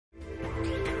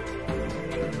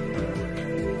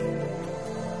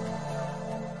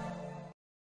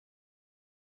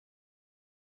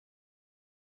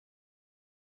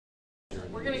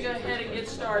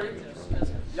started because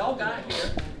y'all got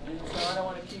here, and so I don't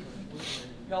want to keep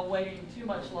y'all waiting too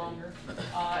much longer.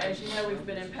 As you know, we've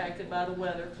been impacted by the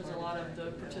weather because a lot of the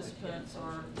participants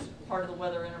are part of the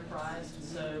weather enterprise, and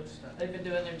so they've been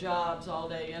doing their jobs all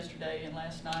day yesterday and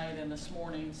last night and this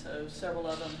morning, so several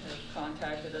of them have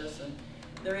contacted us, and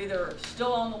they're either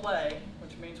still on the way,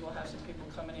 which means we'll have some people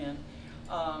coming in,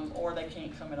 or they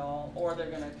can't come at all, or they're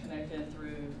going to connect in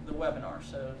through the webinar,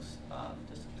 so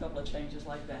just a couple of changes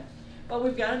like that. But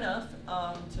we've got enough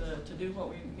to do what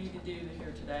we need to do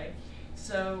here today.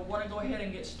 So want to go ahead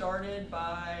and get started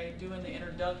by doing the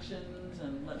introductions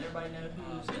and letting everybody know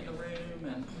who's in the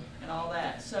room and all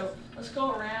that. So let's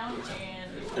go around,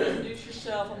 and if you introduce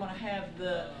yourself, I'm going to have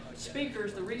the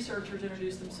speakers, the researchers,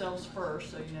 introduce themselves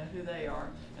first so you know who they are,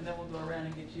 and then we'll go around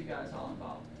and get you guys all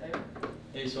involved. David?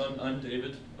 Hey, so I'm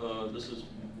David. This is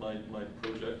my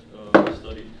project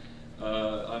study.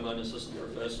 I'm an assistant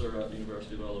professor at the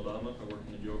University of Alabama. I work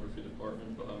in the geography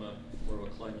department, but I'm more of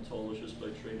a climatologist by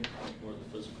training, more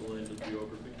the physical end of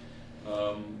geography.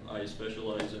 I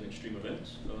specialize in extreme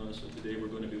events. So today we're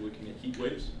going to be looking at heat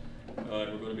waves.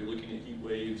 We're going to be looking at heat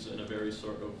waves in a very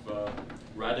sort of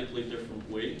radically different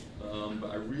way. But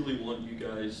I really want you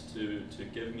guys to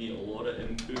give me a lot of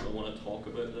input. I want to talk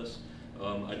about this.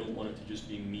 I don't want it to just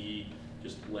be me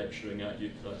just lecturing at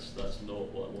you. That's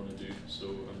not what I want to do. So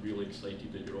I'm really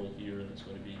excited that you're all here, and it's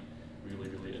going to be really,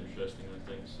 really interesting, I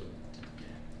think. So.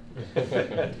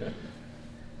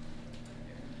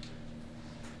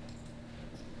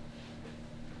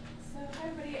 So hi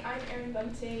everybody, I'm Erin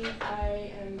Bunting.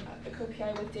 I am a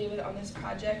co-PI with David on this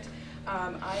project.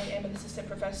 I am an assistant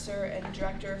professor and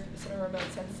director for the Center for Remote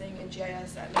Sensing and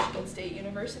GIS at Michigan State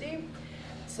University.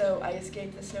 So I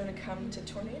escaped the snow to come to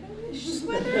tornado-ish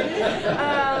weather.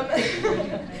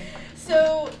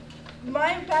 So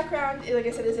my background, like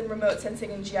I said, is in remote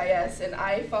sensing and GIS, and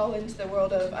I fall into the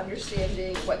world of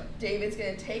understanding what David's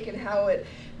going to take and how it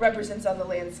represents on the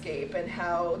landscape, and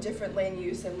how different land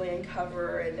use and land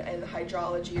cover and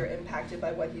hydrology are impacted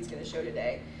by what he's going to show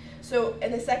today. So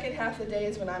in the second half of the day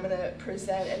is when I'm going to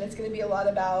present, and it's going to be a lot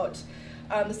about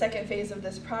the second phase of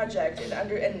this project,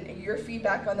 and your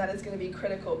feedback on that is going to be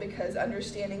critical, because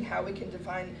understanding how we can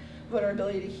define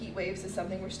vulnerability to heat waves is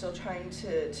something we're still trying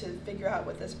to figure out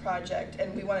with this project,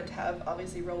 and we want it to have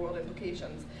obviously real world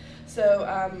implications. So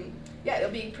yeah,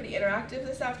 it'll be pretty interactive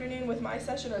this afternoon with my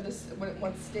session, or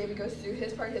once David goes through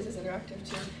his part. His is interactive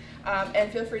too. And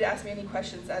feel free to ask me any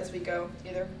questions as we go.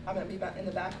 Either I'm going to be in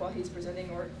the back while he's presenting,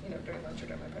 or during lunch or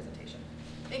during my presentation.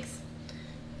 Thanks.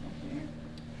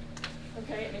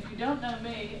 Okay, and if you don't know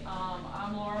me,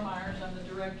 I'm Laura Myers. I'm the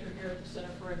director here at the Center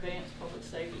for Advanced Public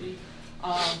Safety.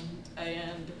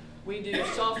 And we do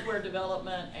software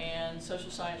development and social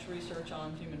science research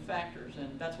on human factors,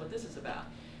 and that's what this is about.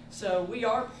 So we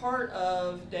are part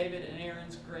of David and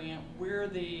Erin's grant. We're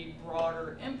the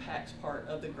broader impacts part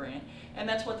of the grant, and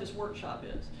that's what this workshop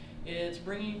is. It's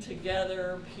bringing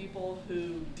together people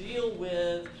who deal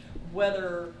with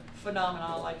weather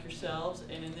phenomena like yourselves,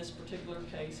 and in this particular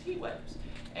case, heat waves.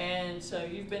 And so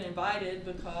you've been invited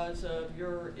because of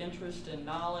your interest and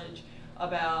knowledge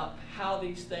about how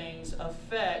these things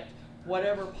affect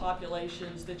whatever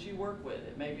populations that you work with.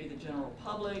 It may be the general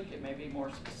public, it may be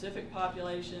more specific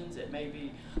populations, it may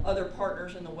be other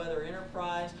partners in the weather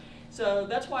enterprise. So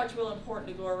that's why it's real important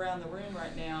to go around the room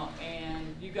right now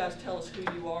and you guys tell us who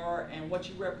you are and what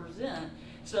you represent,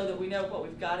 so that we know what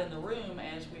we've got in the room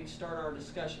as we start our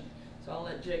discussion. So I'll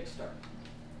let Jake start.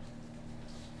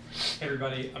 Hey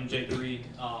everybody, I'm Jake Reed.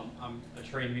 I'm a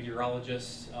trained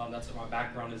meteorologist. That's what my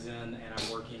background is in, and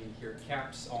I'm working here at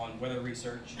CAPS on weather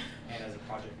research and as a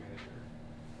project manager.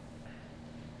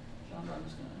 Chandra, I'm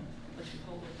just going to let you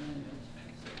hold it. And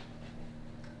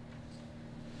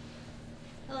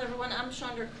Hello everyone, I'm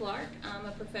Chandra Clark. I'm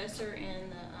a professor in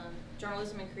the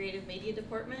Journalism and Creative Media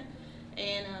Department.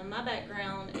 And my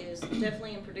background is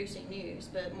definitely in producing news,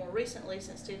 but more recently,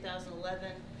 since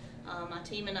 2011, my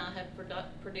team and I have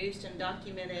produced and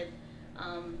documented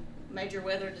major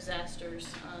weather disasters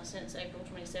since April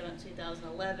 27,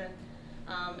 2011.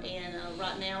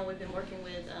 Right now we've been working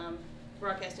with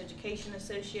Broadcast Education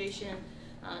Association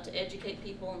to educate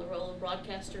people on the role of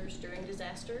broadcasters during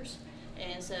disasters.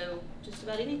 And so just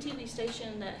about any TV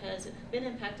station that has been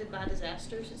impacted by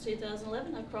disasters since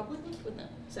 2011, I've probably worked with them.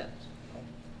 So.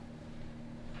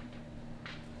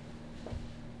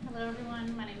 Hello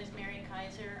everyone, my name is Mary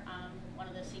Kaiser. I'm one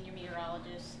of the senior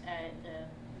meteorologists at the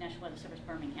National Weather Service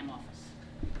Birmingham office.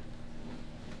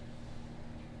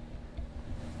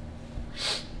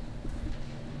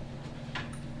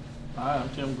 Hi, I'm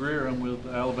Tim Greer. I'm with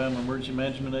the Alabama Emergency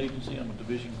Management Agency. I'm a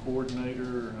division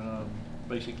coordinator.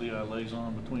 basically a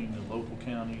liaison between the local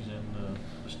counties and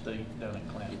the state down in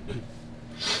Clanton.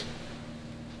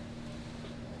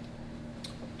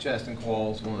 Chaston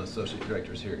Qualls, one of the associate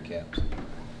directors here at CAPS.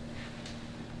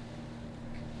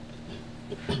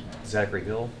 Zachary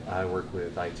Hill. I work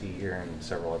with IT here and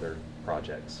several other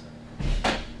projects.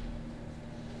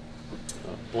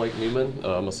 Blake Newman.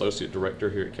 I'm Associate Director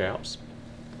here at CAPS.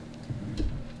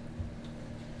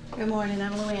 Good morning,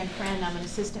 I'm Luann Friend. I'm an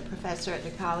assistant professor at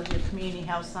the College of Community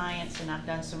Health Science, and I've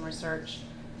done some research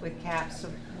with CAPS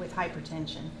with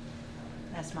hypertension.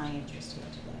 That's my interest here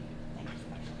today. Thank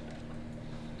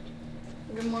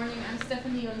you. Good morning, I'm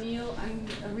Stephanie O'Neill. I'm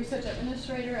a research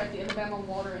administrator at the Alabama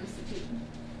Water Institute.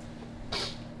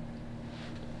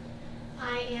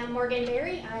 I am Morgan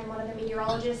Berry. I'm one of the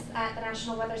meteorologists at the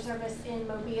National Weather Service in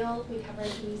Mobile. We cover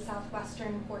the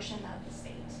southwestern portion of the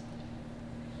state.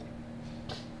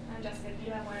 I'm Jessica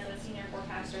Pugh. I'm one of the senior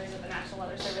forecasters at the National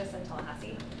Weather Service in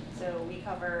Tallahassee. So we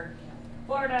cover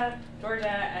Florida, Georgia,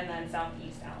 and then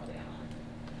southeast Alabama.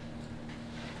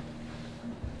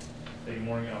 Hey, good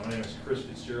morning. My name is Chris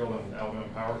Fitzgerald. I'm with Alabama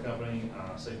Power Company,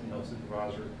 safety and health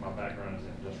supervisor. My background is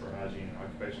in industrial hygiene and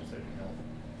occupational safety and health.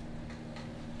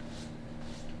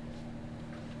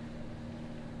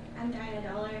 I'm Diana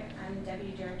Dollar. I'm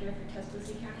Deputy Director for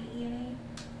Tuscaloosa County EMA,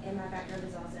 and my background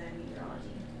is also in meteorology.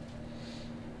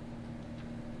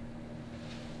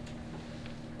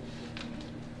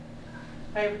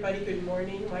 Hi everybody, good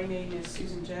morning. My name is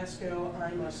Susan Jasko.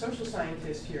 I'm a social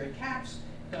scientist here at CAPS.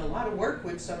 Done a lot of work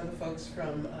with some of the folks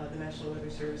from the National Weather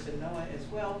Service and NOAA as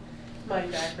well. My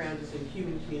background is in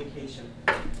human communication.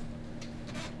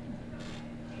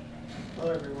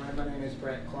 Hello everyone, my name is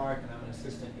Brett Clark and I'm an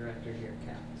assistant director here at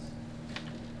CAPS.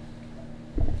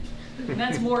 And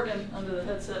that's Morgan under the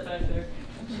headset back there.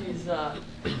 She's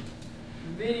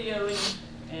videoing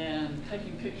and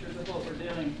taking pictures of what we're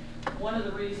doing. One of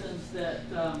the reasons that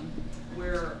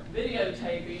we're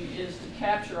videotaping is to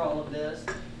capture all of this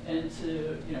and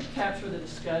to capture the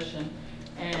discussion.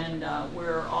 And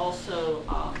we're also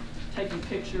taking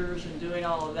pictures and doing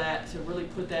all of that to really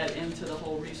put that into the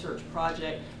whole research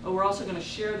project. But we're also going to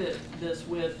share this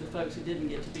with the folks who didn't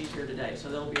get to be here today, so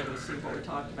they'll be able to see what we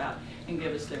talked about and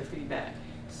give us their feedback.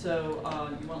 So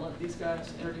you want to let these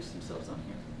guys introduce themselves on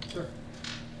here? Sure.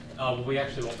 Well, we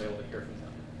actually won't be able to hear from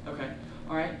them. Okay.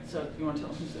 All right. So you want to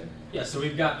tell them who's there? Yeah. So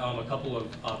we've got a couple of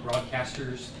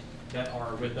broadcasters that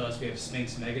are with us. We have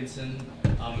Sminx Meganson.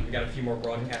 We've got a few more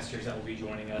broadcasters that will be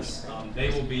joining us. They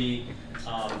will be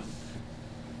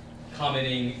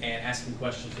commenting and asking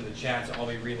questions in the chat, so I'll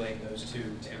be relaying those to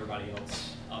everybody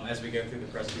else as we go through the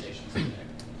presentations today.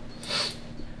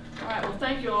 All right, well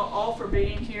thank you all for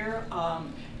being here.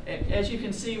 As you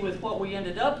can see with what we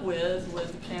ended up with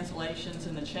the cancellations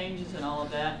and the changes and all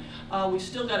of that, we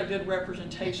still got a good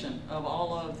representation of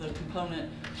all of the component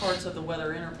parts of the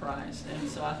weather enterprise, and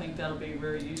so I think that'll be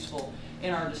very useful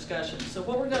in our discussion. So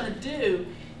what we're going to do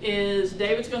is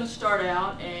David's going to start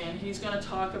out and he's going to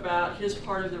talk about his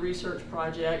part of the research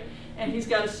project, and he's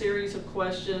got a series of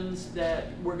questions that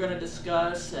we're going to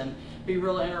discuss and be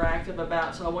real interactive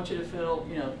about. So I want you to feel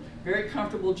very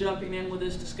comfortable jumping in with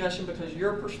this discussion because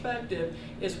your perspective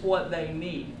is what they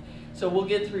need. So we'll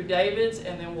get through David's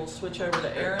and then we'll switch over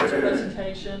to Erin's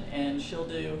presentation, and she'll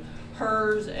do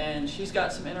hers, and she's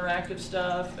got some interactive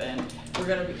stuff, and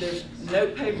there's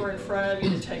note paper in front of you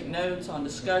to take notes on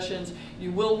discussions.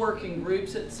 You will work in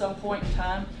groups at some point in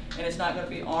time, and it's not going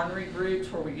to be ornery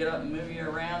groups where we get up and move you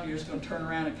around. You're just going to turn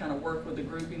around and kind of work with the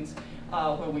groupings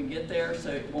when we get there, so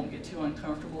it won't get too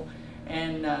uncomfortable.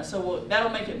 And so that'll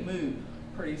make it move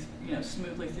pretty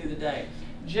smoothly through the day.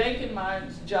 Jake and my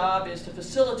job is to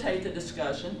facilitate the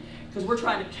discussion because we're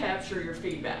trying to capture your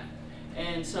feedback.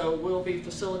 And so we'll be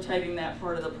facilitating that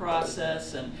part of the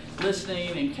process and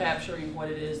listening and capturing what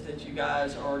it is that you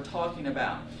guys are talking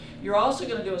about. You're also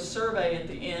going to do a survey at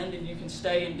the end, and you can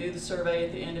stay and do the survey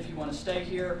at the end if you want to stay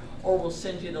here, or we'll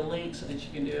send you the link so that you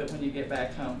can do it when you get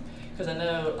back home. Because I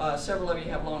know several of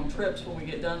you have long trips when we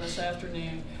get done this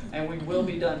afternoon, and we will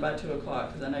be done by 2 o'clock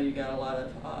because I know you got a lot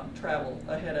of travel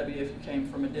ahead of you if you came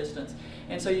from a distance.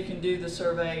 And so you can do the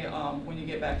survey when you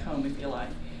get back home if you like.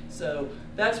 So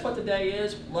that's what the day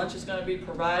is. Lunch is going to be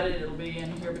provided. It'll be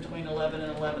in here between 11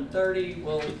 and 11:30.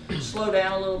 We'll slow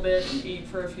down a little bit and eat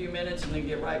for a few minutes and then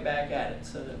get right back at it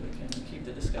so that we can keep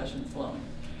the discussion flowing.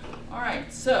 All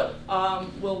right, so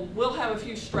we'll have a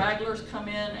few stragglers come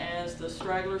in. As the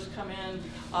stragglers come in,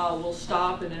 we'll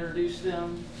stop and introduce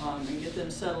them and get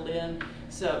them settled in.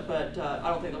 So, but I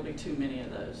don't think there'll be too many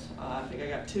of those. I think I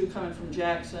got 2 coming from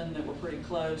Jackson that were pretty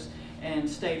close, and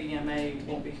State EMA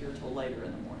won't be here till later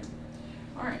in the morning.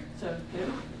 All right, so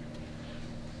David.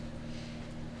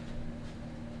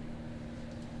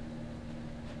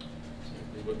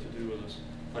 what to do with this.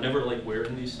 I never like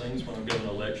wearing these things when I'm giving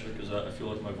a lecture because I feel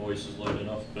like my voice is loud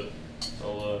enough, but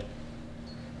I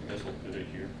guess I'll put it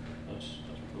here. That's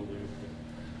probably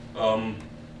okay.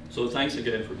 So thanks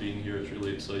again for being here. It's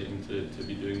really exciting to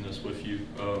be doing this with you.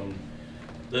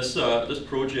 This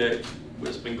project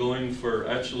has been going for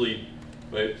actually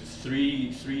about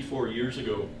 3-4 years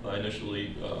ago. I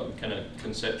initially kind of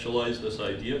conceptualized this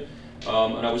idea.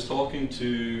 And I was talking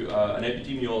to an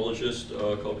epidemiologist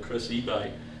called Chris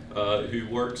Ebai, who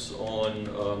works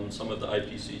on some of the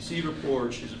IPCC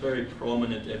reports. She's a very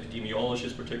prominent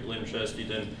epidemiologist, particularly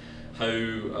interested in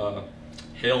how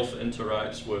health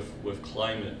interacts with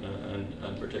climate,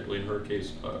 and particularly in her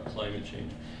case, climate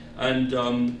change.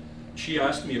 And she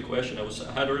asked me a question.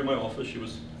 I had her in my office. She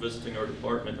was visiting our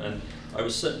department, and I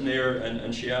was sitting there,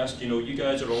 and she asked, you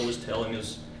guys are always telling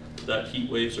us that heat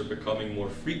waves are becoming more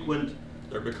frequent,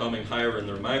 they're becoming higher in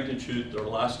their magnitude, they're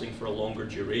lasting for a longer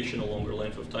duration, a longer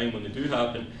length of time when they do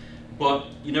happen, but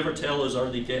you never tell us,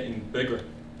 are they getting bigger,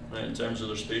 right, in terms of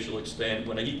their spatial extent?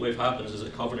 When a heat wave happens, is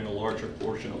it covering a larger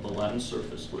portion of the land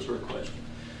surface, was her question.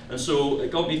 And so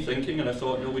it got me thinking, and I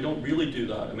thought, no, we don't really do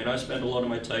that. I mean, I spend a lot of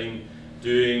my time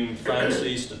doing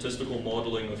fancy statistical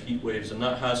modeling of heat waves, and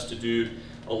that has to do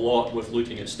a lot with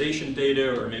looking at station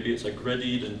data, or maybe it's a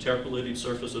gridded, interpolated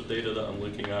surface of data that I'm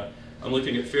looking at. I'm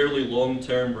looking at fairly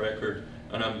long-term record,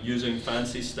 and I'm using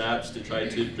fancy stats to try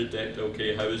to predict,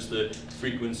 okay, how is the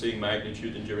frequency,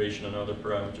 magnitude, and duration and other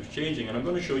parameters changing? And I'm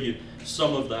going to show you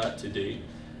some of that today.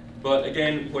 But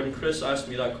again, when Chris asked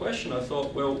me that question, I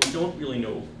thought, well, we don't really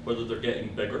know whether they're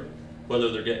getting bigger,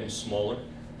 whether they're getting smaller,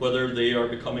 whether they are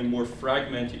becoming more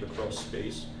fragmented across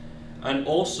space. And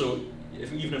also,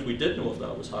 even if we did know if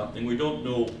that was happening, we don't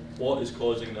know what is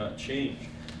causing that change.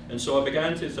 And so I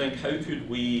began to think, how could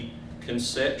we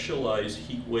conceptualize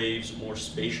heat waves more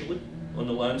spatially on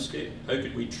the landscape? How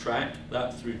could we track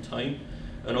that through time?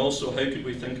 And also, how could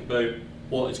we think about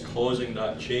what is causing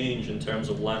that change in terms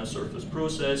of land surface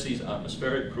processes,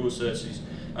 atmospheric processes,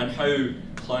 and how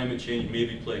climate change may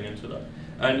be playing into that?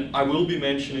 And I will be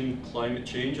mentioning climate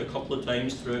change a couple of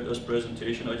times throughout this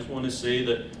presentation. I just want to say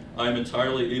that I'm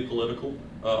entirely apolitical.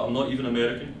 I'm not even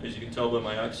American, as you can tell by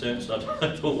my accent, so I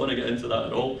don't want to get into that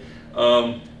at all.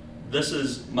 This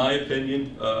is my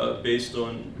opinion based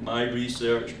on my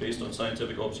research, based on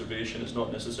scientific observation. It's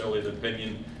not necessarily the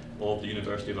opinion of the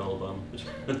University of Alabama.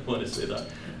 I want to say that.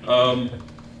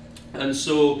 And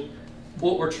so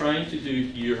what we're trying to do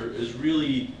here is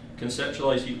really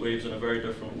conceptualize heat waves in a very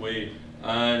different way.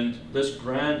 And this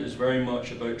grant is very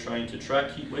much about trying to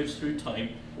track heat waves through time.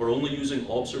 We're only using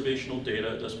observational data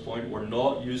at this point. We're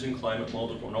not using climate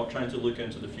models. We're not trying to look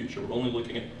into the future. We're only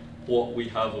looking at what we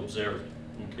have observed,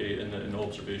 okay, in the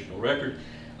observational record.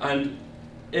 And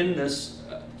in this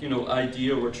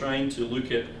idea, we're trying to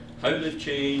look at how they've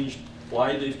changed,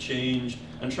 why they've changed,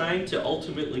 and trying to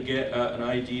ultimately get at an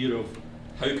idea of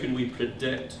how can we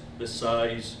predict the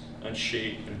size and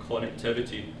shape and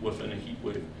connectivity within a heat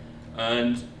wave.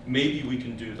 And maybe we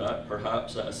can do that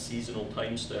perhaps at a seasonal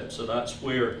time step. So that's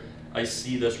where I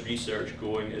see this research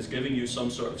going, is giving you some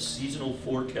sort of seasonal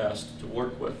forecast to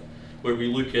work with, where we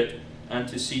look at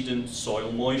antecedent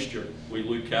soil moisture, we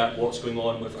look at what's going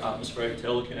on with atmospheric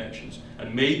teleconnections,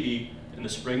 and maybe in the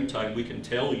springtime we can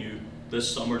tell you this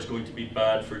summer is going to be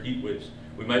bad for heat waves.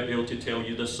 We might be able to tell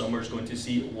you this summer is going to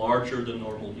see larger than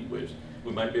normal heat waves.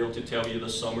 We might be able to tell you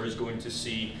this summer is going to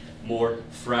see more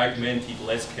fragmented,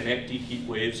 less connected heat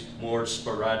waves, more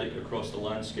sporadic across the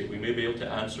landscape. We may be able to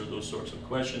answer those sorts of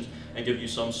questions and give you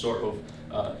some sort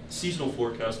of seasonal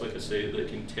forecast, like I say, that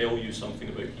can tell you something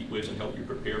about heat waves and help you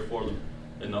prepare for them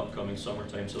in the upcoming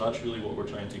summertime. So that's really what we're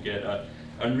trying to get at.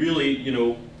 And really,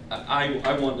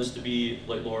 I want this to be,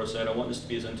 like Laura said, I want this to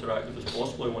be as interactive as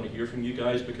possible. I want to hear from you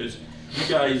guys, because you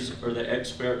guys are the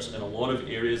experts in a lot of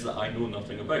areas that I know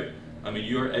nothing about. I mean,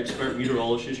 you're expert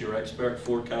meteorologists, you're expert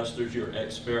forecasters, you're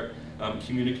expert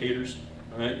communicators,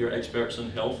 right? You're experts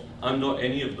in health. I'm not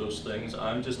any of those things.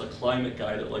 I'm just a climate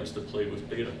guy that likes to play with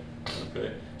data,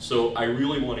 okay? So I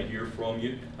really want to hear from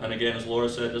you. And again, as Laura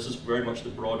said, this is very much the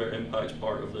broader impacts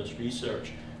part of this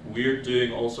research. We're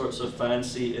doing all sorts of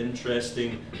fancy,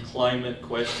 interesting climate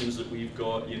questions that we've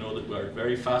got, that are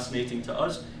very fascinating to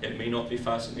us. It may not be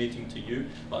fascinating to you,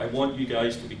 but I want you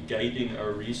guys to be guiding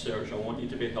our research. I want you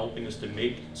to be helping us to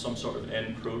make some sort of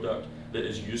end product that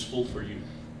is useful for you.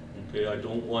 Okay, I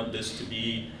don't want this to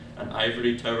be an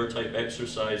ivory tower type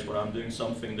exercise where I'm doing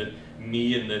something that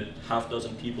me and the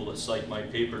half-dozen people that cite my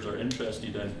papers are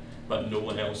interested in, but no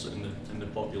one else in the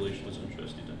population is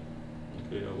interested in.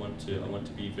 Okay, I want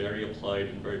to be very applied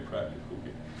and very practical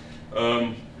here.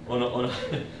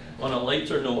 On a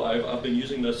lighter note, I've been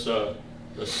using this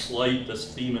slide,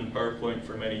 this theme in PowerPoint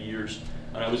for many years,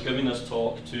 and I was giving this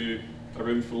talk to a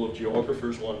room full of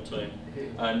geographers one time,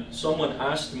 and someone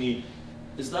asked me,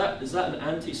 is that an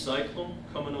anticyclone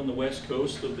coming on the west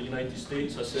coast of the United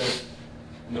States? I said,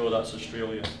 no, that's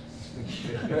Australia.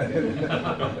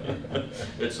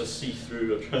 It's a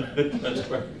see-through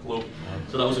transparent globe.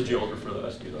 So that was a geographer that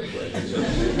asked me that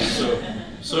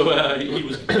question. So he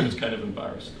was kind of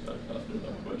embarrassed after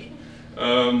that question.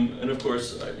 And of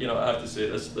course, I have to say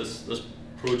this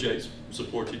project's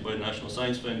supported by the National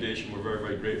Science Foundation. We're very,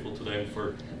 very grateful to them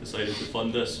for deciding to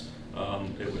fund this.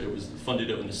 It was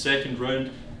funded out in the second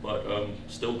round, but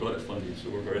still got it funded, so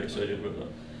we're very excited about that.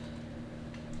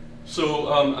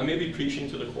 So I may be preaching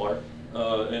to the choir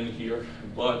in here,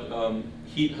 but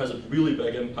heat has a really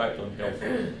big impact on health.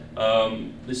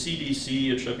 The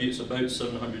CDC attributes about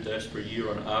 700 deaths per year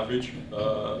on average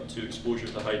to exposure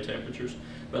to high temperatures,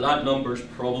 but that number is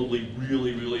probably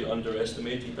really, really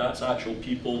underestimated. That's actual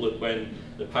people that when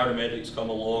the paramedics come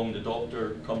along, the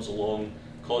doctor comes along,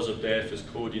 cause of death is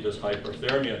coded as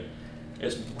hyperthermia.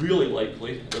 It's really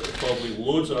likely that there are probably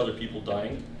loads of other people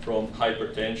dying from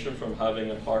hypertension, from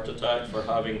having a heart attack, for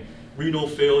having renal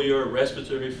failure,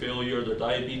 respiratory failure, their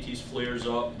diabetes flares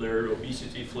up, their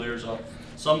obesity flares up.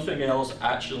 Something else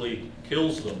actually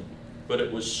kills them, but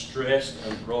it was stressed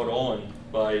and brought on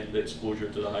by the exposure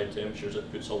to the high temperatures.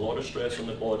 It puts a lot of stress on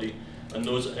the body, and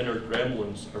those inner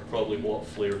gremlins are probably what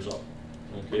flares up.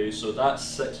 Okay, so that's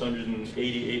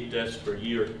 688 deaths per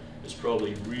year. Is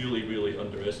probably really, really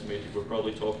underestimated. We're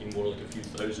probably talking more like a few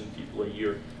thousand people a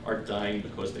year are dying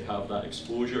because they have that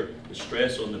exposure, the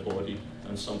stress on the body,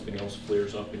 and something else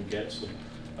flares up and gets them.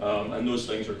 And those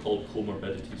things are called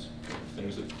comorbidities,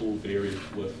 things that co-vary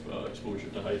with exposure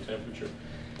to high temperature.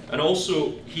 And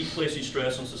also, heat places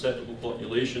stress on susceptible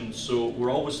populations, so we're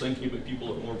always thinking about people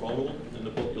that are more vulnerable in the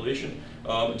population.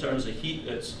 In terms of heat,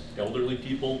 it's elderly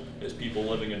people, it's people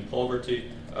living in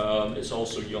poverty, it's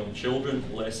also young children,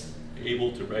 less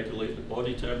able to regulate the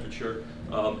body temperature.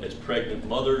 It's pregnant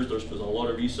mothers. There's been a lot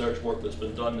of research work that's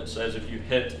been done that says if you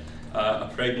hit a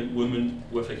pregnant woman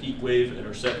with a heat wave in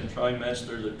her second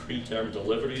trimester, that preterm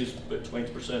delivery is about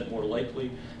 20% more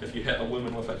likely. If you hit a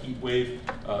woman with a heat wave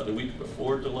the week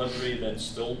before delivery, then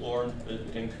stillborn,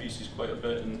 it increases quite a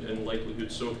bit in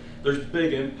likelihood. So there's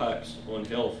big impacts on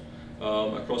health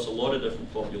across a lot of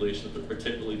different populations, but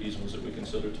particularly these ones that we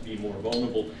consider to be more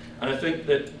vulnerable. And I think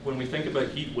that when we think about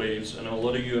heat waves, and a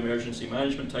lot of you emergency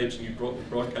management types and you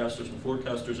broadcasters and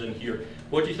forecasters in here,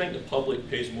 what do you think the public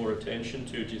pays more attention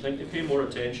to? Do you think they pay more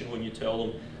attention when you tell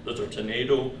them there's a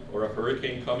tornado or a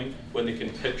hurricane coming, when they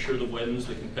can picture the winds,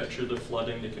 they can picture the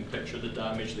flooding, they can picture the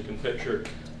damage, they can picture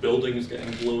buildings getting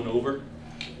blown over,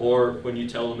 or when you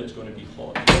tell them it's going to be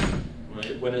hot?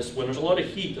 Right? When there's a lot of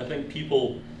heat, I think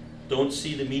people don't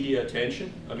see the media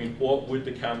attention. I mean, what would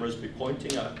the cameras be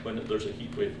pointing at when there's a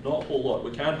heat wave? Not a whole lot.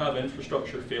 We can have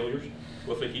infrastructure failures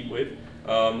with a heat wave.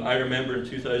 I remember in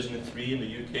 2003 in the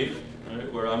UK,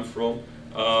 right, where I'm from,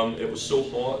 it was so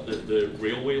hot that the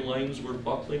railway lines were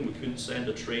buckling. We couldn't send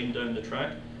a train down the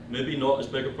track. Maybe not as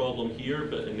big a problem here,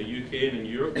 but in the UK and in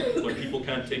Europe, when people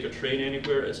can't take a train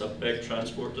anywhere, it's a big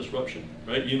transport disruption,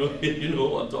 right? You know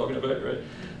what I'm talking about, right?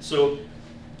 So,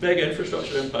 big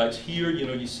infrastructure impacts here.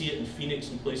 You see it in Phoenix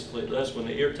and places like this. When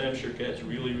the air temperature gets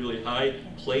really, really high,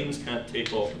 planes can't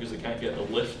take off because they can't get the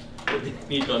lift that they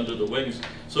need under the wings.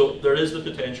 So there is the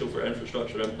potential for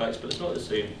infrastructure impacts, but it's not the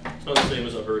same. It's not the same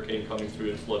as a hurricane coming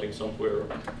through and flooding somewhere, or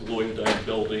blowing down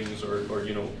buildings, or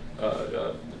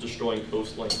destroying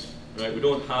coastlines. Right? We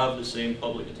don't have the same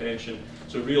public attention.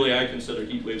 So really, I consider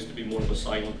heat waves to be more of a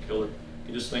silent killer.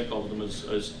 You just think of them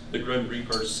as the Grim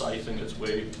Reaper scything his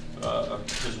way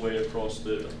across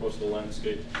the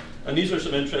landscape. And these are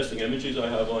some interesting images I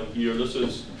have on here. This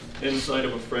is inside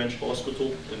of a French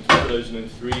hospital in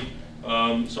 2003.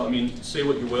 So I mean, say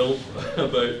what you will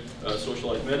about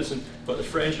socialized medicine, but the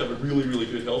French have a really, really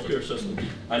good healthcare system,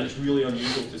 and it's really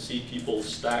unusual to see people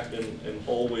stacked in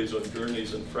hallways on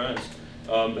gurneys in France.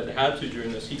 But they had to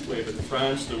during this heat wave in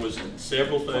France. There was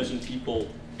several thousand people,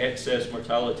 excess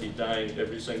mortality, dying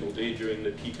every single day during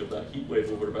the peak of that heat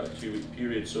wave over about a 2-week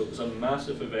period. So it was a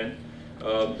massive event.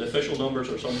 The official numbers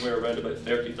are somewhere around about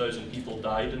 30,000 people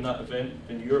died in that event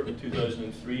in Europe in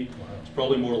 2003. It's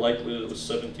probably more likely that it was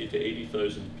 70 to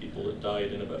 80,000 people that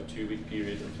died in about a 2-week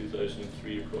period in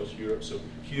 2003 across Europe. So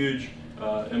huge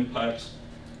impacts.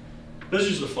 This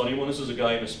is the funny one. This is a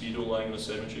guy in a Speedo lying in a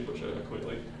cemetery, which I quite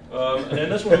like. And then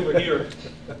this one over here.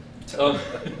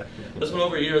 This one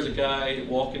over here is a guy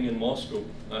walking in Moscow,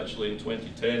 actually, in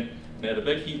 2010. And they had a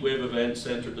big heat wave event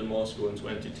centered in Moscow in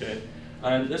 2010.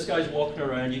 And this guy's walking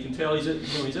around. You can tell he's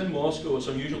in Moscow. It's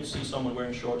unusual to see someone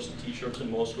wearing shorts and t-shirts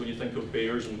in Moscow. You think of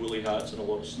bears and woolly hats and a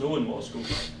lot of snow in Moscow,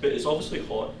 but it's obviously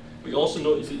hot. But you also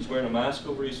notice that he's wearing a mask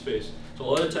over his face. So a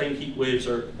lot of time heat waves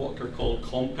are what are called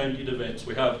compounded events.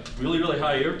 We have really, really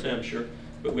high air temperature,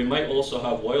 but we might also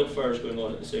have wildfires going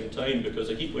on at the same time, because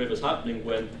a heat wave is happening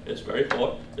when it's very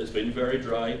hot, it's been very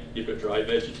dry, you've got dry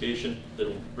vegetation,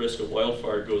 the risk of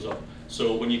wildfire goes up.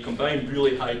 So when you combine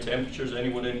really high temperatures,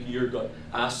 anyone in here got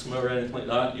asthma or anything like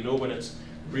that, you know when it's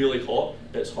really hot,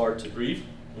 it's hard to breathe.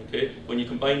 Okay? When you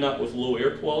combine that with low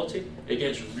air quality, it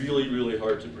gets really, really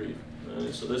hard to breathe.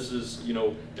 So this is,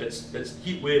 it's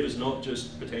heat wave is not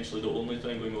just potentially the only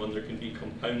thing going on. There can be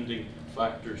compounding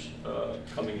factors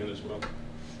coming in as well.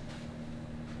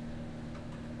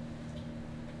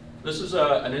 This is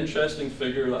an interesting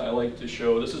figure that I like to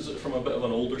show. This is from a bit of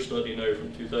an older study now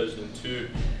from 2002.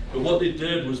 But what they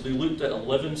did was they looked at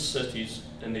 11 cities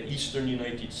in the eastern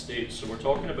United States. So we're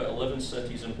talking about 11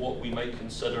 cities in what we might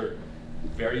consider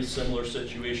very similar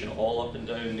situation all up and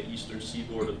down the eastern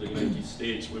seaboard of the United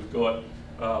States. We've got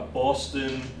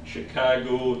Boston,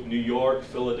 Chicago, New York,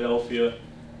 Philadelphia,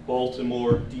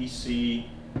 Baltimore, DC,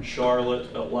 Charlotte,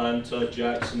 Atlanta,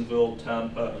 Jacksonville,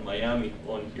 Tampa, and Miami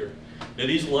on here. Now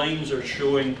these lines are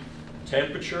showing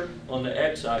temperature on the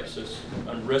x-axis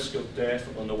and risk of death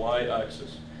on the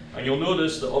y-axis. And you'll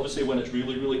notice that obviously when it's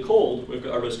really, really cold, we've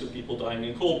got a risk of people dying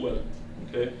in cold weather.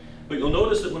 Okay? But you'll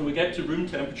notice that when we get to room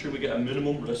temperature, we get a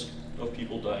minimum risk of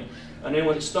people dying. And then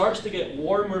when it starts to get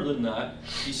warmer than that,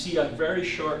 you see a very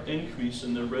sharp increase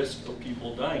in the risk of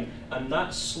people dying. And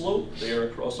that slope there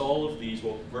across all of these,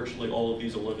 well, virtually all of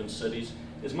these 11 cities,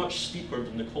 is much steeper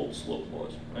than the cold slope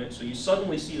was. Right? So you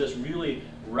suddenly see this really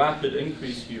rapid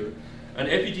increase here. And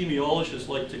epidemiologists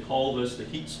like to call this the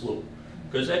heat slope,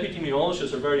 because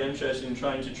epidemiologists are very interested in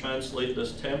trying to translate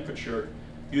this temperature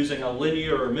using a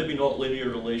linear or maybe not linear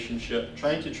relationship,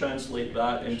 trying to translate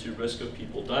that into risk of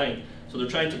people dying. So they're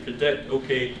trying to predict,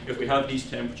 okay, if we have these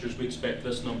temperatures, we expect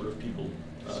this number of people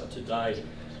to die.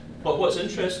 But what's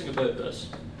interesting about this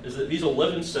is that these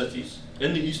 11 cities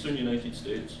in the eastern United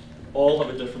States all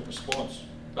have a different response.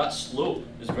 That slope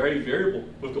is very variable.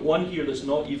 We've got one here that's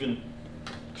not even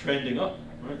trending up.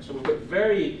 Right? So we've got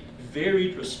very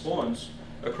varied response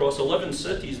across 11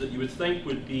 cities that you would think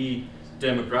would be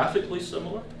demographically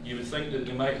similar. You would think that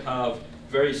they might have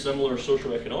very similar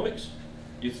socioeconomics.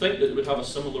 You'd think that they would have a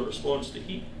similar response to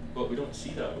heat, but we don't see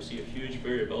that. We see a huge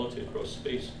variability across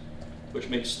space, which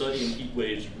makes studying heat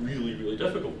waves really, really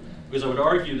difficult. Because I would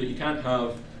argue that you can't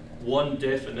have one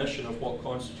definition of what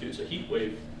constitutes a heat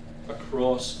wave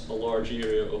across a large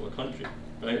area of a country.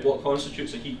 Right? What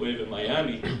constitutes a heat wave in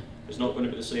Miami is not going to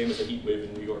be the same as a heat wave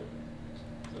in New York.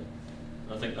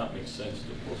 I think that makes sense to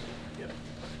both. Yeah.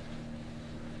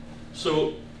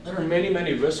 So there are many,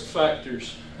 many risk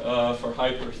factors for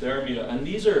hyperthermia, and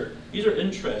these are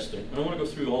interesting. I don't want to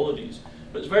go through all of these,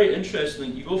 but it's very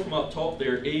interesting. You go from up top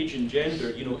there, age and gender,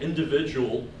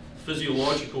 individual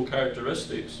physiological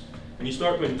characteristics, and you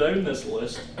start going down this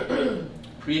list,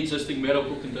 pre-existing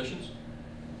medical conditions,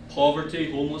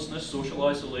 poverty, homelessness, social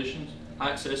isolation,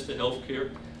 access to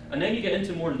healthcare, and then you get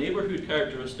into more neighborhood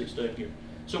characteristics down here.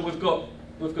 So we've got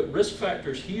risk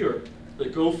factors here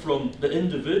that go from the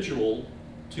individual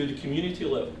to the community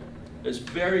level. It's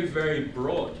very, very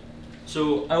broad.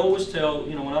 So I always tell,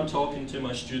 when I'm talking to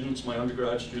my students, my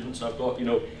undergrad students, I've got,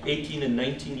 18 and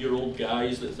 19-year-old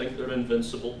guys that think they're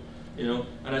invincible, and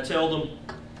I tell them,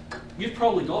 you've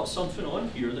probably got something on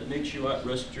here that makes you at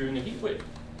risk during a heat wave.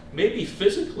 Maybe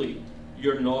physically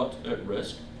you're not at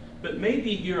risk, but maybe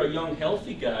you're a young,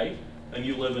 healthy guy and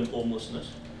you live in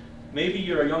homelessness. Maybe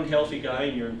you're a young, healthy guy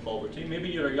and you're in poverty. Maybe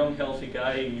you're a young, healthy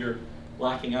guy and you're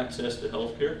lacking access to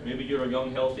healthcare. Maybe you're a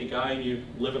young, healthy guy and you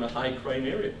live in a high crime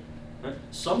area. Right?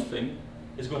 Something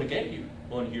is going to get you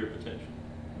on here potentially.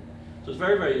 So it's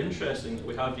very, very interesting that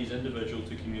we have these individual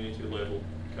to community level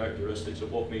characteristics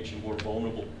of what makes you more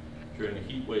vulnerable during a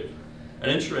heat wave.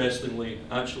 And interestingly,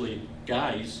 actually,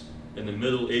 guys in the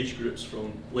middle age groups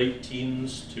from late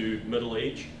teens to middle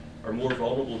age are more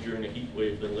vulnerable during a heat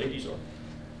wave than ladies are,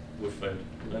 we've found.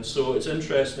 And so it's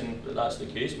interesting that that's the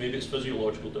case. Maybe it's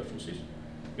physiological differences.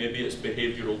 Maybe it's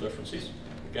behavioral differences.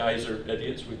 Guys are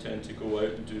idiots. We tend to go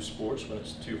out and do sports when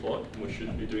it's too hot, and we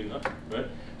shouldn't be doing that, right?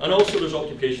 And also there's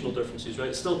occupational differences, right?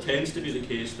 It still tends to be the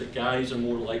case that guys are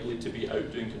more likely to be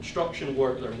out doing construction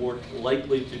work. They're more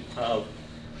likely to have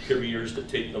careers that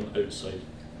take them outside,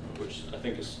 which I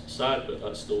think is sad, but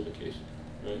that's still the case,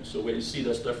 right? So we see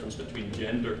this difference between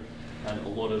gender and a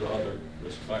lot of the other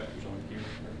risk factors on here.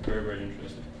 Very, very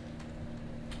interesting.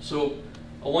 So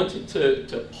I wanted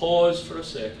to pause for a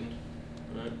second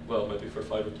right? Well, maybe for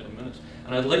 5 or 10 minutes.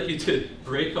 And I'd like you to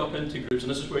break up into groups,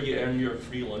 and this is where you earn your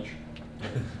free lunch.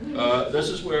 This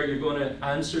is where you're going to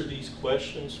answer these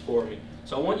questions for me.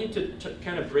 So I want you to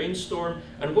kind of brainstorm,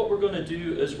 and what we're going to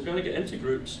do is we're going to get into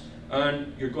groups,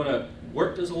 and you're going to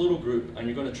work as a little group, and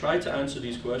you're going to try to answer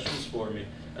these questions for me.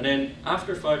 And then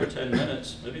after 5 or 10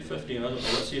 minutes, maybe 15, I don't know,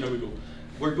 let's see how we go.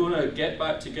 We're going to get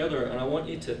back together, and I want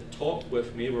you to talk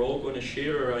with me. We're all going to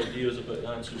share our ideas about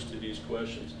answers to these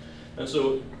questions. And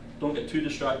so don't get too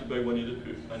distracted by Winnie the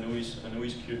Pooh. I know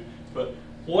he's cute. But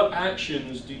what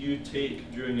actions do you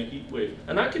take during a heat wave?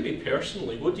 And that could be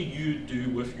personally. What do you do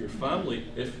with your family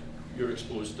if you're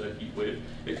exposed to a heat wave?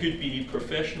 It could be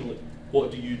professionally. What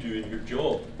do you do in your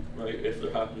job, right, if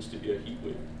there happens to be a heat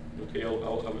wave? Okay,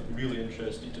 I'm really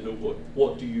interested to know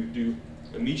what do you do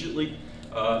immediately.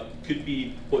 Could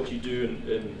be what you do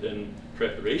in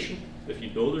preparation, if you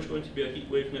know there's going to be a heat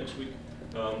wave next week.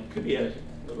 Could be anything.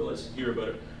 Let's hear about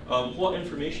it. What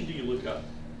information do you look at?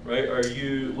 Right? Are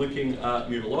you looking at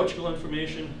meteorological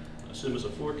information? I assume as a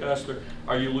forecaster.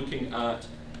 Are you looking at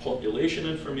population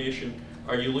information?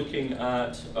 Are you looking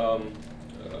at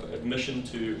admission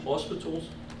to hospitals?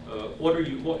 What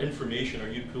information are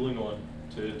you pulling on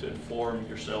to inform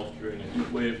yourself during a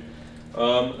heat wave?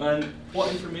 And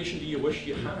what information do you wish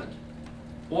you had?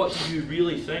 What do you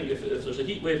really think, if there's a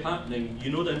heat wave happening, you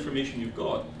know the information you've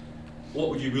got, what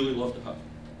would you really love to have?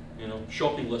 You know,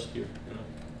 shopping list here, you know,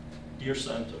 dear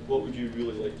Santa, what would you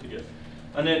really like to get?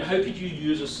 And then how could you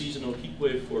use a seasonal heat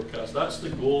wave forecast? That's the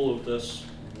goal of this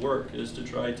work, is to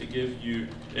try to give you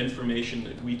information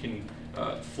that we can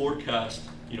forecast,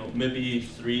 you know, maybe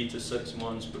 3 to 6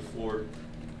 months before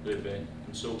the event.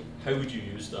 And so how would you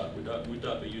use that? Would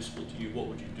that be useful to you? What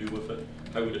would you do with it?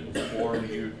 How would it inform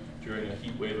you during a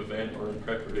heat wave event or in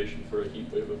preparation for a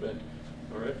heat wave event?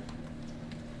 All right?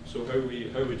 So how are we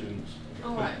doing this?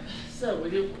 All right, so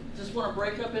we just want to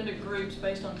break up into groups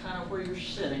based on kind of where you're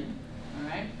sitting, all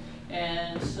right?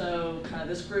 And so kind of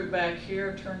this group back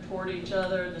here, turn toward each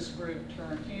other, this group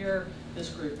turn here, this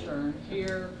group turn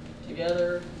here,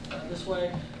 together, this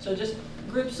way. So just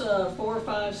groups of 4,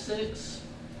 5, 6,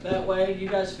 that way you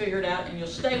guys figure it out, and you'll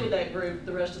stay with that group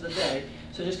the rest of the day.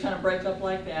 So just kind of break up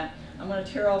like that. I'm going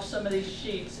to tear off some of these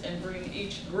sheets and bring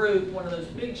each group one of those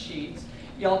big sheets.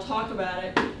 Y'all talk about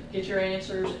it, get your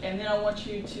answers, and then I want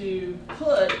you to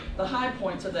put the high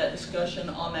points of that discussion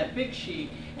on that big sheet,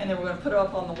 and then we're going to put it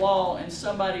up on the wall, and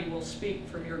somebody will speak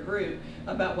from your group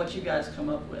about what you guys come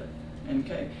up with.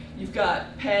 Okay, you've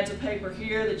got pads of paper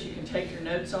here that you can take your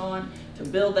notes on to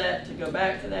build that, to go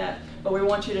back to that, but we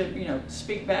want you to, you know,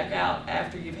 speak back out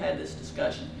after you've had this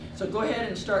discussion. So go ahead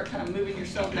and start kind of moving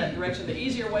yourself in that direction. The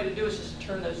easier way to do it is just to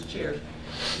turn those chairs.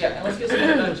 Yeah, and let's get some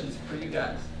introductions for you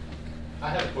guys. I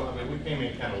have, I mean, we came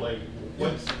in kind of late.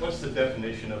 What's the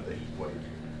definition of the heat wave?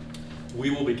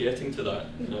 We will be getting to that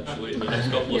actually in the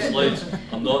next couple of slides.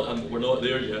 We're not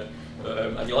there yet.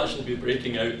 And you'll actually be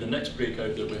breaking out, the next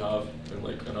breakout that we have in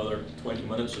like another 20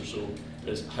 minutes or so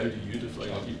is how do you define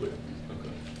a heat wave?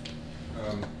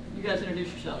 Okay. You guys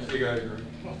introduce yourselves. Hey guys,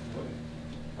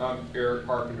 I'm Eric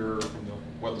Carpenter from the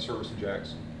Weather Service in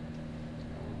Jackson.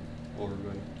 Hello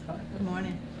everybody. Good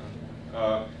morning.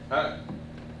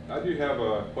 I do have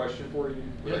a question for you.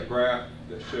 With a graph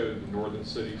that showed the northern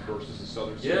cities versus the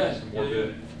southern cities and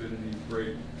morbidity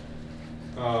rate.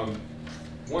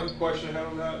 One question I have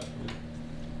on that,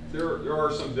 there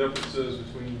are some differences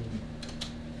between,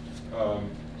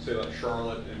 say like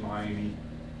Charlotte and Miami.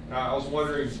 Now I was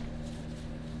wondering,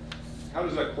 how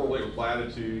does that correlate with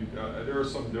latitude? There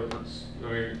is some difference. I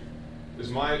mean, does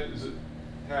it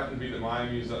happen to be that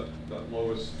Miami is that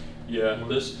lowest? Yeah,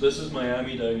 this is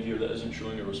Miami down here that isn't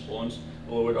showing a response.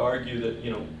 Well, I would argue that,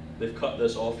 you know, they've cut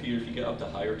this off here. If you get up to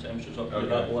higher temperatures up here,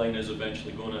 that line is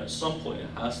eventually going to, at some point, it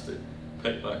has to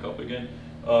pick back up again.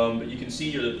 But you can see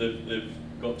here that they've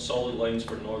got solid lines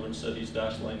for northern cities,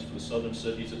 dashed lines for the southern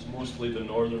cities. It's mostly the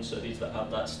northern cities that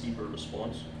have that steeper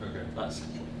response. Okay.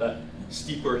 That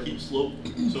steeper heat slope.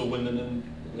 So when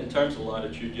in terms of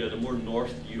latitude, yeah, the more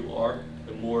north you are,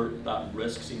 the more that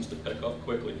risk seems to pick up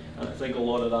quickly. And I think a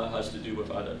lot of that has to do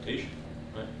with adaptation.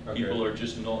 Right? Okay. People are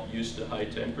just not used to high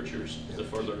temperatures the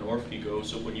further north you go.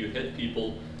 So when you hit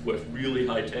people with really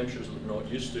high temperatures that they're not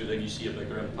used to, then you see a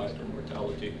bigger impact on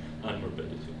mortality and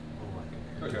morbidity.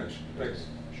 Okay, thanks.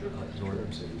 Sure.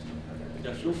 Northern cities.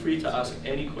 Yeah, feel free to ask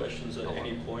any questions at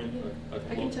any point.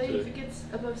 I can tell you if it gets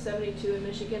above 72 in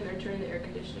Michigan, they're turning the air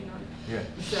conditioning on. Yeah.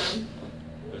 So,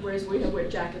 whereas we have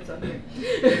wet jackets on here.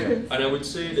 And I would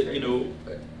say that, you know,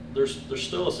 there's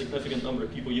still a significant number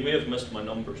of people. You may have missed my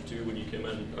numbers too when you came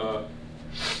in.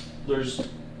 There's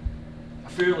a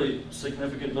fairly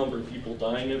significant number of people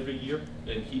dying every year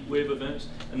in heat wave events,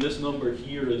 and this number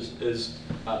here is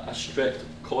a strict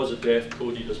cause of death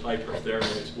coded as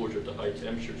hyperthermia exposure to high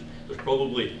temperatures. There's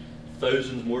probably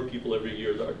thousands more people every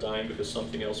year that are dying because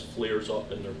something else flares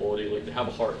up in their body, like they have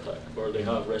a heart attack or they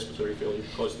have respiratory failure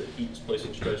because the heat's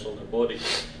placing stress on their body.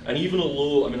 And even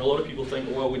although, I mean, a lot of people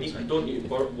think, well, we don't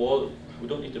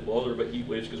need to bother about heat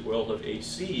waves because we all have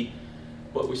AC,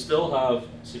 but we still have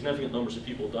significant numbers of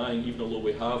people dying, even although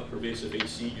we have pervasive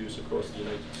AC use across the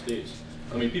United States.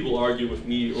 I mean, people argue with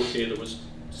me, okay, there was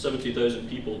 70,000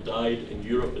 people died in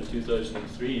Europe in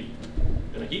 2003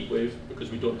 in a heat wave because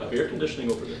we don't have air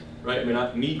conditioning over there, right? I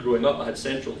mean, me growing up, I had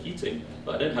central heating,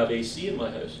 but I didn't have AC in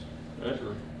my house, right?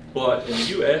 Sure. But in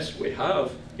the US, we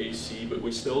have AC, but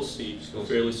we still see a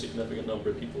fairly significant number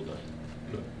of people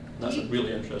dying. That's a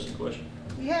really interesting question.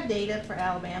 Do you have data for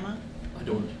Alabama? I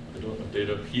don't have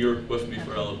data here with me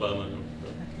for Alabama, no,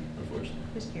 unfortunately.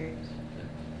 Just curious.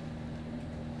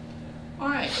 All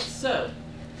right, so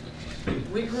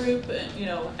regroup, you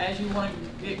know, as you want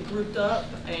to get grouped up,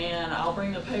 and I'll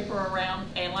bring the paper around.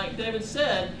 And like David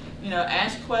said, you know,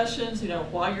 ask questions. You know,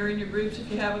 while you're in your groups,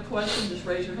 if you have a question, just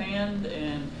raise your hand,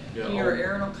 and he or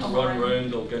Aaron will come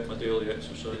around. I'll get my daily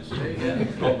exercise. There you go.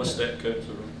 Got my step counter.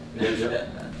 Yeah.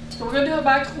 So we're going to do it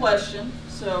by question.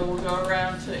 So we'll go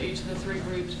around to each of the three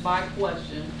groups by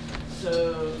question.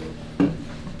 So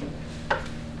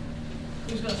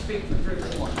who's going to speak for group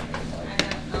one? I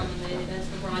got nominated as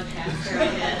the broadcaster, I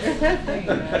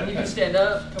guess. You can stand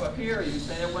up, come up here, or you can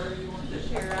stand up, whatever you want to do.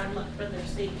 Sure, I'd much rather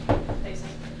see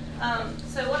facing.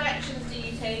 So what actions do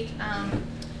you take?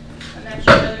 The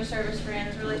National Weather Service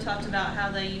friends really talked about how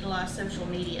they utilize social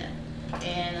media.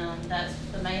 And that's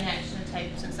the main action to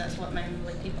take, since that's what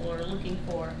mainly people are looking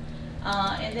for.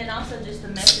 And then also just the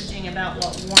messaging about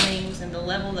what warnings and the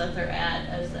level that they're at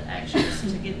as the actions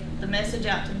to get the message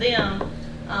out to them.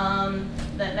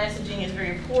 That messaging is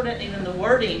very important. Even the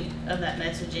wording of that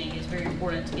messaging is very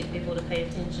important to get people to pay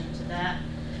attention to that.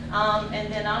 And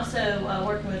then also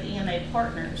working with EMA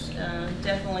partners.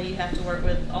 Definitely you have to work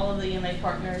with all of the EMA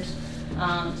partners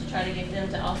to try to get them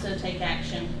to also take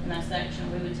action, and that's the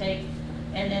action we would take.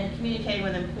 And then communicating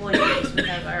with employees. We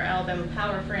have our Alabama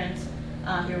Power friends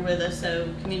here with us, so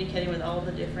communicating with all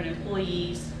the different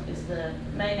employees is the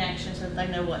main action so that they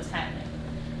know what's happening.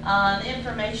 The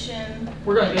information.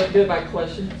 We're going to do it by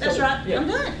question. That's so, right. Yeah. I'm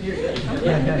done. You're good.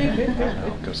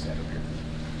 I'll go stand up here.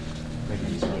 Make it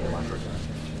easier on the microphone.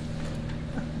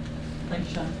 Thanks,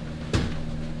 Sean.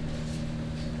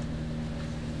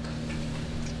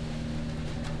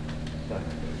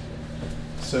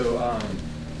 So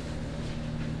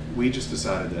we just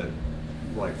decided that,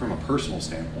 like from a personal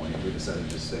standpoint, we decided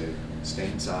to say stay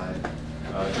inside,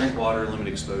 drink water, limit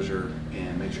exposure,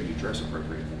 and make sure you dress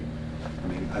appropriately. I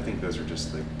mean, I think those are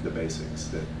just the basics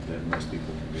that most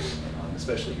people can do,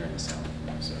 especially here in the South.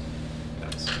 So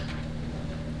that's.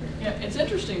 Yeah, it's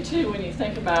interesting too when you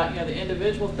think about, you know, the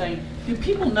individual thing. Do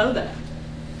people know that?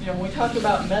 You know, when we talk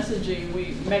about messaging,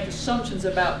 we make assumptions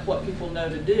about what people know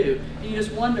to do, and you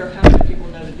just wonder how many people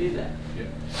know to do that.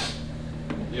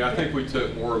 Yeah, I think we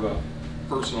took more of a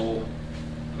personal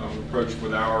approach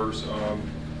with ours,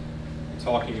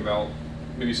 talking about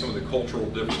maybe some of the cultural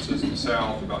differences in the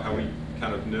South, about how we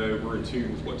kind of know we're in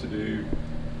tune with what to do,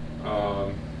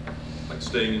 like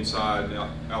staying inside and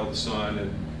out of the sun,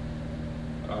 and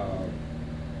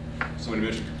somebody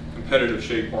mentioned competitive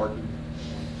shade parking.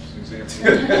 Example.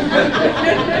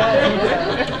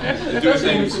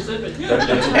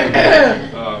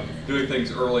 Doing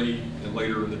things early and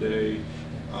later in the day,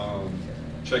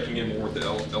 checking in more with the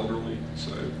elderly.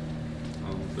 So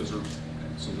those are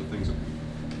some of the things that we.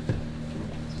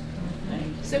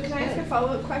 So can I ask a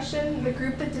follow-up question? The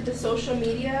group that did the social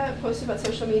media, posted about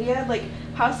social media, like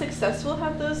how successful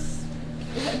have those,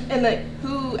 and like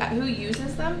who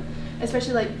uses them?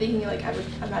 Especially like thinking, like I would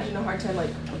imagine a hard time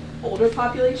like older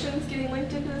populations getting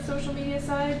linked into the social media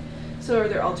side. So are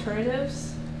there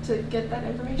alternatives to get that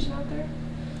information out there?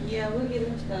 Yeah, we'll get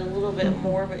into that a little bit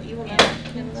more, but you want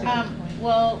to.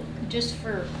 Well, just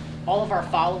for all of our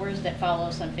followers that follow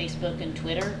us on Facebook and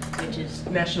Twitter, which is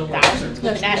National thousands.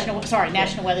 Weather Service.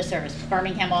 National Weather Service,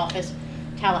 Birmingham office,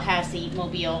 Tallahassee,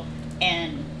 Mobile,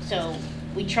 and so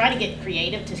we try to get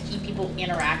creative to keep people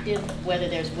interactive, whether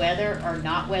there's weather or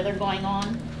not weather going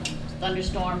on,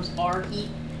 thunderstorms or heat.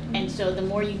 And so the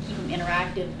more you keep them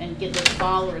interactive and get those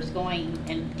followers going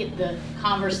and get the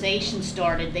conversation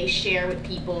started, they share with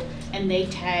people and they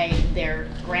tag their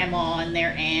grandma and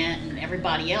their aunt and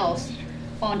everybody else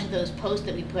onto those posts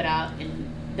that we put out, and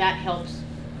that helps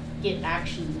get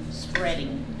action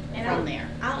spreading from there.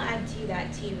 I'll add to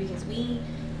that too, because we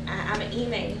I'm an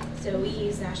EMA, so we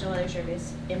use National Weather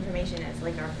Service information as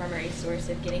like our primary source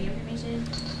of getting information.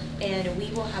 And we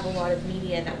will have a lot of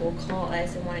media that will call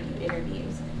us and want to do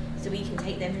interviews. So we can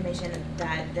take the information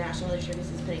that the National Weather Service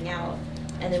is putting out,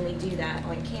 and then we do that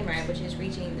on camera, which is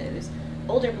reaching those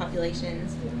older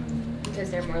populations because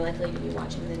they're more likely to be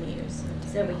watching the news.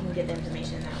 So we can get the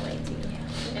information that way too.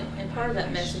 And part of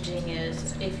that messaging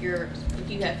is if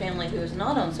you have family who is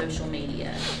not on social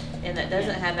media and that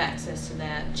doesn't have access to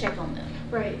that, check on them.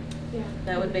 Right. Yeah.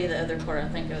 That would be the other part, I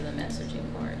think, of the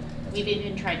messaging part. We've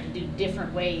even tried to do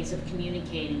different ways of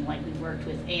communicating, like we've worked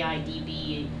with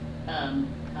AIDB,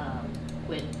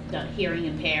 with the hearing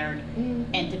impaired,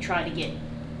 and to try to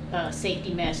get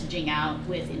safety messaging out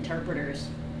with interpreters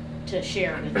to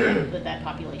share with that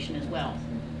population as well.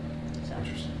 So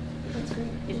Interesting. That's great.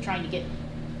 it's trying to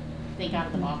think out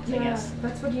of the box, I guess.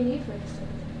 That's what you need for this.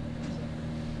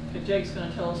 Okay, Jake's going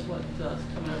to tell us what's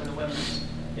coming over the webinar.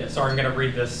 Yeah, sorry, I'm going to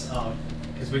read this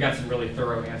because we got some really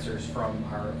thorough answers from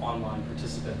our online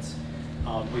participants.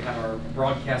 We have our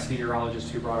broadcast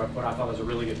meteorologist who brought up what I thought was a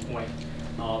really good point,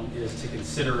 is to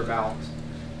consider about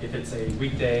if it's a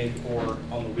weekday or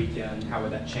on the weekend, how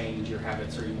would that change your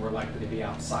habits? Are you more likely to be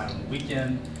outside on the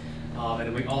weekend? And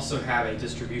then we also have a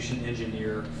distribution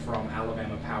engineer from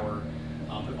Alabama Power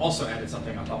who also added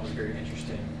something I thought was very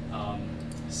interesting.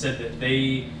 Said that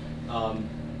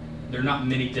there are not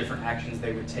many different actions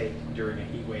they would take during a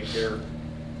heat wave.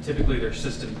 Typically their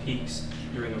system peaks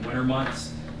during the winter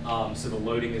months, so the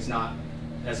loading is not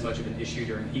as much of an issue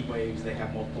during heat waves. They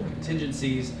have multiple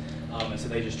contingencies, and so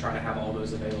they just try to have all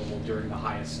those available during the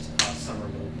highest summer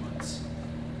load months.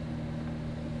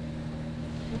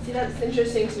 See, that's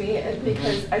interesting to me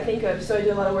because I think of, so I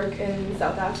do a lot of work in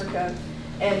South Africa,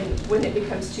 and when it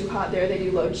becomes too hot there, they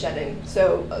do load shedding.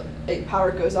 So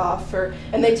power goes off,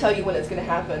 and they tell you when it's going to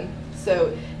happen.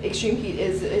 So extreme heat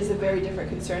is a very different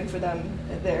concern for them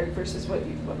there versus what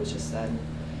was just said.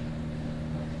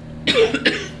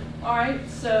 All right,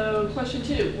 so question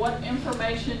 2, what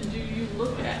information do you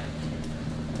look at?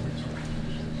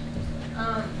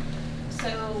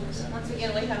 So once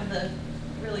again, we have the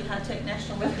really high-tech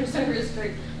National Weather Service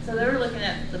group. So they're looking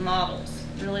at the models,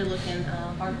 really looking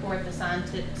hardcore at the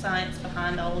science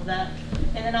behind all of that,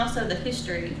 and then also the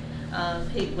history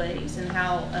of heat waves and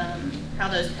how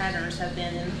those patterns have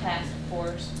been in the past, of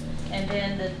course, and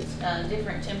then the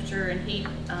different temperature and heat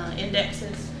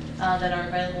indexes that are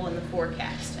available in the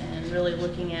forecast, and really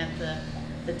looking at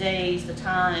the days, the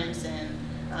times, and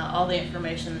all the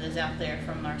information that is out there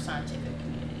from our scientific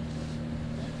community.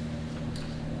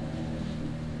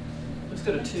 Let's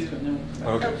go to 2 and then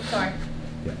we'll Okay. Oh, sorry.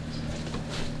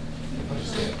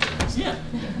 Yeah.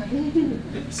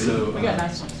 So we got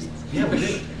nice ones. Yeah, we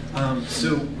did.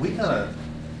 So we kind of,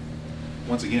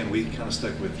 once again, we kind of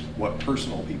stuck with what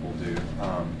personal people do,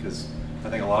 because I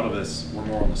think a lot of us, we're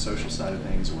more on the social side of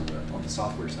things or on the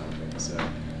software side of things. So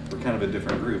we're kind of a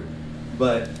different group.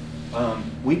 But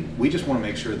we just want to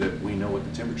make sure that we know what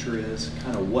the temperature is,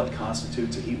 kind of what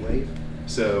constitutes a heat wave.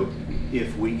 So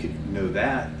if we could know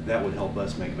that, that would help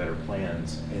us make better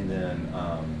plans. And then,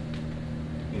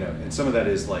 and some of that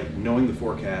is like knowing the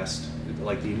forecast,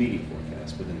 like the immediate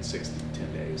forecast within 6 to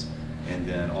 10 days. And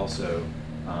then also,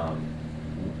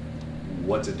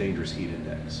 what's a dangerous heat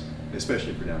index,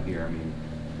 especially for down here. I mean,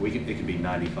 it can be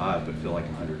 95, but feel like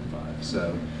 105.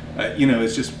 So,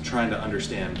 it's just trying to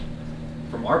understand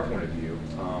from our point of view,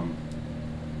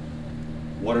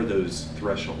 what are those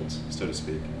thresholds, so to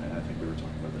speak? And I think we were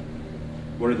talking about that a minute ago.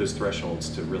 What are those thresholds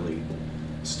to really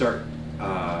start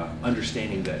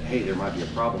understanding that, hey, there might be a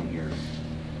problem here,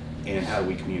 and how do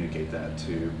we communicate that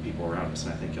to people around us?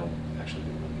 And I think you'll actually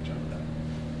do a really good job of that.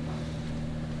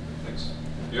 Thanks.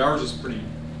 Yeah, ours is pretty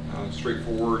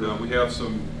straightforward. We have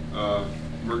some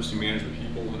emergency management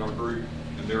people in our group,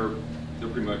 and they're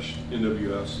pretty much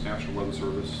NWS, National Weather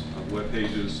Service, web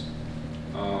pages,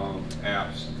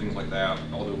 apps, things like that.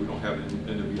 Although we don't have an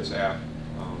NWS app,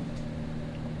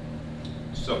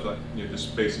 stuff that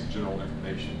just basic general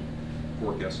information,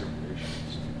 forecast information.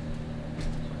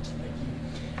 Thank you.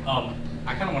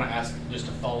 I kind of want to ask just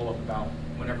a follow-up about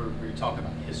whenever we talk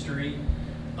about history.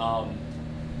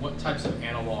 What types of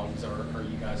analogs are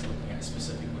you guys looking at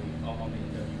specifically on the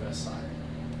NWS side?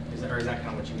 Is that kind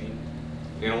of what you mean?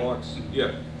 Analogs?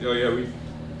 Yeah. We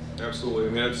absolutely. I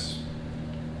mean,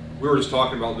 we were just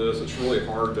talking about this. It's really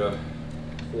hard to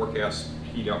forecast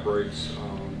heat outbreaks.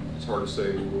 It's hard to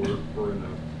say we're in a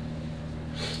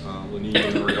La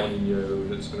Nina or El Nino,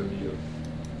 and it's going to be a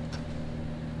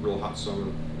real hot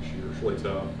summer this year. It's really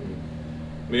tough.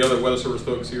 I mean, other weather service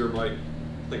folks here might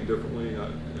think differently.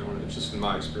 It's just in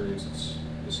my experience,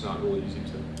 it's not really easy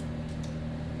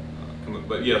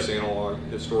but yes, analog,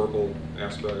 historical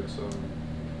aspects.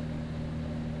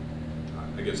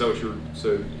 I guess that what you're,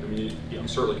 so, I mean, you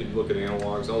certainly could look at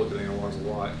analogs. I look at analogs a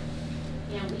lot.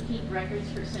 Yeah, we keep records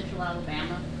for Central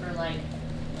Alabama for like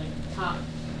top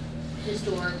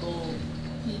historical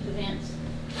heat events.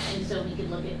 And so we could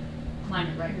look at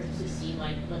climate records to see,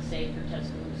 like, let's say for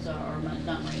Tuscaloosa or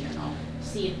Montgomery and all,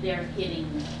 see if they're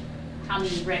hitting, how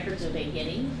many records are they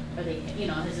hitting? Are they, you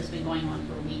know, has this been going on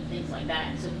for a week, things like that.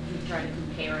 And so we try to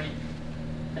compare it.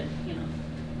 But, you know,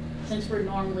 since we're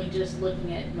normally just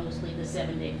looking at mostly the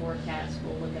 7-day forecast,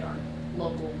 we'll look at our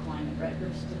local climate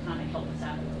records to kind of help us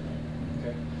out a little bit.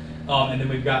 Okay. And then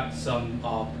we've got some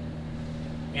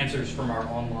answers from our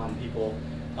online people.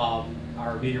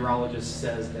 Our meteorologist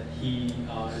says that he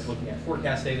is looking at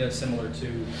forecast data similar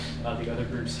to the other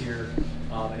groups here,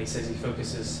 and he says he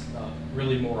focuses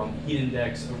really more on the heat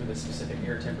index over the specific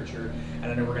air temperature.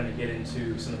 And I know we're going to get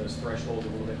into some of those thresholds a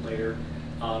little bit later.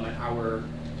 And our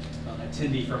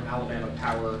attendee from Alabama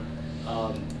Power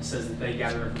says that they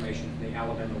gather information from the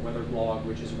Alabama Weather Blog,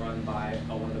 which is run by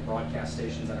one of the broadcast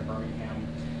stations out of Birmingham.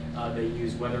 They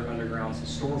use Weather Underground's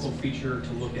historical feature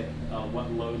to look at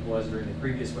what load was during the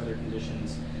previous weather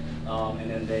conditions, and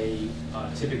then they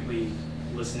typically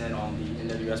listen in on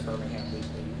the NWS Birmingham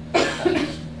weekly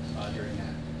calls during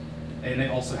that. And they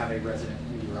also have a resident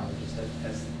meteorologist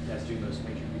that do most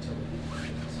major utility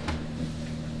functions.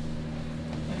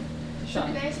 So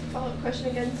can I ask a follow-up question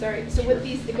again? Sorry. So with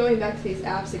these, going back to these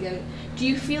apps again, do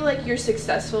you feel like you're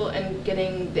successful in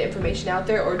getting the information out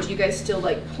there, or do you guys still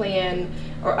like plan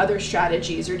or other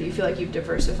strategies, or do you feel like you've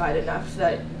diversified enough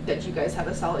that you guys have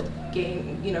a solid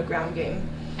game, you know, ground game?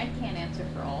 I can't answer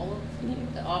for all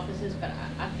of the offices, but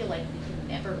I feel like we can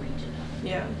never reach enough.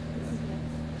 Yeah.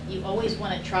 You always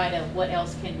want to try to, what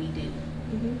else can we do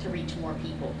to reach more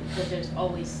people? Because there's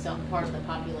always some part of the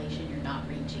population you're not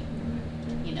reaching.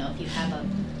 You know, if you have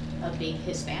a big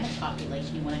Hispanic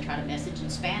population, you want to try to message in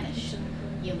Spanish.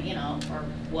 You know, or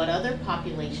what other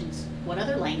populations, what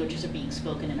other languages are being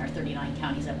spoken in our 39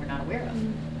 counties that we're not aware of?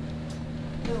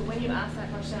 So when you ask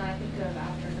that question, I think of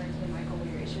after Hurricane Michael,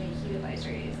 we were issuing heat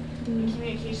advisories. And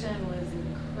communication was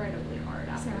incredibly hard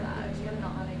after that. You know,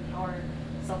 not having power,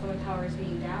 cell phone towers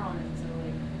being down, and so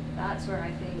like that's where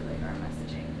I think like our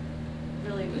messaging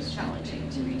really was challenging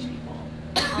to reach people.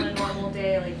 On a normal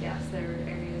day, like yes, there are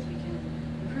areas we can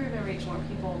improve and reach more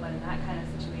people, but in that kind of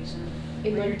situation,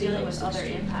 where you're dealing with other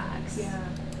impacts. Yeah.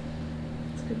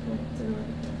 That's a good point. That's a really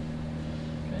good point.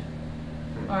 Okay.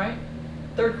 All right.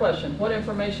 Third question. What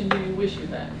information do you wish you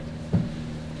had?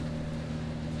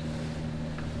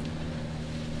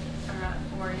 All right,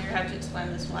 Warren, you have to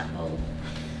explain this white bulb.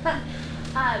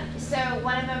 So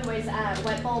one of them was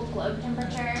wet bulb globe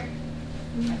temperature.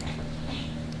 Okay.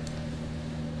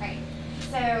 Right.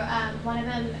 So one of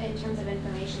them, in terms of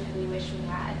information that we wish we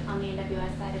had on the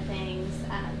NWS side of things,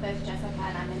 both Jessica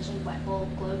and I mentioned wet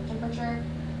bulb globe temperature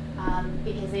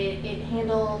because it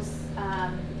handles,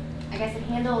 I guess it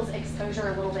handles exposure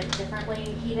a little bit differently.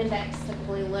 Heat index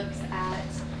typically looks at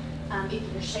if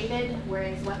you're shaded,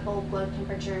 whereas wet bulb globe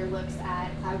temperature looks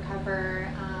at cloud cover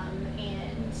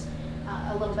and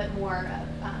a little bit more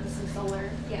of some solar,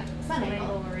 sun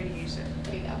angle radiation.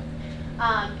 There you go.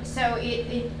 So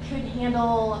it could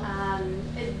handle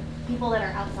people that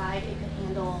are outside. It could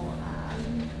handle,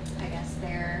 I guess,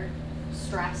 their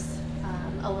stress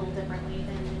a little differently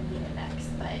than the heat index.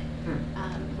 But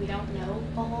we don't know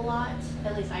a whole lot.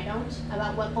 At least I don't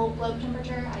about wet bulb globe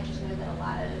temperature. I just know that a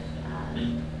lot of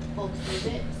folks use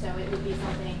it. So it would be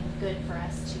something good for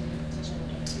us to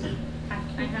look into.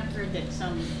 I have heard that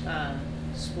some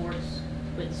sports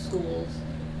with schools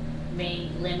may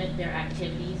limit their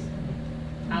activities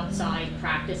outside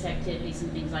practice activities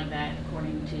and things like that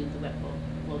according to the wet bulb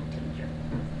globe temperature.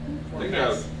 I think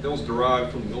that was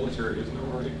derived from the military, isn't it,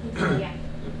 right? Yeah.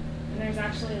 And there's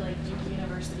actually like Duke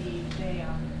University, they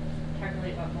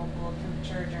calculate wet bulb globe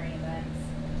temperature during events,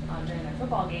 during their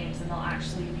football games, and they'll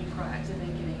actually be proactive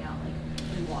in giving out like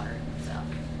free water and stuff.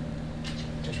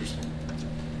 Interesting.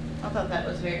 I thought that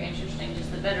was very interesting,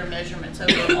 just the better measurements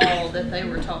overall that they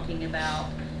were talking about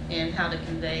and how to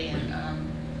convey and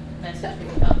message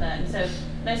people about that. And so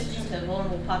messaging to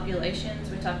vulnerable populations,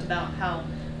 we talked about how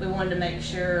we wanted to make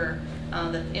sure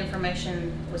that the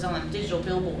information was on digital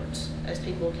billboards as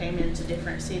people came into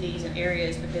different cities and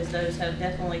areas, because those have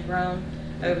definitely grown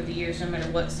over the years no matter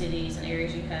what cities and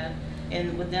areas you have.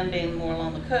 And with them being more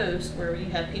along the coast where you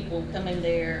have people coming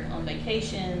there on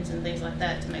vacations and things like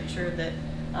that, to make sure that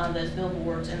those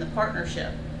billboards and the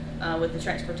partnership with the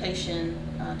transportation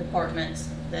departments,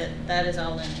 that is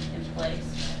all in place.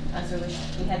 So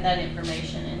we had that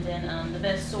information, and then the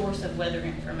best source of weather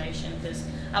information, because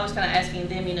I was kind of asking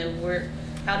them, you know,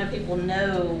 how do people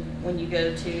know when you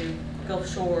go to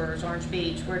Gulf Shores, Orange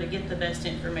Beach, where to get the best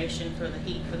information for the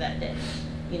heat for that day?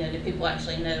 You know, do people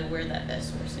actually know where that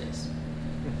best source is?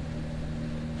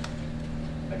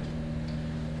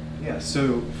 Yeah,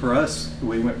 so for us,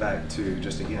 we went back to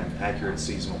just, again, accurate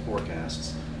seasonal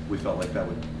forecasts. We felt like that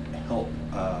would help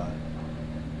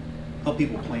help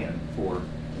people plan for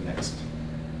the next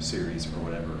series or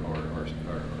whatever,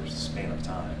 or span of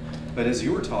time. But as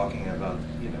you were talking about,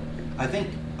 you know, I think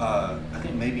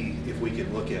maybe if we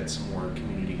could look at some more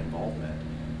community involvement,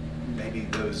 maybe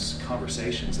those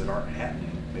conversations that aren't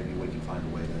happening, maybe we can find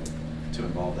a way to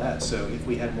involve that. So if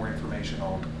we had more information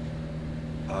on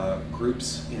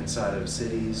groups inside of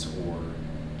cities or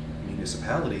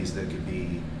municipalities that could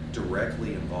be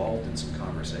directly involved in some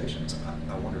conversations,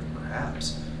 I wonder if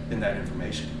perhaps then that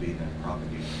information could be then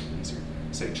propagated easier.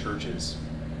 Say churches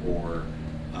or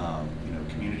you know,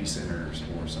 community centers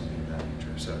or something of that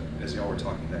nature. So as y'all were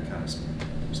talking, that kind of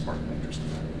sparked an interest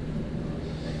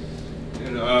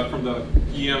in that. And from the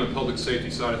EM and public safety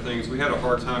side of things, we had a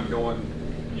hard time going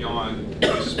beyond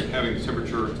just having the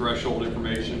temperature threshold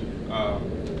information.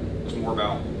 It was more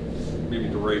about maybe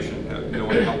duration,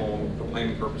 knowing how long, for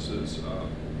planning purposes,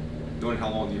 knowing how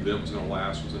long the event was going to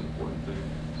last was an important thing.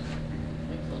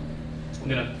 And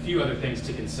then a few other things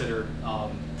to consider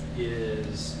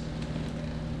is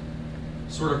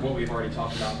sort of what we've already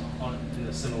talked about in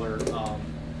a similar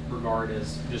regard,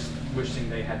 is just wishing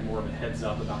they had more of a heads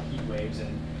up about heat waves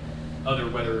and other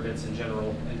weather events in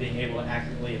general, and being able to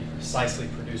accurately and precisely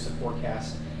produce a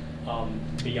forecast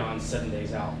beyond 7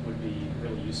 days out would be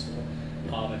really useful.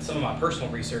 And some of my personal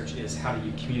research is how do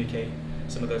you communicate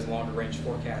some of those longer range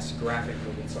forecasts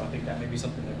graphically, and so I think that may be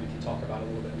something that we can talk about a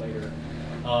little bit later.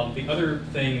 The other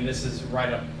thing, and this is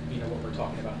right up, you know, what we're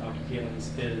talking about, Dr.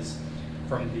 Keellings, is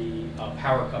from the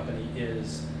power company,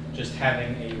 is just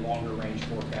having a longer range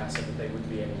forecast so that they would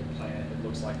be able to plan if it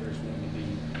looks like there's going to be,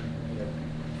 you know,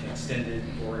 an extended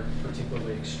or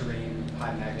particularly extreme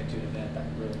high magnitude event. That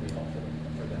would really be helpful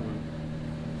for them.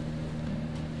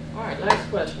 All right, last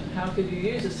question. How could you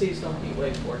use a seasonal heat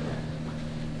wave forecast?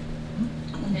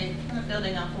 Okay, kind of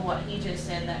building off of what he just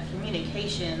said, that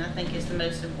communication I think is the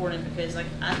most important, because like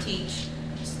I teach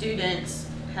students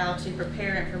how to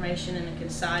prepare information in a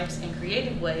concise and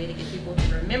creative way to get people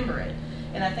to remember it.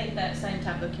 And I think that same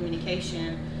type of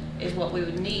communication is what we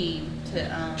would need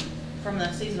to from the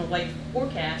seasonal wave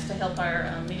forecast to help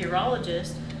our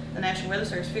meteorologists, the National Weather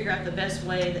Service, figure out the best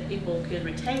way that people could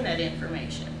retain that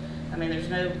information. I mean, there's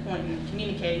no point in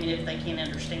communicating it if they can't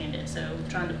understand it. So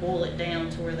trying to boil it down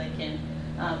to where they can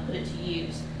put it to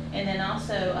use. And then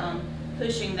also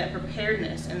pushing that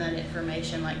preparedness and that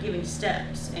information, like giving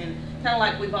steps, and kind of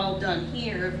like we've all done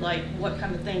here, like what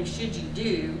kind of things should you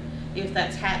do if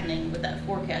that's happening with that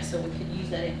forecast, so we could use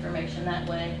that information that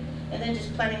way. And then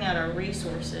just planning out our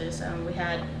resources. We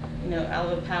had, you know,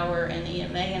 Alabama Power and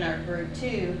EMA in our group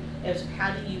too. It was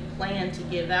how do you plan to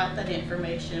give out that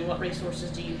information? What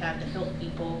resources do you have to help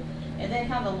people? And then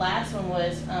kind of the last one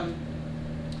was,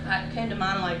 it came to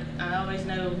mind, like I always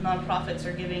know nonprofits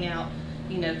are giving out,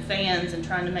 you know, fans and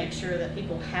trying to make sure that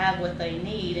people have what they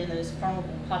need in those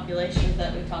vulnerable populations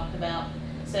that we talked about.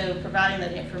 So providing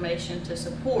that information to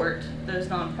support those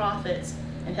nonprofits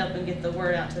and helping get the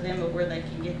word out to them of where they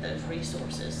can get those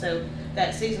resources. So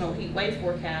that seasonal heat wave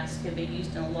forecast can be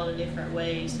used in a lot of different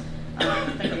ways. I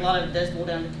think a lot of it does boil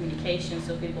down to communication,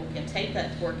 so people can take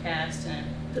that forecast and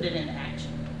put it into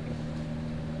action.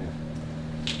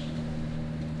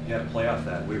 Yeah, to play off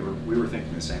that, we were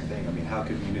thinking the same thing. I mean, how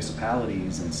could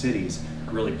municipalities and cities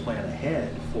really plan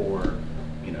ahead for,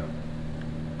 you know,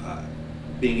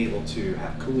 being able to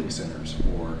have cooling centers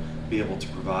or be able to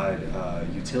provide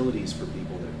utilities for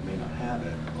people that may not have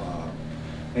it.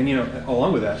 And, you know,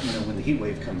 along with that, you know, when the heat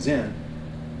wave comes in,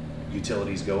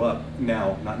 utilities go up.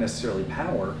 Now, not necessarily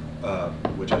power,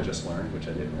 which I just learned, which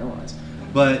I didn't realize,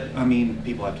 but I mean,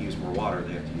 people have to use more water.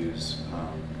 They have to use,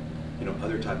 you know,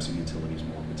 other types of utilities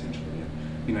more potentially. And,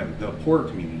 you know, the poorer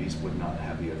communities would not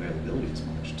have the availability as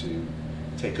much to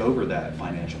take over that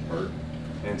financial burden.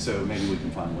 And so maybe we can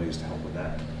find ways to help with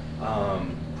that.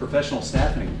 Professional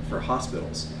staffing for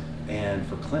hospitals and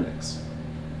for clinics.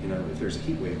 You know, if there's a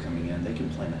heat wave coming in, they can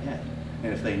plan ahead.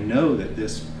 And if they know that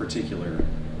this particular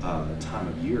time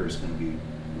of year is going to be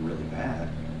really bad,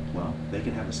 well, they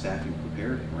can have the staffing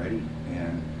prepared and ready.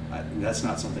 And that's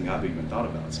not something I've even thought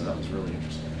about, so that was really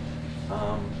interesting.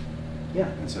 Yeah,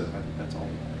 and so I think that's all.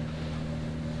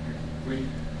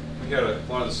 we had a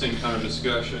lot of the same kind of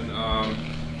discussion.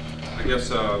 I guess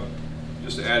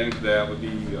just adding to that would be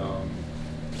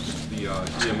the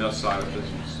EMS side of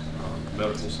things,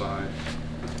 medical side,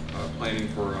 planning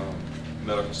for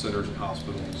medical centers and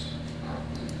hospitals.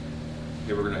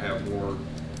 Okay, we're going to have more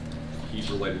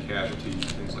heat-related casualties,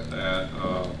 things like that.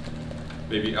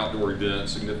 Maybe outdoor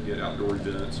events, significant outdoor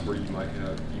events where you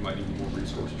might need more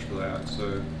resources for that.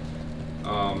 So,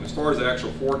 as far as the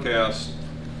actual forecast,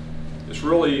 it's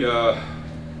really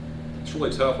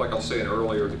tough, like I was saying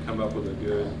earlier, to come up with a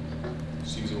good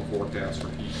seasonal forecast for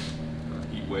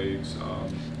heat waves.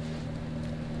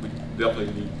 We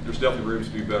there's definitely rooms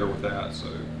to be better with that. So,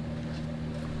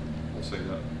 I'll say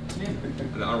that. Yeah.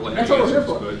 And I don't really That's have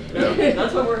what we're here answers, for. but, yeah.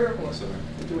 That's what we're here for. So.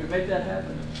 Can we make that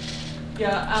happen?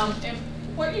 Yeah, and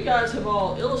what you guys have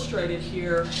all illustrated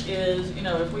here is, you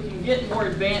know, if we can get more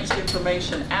advanced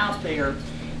information out there,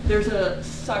 there's a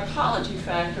psychology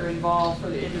factor involved for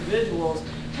the individuals.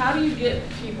 How do you get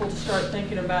people to start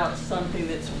thinking about something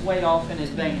that's way off in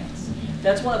advance?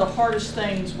 That's one of the hardest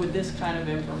things with this kind of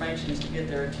information, is to get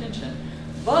their attention.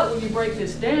 But when you break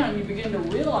this down, you begin to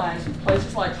realize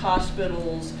places like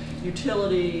hospitals,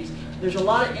 utilities, there's a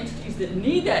lot of entities that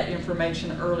need that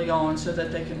information early on so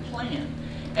that they can plan.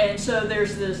 And so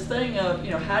there's this thing of,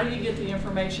 you know, how do you get the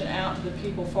information out to the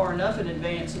people far enough in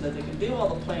advance so that they can do all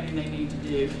the planning they need to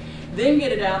do, then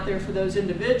get it out there for those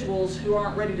individuals who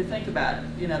aren't ready to think about it.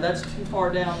 You know, that's too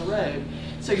far down the road.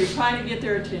 So you're trying to get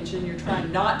their attention, you're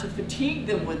trying not to fatigue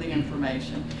them with the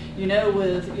information. You know,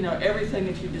 with, you know, everything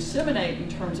that you disseminate in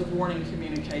terms of warning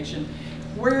communication,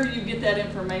 where you get that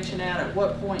information out at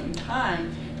what point in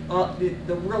time.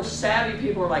 The real savvy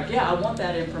people are like, yeah, I want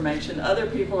that information. Other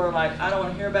people are like, I don't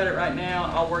want to hear about it right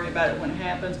now. I'll worry about it when it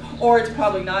happens. Or it's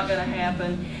probably not going to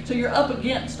happen. So you're up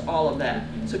against all of that.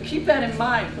 So keep that in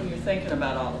mind when you're thinking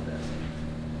about all of this.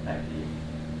 Back to you.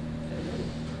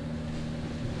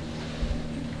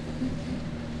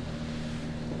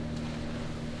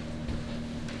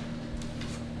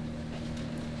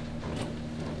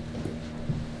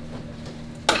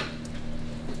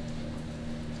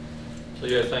 So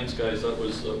yeah, thanks guys. That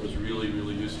was really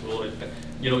useful.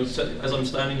 You know, as I'm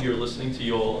standing here listening to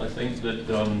you all, I think that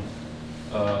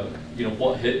you know,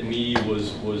 what hit me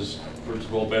was first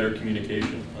of all better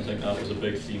communication. I think that was a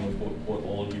big theme of what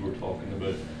all of you were talking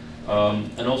about,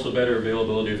 and also better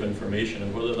availability of information,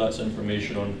 and whether that's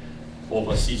information of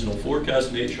a seasonal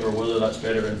forecast nature, or whether that's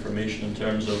better information in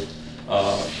terms of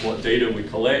what data we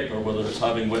collect, or whether it's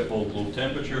having wet bulb globe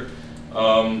temperature.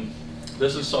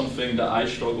 This is something that I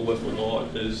struggle with a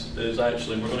lot, is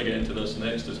actually, and we're going to get into this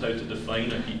next, is how to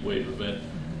define a heat wave event.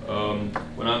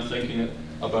 When I'm thinking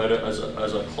about it as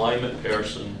a climate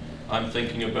person, I'm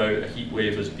thinking about a heat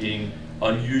wave as being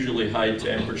unusually high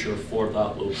temperature for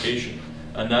that location.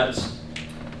 And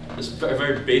it's a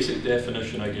very basic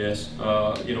definition, I guess.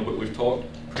 You know, but we've talked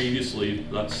previously,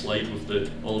 that slide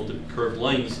with all of the curved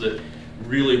lines, that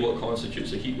really what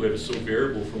constitutes a heat wave is so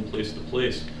variable from place to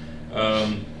place.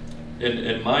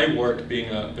 In my work, being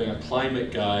a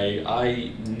climate guy,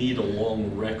 I need a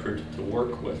long record to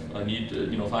work with. I need to,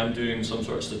 you know, if I'm doing some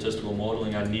sort of statistical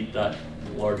modeling, I need that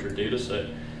larger data set.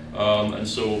 And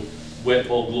so wet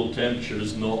bulb globe temperature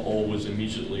is not always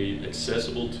immediately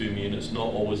accessible to me, and it's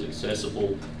not always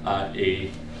accessible at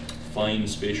a fine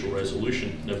spatial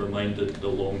resolution, never mind the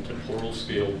long temporal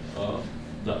scale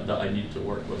that I need to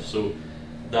work with. So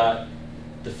that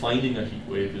defining a heat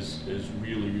wave is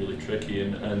really tricky,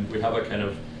 and we have a kind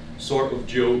of sort of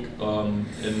joke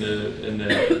in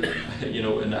the you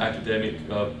know, in the academic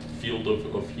field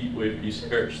of heat wave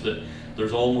research, that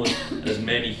there's almost as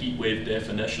many heat wave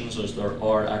definitions as there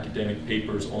are academic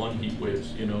papers on heat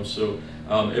waves. You know, so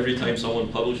every time someone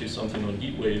publishes something on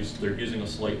heat waves, they're using a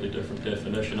slightly different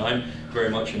definition. I'm very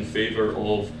much in favor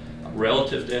of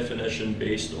relative definition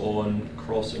based on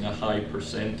crossing a high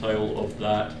percentile of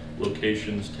that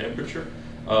location's temperature.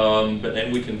 But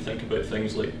then we can think about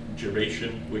things like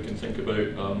duration. We can think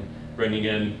about bringing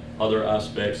in other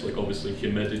aspects, like obviously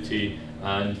humidity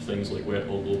and things like wet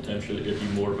bulb globe temperature, that give you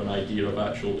more of an idea of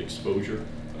actual exposure.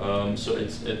 So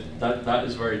that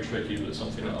is very tricky. That's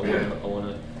something that I want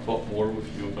to talk more with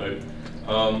you about.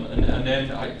 And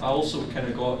then I also kind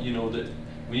of got, you know, that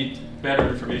we need better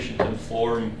information to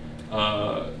inform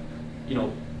you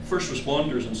know, first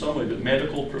responders in some way, but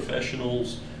medical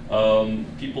professionals,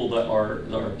 people that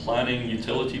are planning,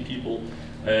 utility people,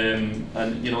 and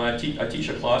you know, I teach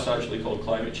a class actually called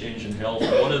Climate Change and Health.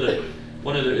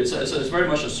 It's very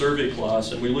much a survey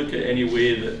class, and we look at any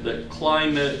way that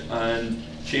climate and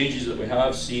changes that we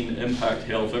have seen impact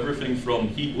health, everything from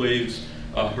heat waves,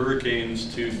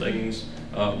 hurricanes, to things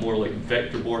more like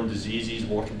vector-borne diseases,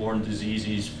 waterborne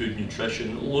diseases, food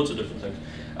nutrition, loads of different things.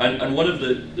 And one of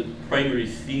the primary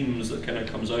themes that kind of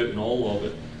comes out in all of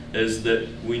it is that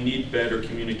we need better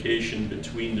communication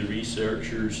between the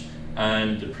researchers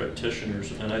and the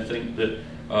practitioners. And I think that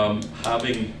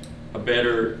having a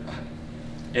better,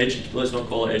 let's not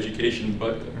call it education,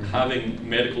 but having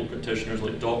medical practitioners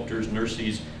like doctors,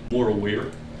 nurses, more aware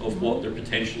of what they're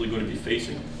potentially going to be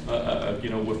facing, you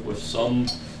know, with some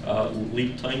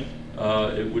lead time,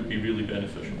 it would be really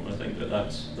beneficial. And I think that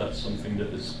that's something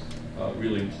that is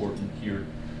really important here.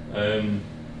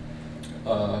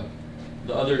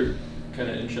 The other kind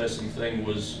of interesting thing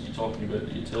was you talking about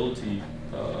the utility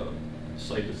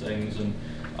side of things, and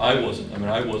I wasn't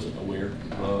aware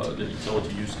that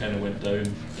utility use kind of went down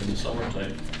in the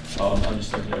summertime. I'm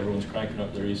just thinking everyone's cranking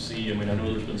up their AC. I mean, I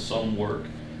know there's been some work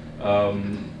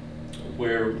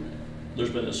where there's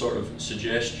been a sort of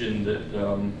suggestion that,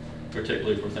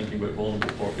 particularly if we're thinking about vulnerable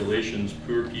populations,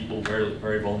 poor people, very,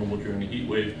 very vulnerable during a heat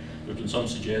wave, there's been some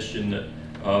suggestion that,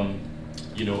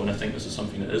 you know, and I think this is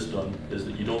something that is done, is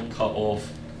that you don't cut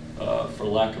off for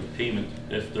lack of payment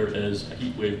if there is a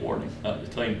heat wave warning at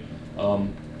the time.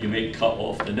 You may cut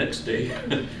off the next day,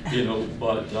 you know,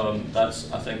 but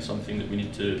that's, I think, something that we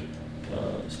need to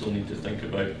still need to think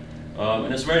about.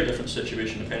 And it's a very different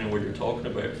situation depending on what you're talking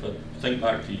about. If I think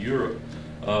back to Europe,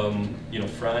 you know,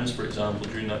 France, for example,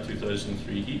 during that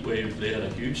 2003 heat wave, they had a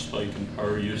huge spike in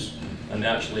power use, and they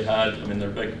actually had, I mean, they're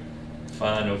a big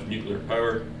fan of nuclear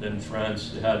power in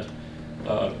France. They had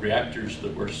reactors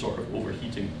that were sort of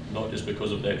overheating, not just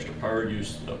because of the extra power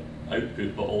use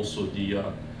output, but also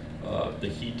the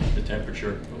heat, the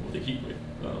temperature of the heat wave.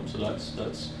 So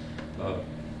that's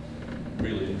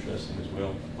really interesting as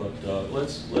well. But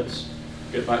let's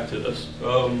get back to this.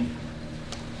 I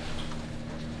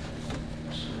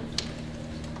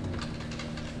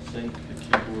think the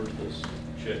keyboard has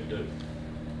checked out.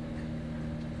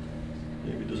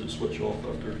 Maybe does it switch off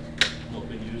after not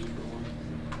being used for a while?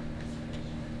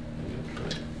 Maybe I'll try.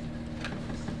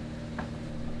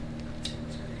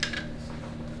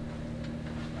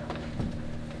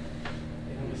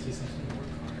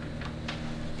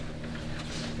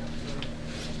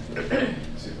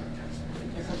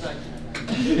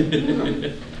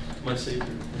 My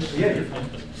savior. Yeah, you're fine.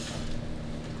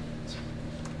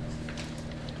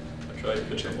 I tried to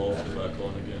put them off and back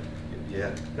on again.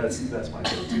 Yeah, that's my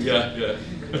go-to. Yeah, yeah.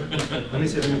 Let me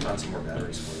see if we can find some more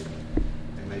batteries for you.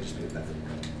 It may just be a method.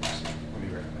 So let me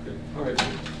grab it. All right.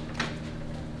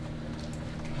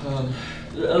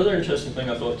 The other interesting thing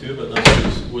I thought too about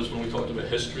this was when we talked about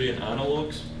history and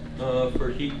analogs for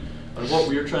heat. And what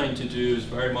we're trying to do is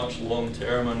very much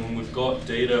long-term, and when we've got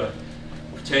data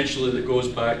potentially that goes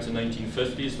back to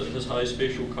 1950s that has high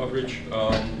spatial coverage.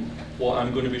 What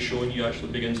I'm going to be showing you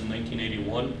actually begins in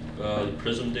 1981, the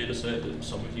PRISM data set that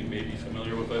some of you may be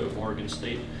familiar with out of Oregon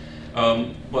State.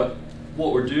 But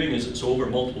what we're doing is it's over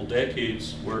multiple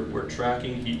decades. We're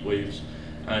tracking heat waves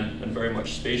and very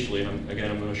much spatially, and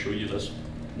I'm going to show you this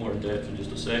more in depth in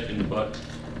just a second, but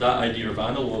that idea of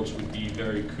analogs would be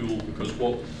very cool because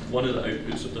one of the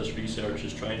outputs of this research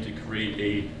is trying to create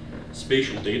a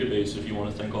spatial database, if you want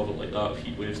to think of it like that, of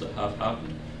heat waves that have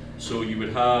happened. So you would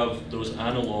have those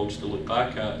analogs to look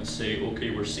back at and say,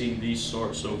 okay, we're seeing these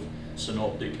sorts of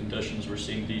synoptic conditions, we're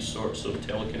seeing these sorts of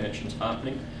teleconnections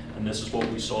happening, and this is what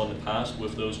we saw in the past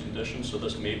with those conditions, so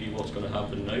this may be what's going to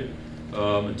happen now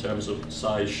in terms of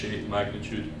size, shape,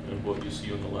 magnitude, and what you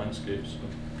see on the landscape. So,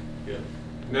 yeah.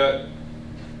 That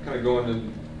kind of going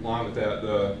in line with that,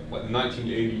 like the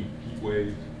 1980 heat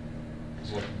wave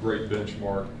is like a great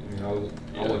benchmark. I mean,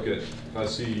 I look at, if I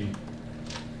see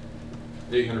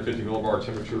 850 millibar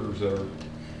temperatures that are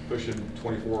pushing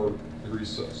 24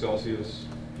 degrees Celsius,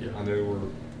 I know we're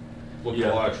looking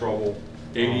at a lot of trouble.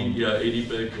 80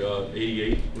 big,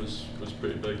 88 was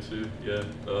pretty big too.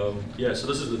 Yeah, so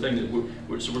this is the thing that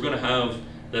we're going to have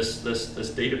this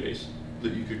database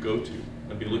that you could go to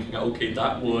and be looking at. Okay,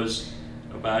 that was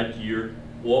a bad year.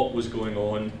 What was going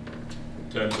on in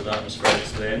terms of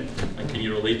atmospherics then, and can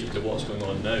you relate it to what's going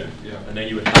on now? Yeah. And then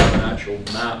you would have an actual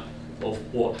map of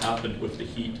what happened with the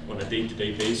heat on a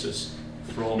day-to-day basis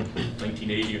from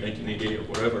 1980 or 1988 or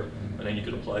wherever, and then you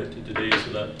could apply it to today.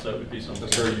 So that would be something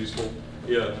that's very useful.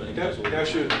 Yeah. I think can I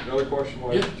ask you another question?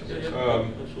 Yeah.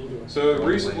 Absolutely. So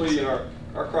recently,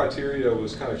 our criteria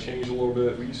was kind of changed a little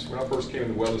bit. When I first came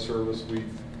in the weather service,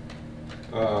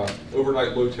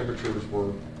 overnight low temperatures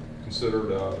were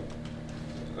considered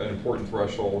an important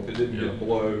threshold. If it didn't get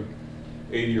below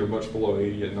 80 or much below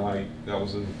 80 at night, that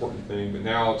was an important thing. But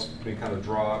now it's been kind of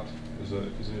dropped as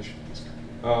an issue.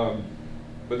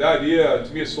 But the idea,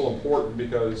 to me, is still important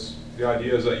because the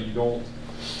idea is that you don't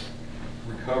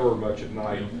recover much at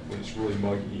night when it's really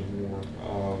muggy and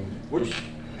warm.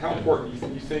 How important do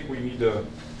you think we need to?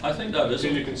 I think that is.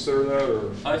 Continue to consider that,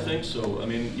 or? I think so. I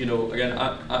mean, you know, again,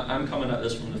 I'm coming at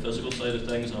this from the physical side of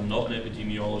things. I'm not an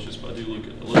epidemiologist, but I do look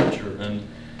at the literature, and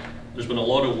there's been a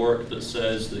lot of work that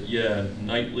says that, yeah,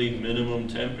 nightly minimum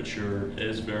temperature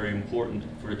is very important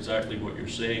for exactly what you're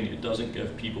saying. It doesn't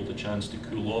give people the chance to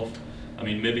cool off. I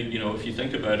mean, maybe, you know, if you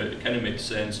think about it, it kind of makes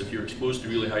sense. If you're exposed to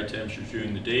really high temperatures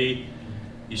during the day,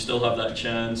 you still have that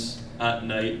chance. At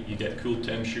night, you get cool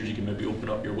temperatures, you can maybe open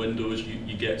up your windows,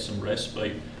 you get some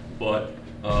respite. But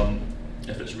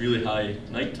if it's really high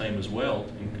nighttime as well,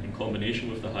 in combination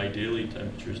with the high daily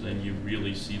temperatures, then you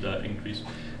really see that increase.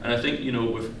 And I think, you know,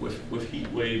 with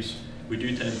heat waves, we do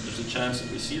tend, there's a chance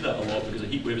that we see that a lot because a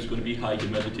heat wave is going to be high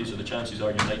humidity, so the chances are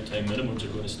your nighttime minimums are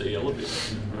going to stay elevated,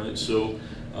 right? So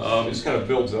it just kind of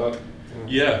builds up.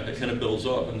 Yeah, it kind of builds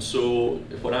up. And so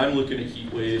when I'm looking at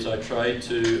heat waves, I try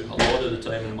to, a lot of the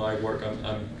time in my work,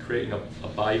 I'm creating a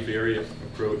bivariate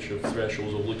approach of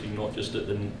thresholds of looking not just at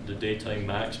the daytime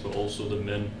max, but also the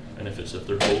min. And if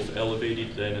they're both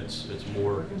elevated, then it's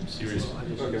more serious.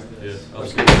 Okay. Yeah,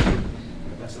 absolutely.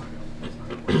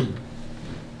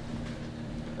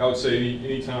 I would say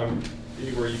anytime,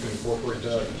 anywhere you can incorporate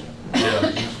that, yeah,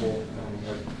 useful.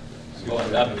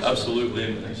 Well, absolutely,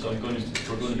 and so we're going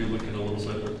to be looking a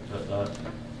little bit at that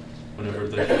whenever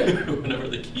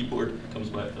the keyboard comes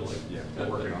back to life. Yeah, we're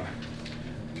working on it.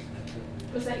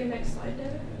 Was that your next slide,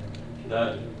 David?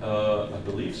 That I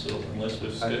believe so, unless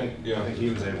we've skipped. I think he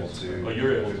was able to. Oh,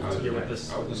 you're able to. Yeah, with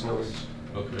this.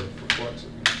 Okay.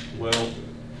 Well,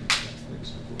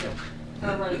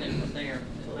 I'm running it from there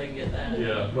until they can get that.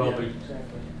 Yeah. Well,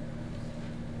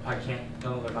 I don't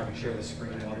know if I can share the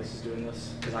screen while this is doing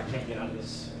this, because I can't get out of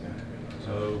this.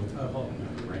 So, hold on.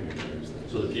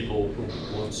 So that people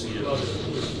won't see it.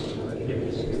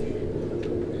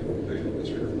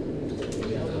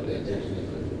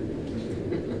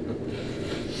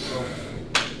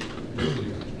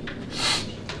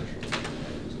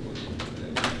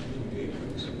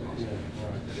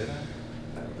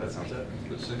 That sounds it.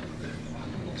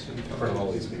 In front of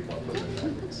all these people, I'll put it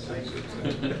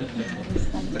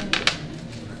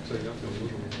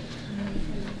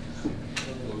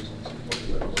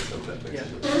Yeah.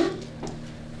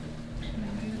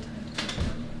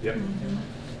 Yep.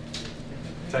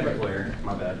 Technical error,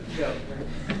 my bad. Yeah.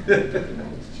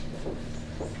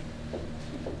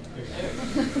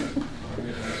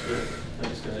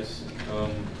 Thanks, guys.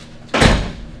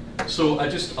 So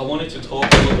I wanted to talk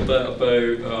a little bit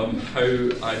about how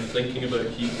I'm thinking about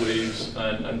heat waves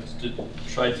and to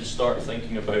try to start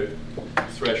thinking about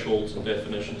thresholds and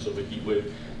definitions of a heat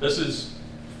wave. This is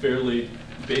fairly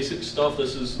basic stuff.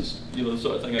 This is, you know, the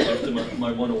sort of thing I give to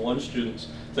my 101 students,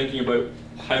 thinking about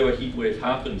how a heat wave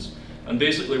happens. And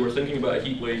basically we're thinking about a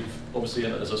heat wave obviously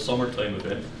as a summertime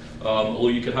event, although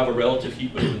you could have a relative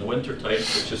heat wave in the winter time,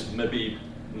 which is maybe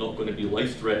not going to be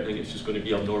life-threatening. It's just going to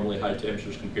be abnormally high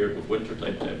temperatures compared with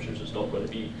wintertime temperatures. It's not going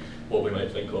to be what we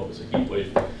might think of as a heat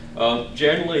wave.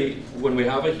 Generally, when we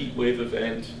have a heat wave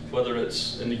event, whether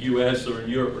it's in the US or in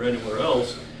Europe or anywhere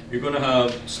else, you're going to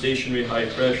have stationary high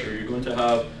pressure. You're going to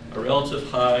have a relative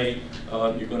high.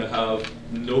 You're going to have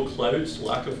no clouds,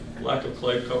 lack of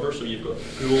cloud cover. So you've got a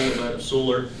full amount of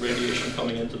solar radiation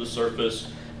coming into the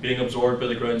surface, being absorbed by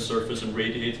the ground surface and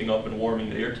radiating up and warming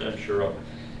the air temperature up.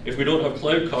 If we don't have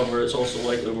cloud cover, it's also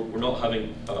likely we're not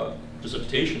having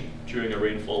precipitation during a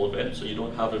rainfall event, so you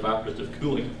don't have evaporative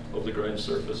cooling of the ground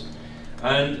surface.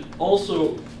 And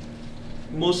also,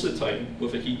 most of the time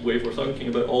with a heat wave, we're thinking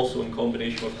about also in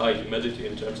combination with high humidity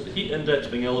in terms of the heat index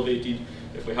being elevated.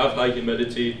 If we have high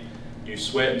humidity, you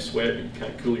sweat and sweat, but you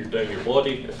can't cool down your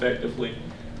body effectively.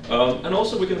 And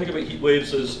also we can think about heat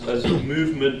waves as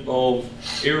movement of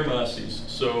air masses.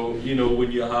 So, you know,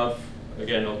 when you have,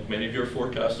 again, many of your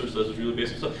forecasters, this is really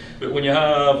basic stuff, but when you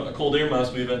have a cold air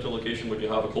mass move into a location where you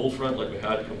have a cold front like we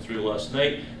had come through last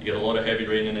night, you get a lot of heavy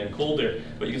rain and then cold air.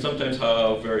 But you can sometimes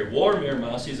have very warm air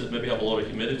masses that maybe have a lot of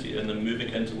humidity and then moving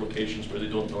into locations where they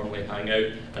don't normally hang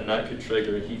out, and that could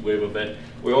trigger a heat wave event.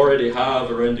 We already have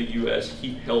around the US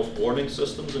heat health warning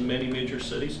systems in many major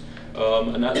cities.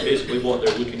 And that's basically what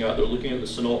they're looking at. They're looking at the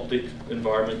synoptic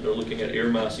environment, they're looking at air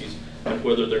masses, and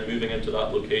whether they're moving into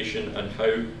that location and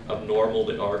how abnormal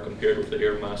they are compared with the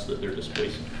air mass that they're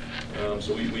displacing.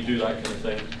 So we do that kind of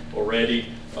thing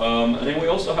already. And then we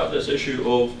also have this issue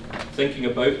of thinking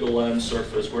about the land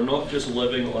surface. We're not just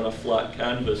living on a flat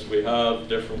canvas, we have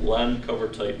different land cover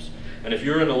types. And if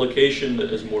you're in a location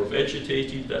that is more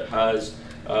vegetated, that has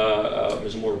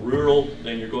is more rural,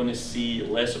 then you're going to see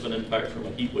less of an impact from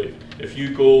a heat wave.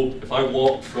 If I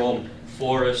walk from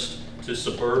forest to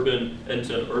suburban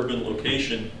into an urban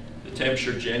location, the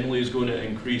temperature generally is going to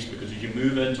increase, because as you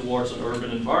move in towards an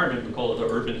urban environment, we call it the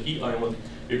urban heat island,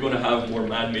 you're going to have more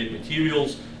man-made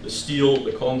materials. The steel,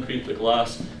 the concrete, the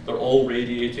glass, they're all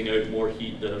radiating out more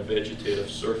heat than a vegetative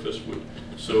surface would.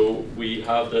 So we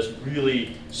have this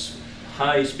really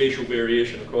high spatial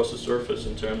variation across the surface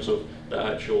in terms of the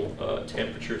actual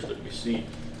temperatures that we see.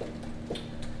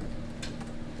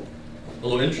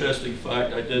 Although, interesting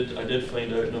fact, I did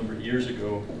find out a number of years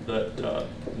ago that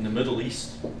in the Middle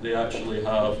East, they actually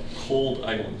have cold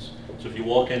islands. So if you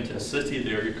walk into a city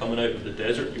there, you're coming out of the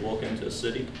desert, you walk into a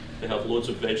city, they have loads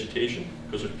of vegetation,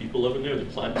 because there's people living there, they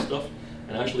plant stuff,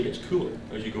 and it actually gets cooler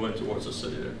as you go in towards the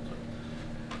city there.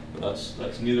 But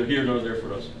that's neither here nor there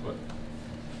for us. But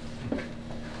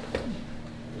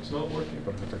it's not working.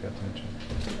 But I forgot to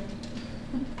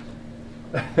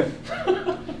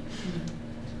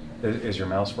mention. Is your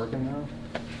mouse working now?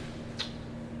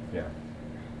 Yeah.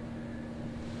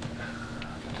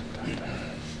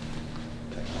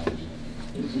 Technology.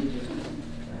 I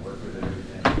work with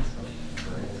everything.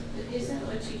 Isn't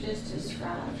what you just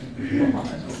described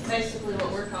basically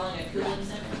what we're calling a cooling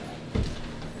center,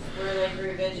 where they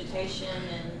grew vegetation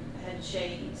and had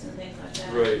shades and things like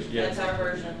that? Right, yeah. That's our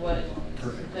version of what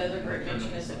the other group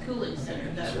mentioned as a cooling center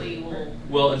that we will.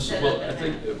 Well, I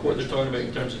think what they're talking about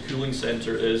in terms of cooling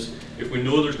center is, if we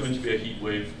know there's going to be a heat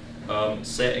wave,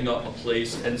 setting up a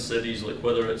place in cities, like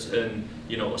whether it's in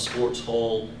a sports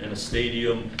hall, in a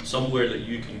stadium, somewhere that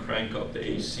you can crank up the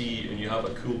AC and you have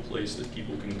a cool place that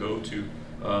people can go to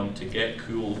get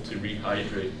cool, to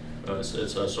rehydrate. It's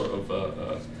a sort of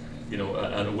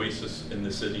an oasis in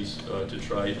the cities to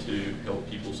try to help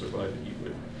people survive a heat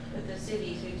wave. But the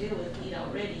cities who deal with heat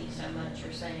already so much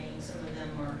are saying some of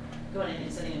them are going in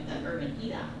and setting up that urban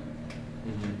heat island.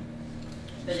 Mm-hmm.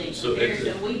 But in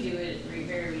comparison, we do it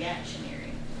very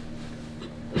reactionary.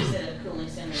 We set up cooling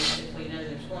centers if we know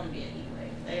there's going to be a heat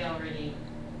wave. They already.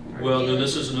 Well, no,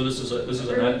 this is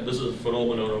a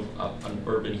phenomenon of an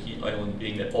urban heat island,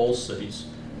 being that all cities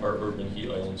are urban heat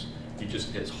islands. It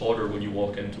just gets hotter when you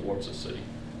walk in towards a city.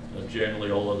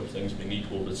 Generally, all other things being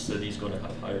equal, the city's going to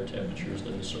have higher temperatures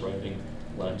than the surrounding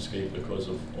landscape because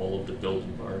of all of the built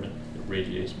environment. It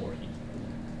radiates more heat.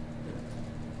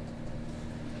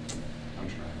 I'm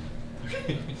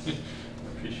trying.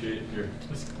 Appreciate your.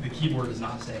 The keyboard is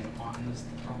not staying on. Is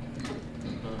the problem?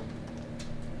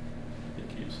 It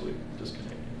keeps like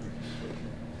disconnecting.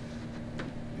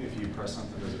 If you press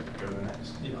something, does it go to the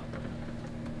next? Yeah.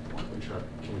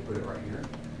 Can we put it right here?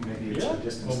 Maybe it's a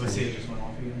distance. Well, let's see, it just went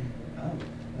off again. Oh,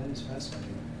 that is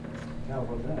fascinating. How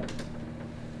about that?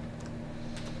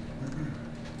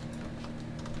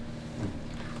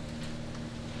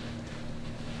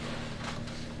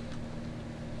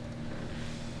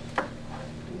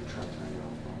 Try to turn it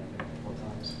off multiple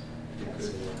times. Yeah,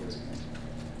 see what it goes again.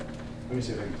 Let me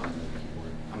see if I can find the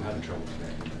keyboard. I'm having trouble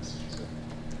connecting this. So.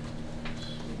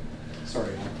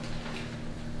 Sorry.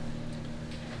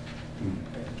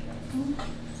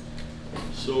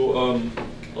 So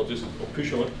I'll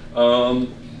push on.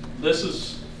 This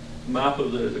is a map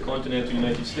of the continental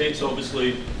United States.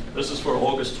 Obviously, this is for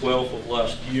August 12th of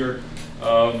last year.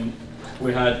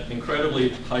 We had incredibly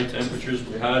high temperatures.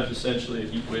 We had essentially a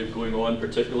heat wave going on,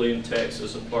 particularly in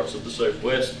Texas and parts of the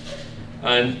Southwest.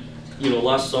 And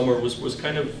last summer was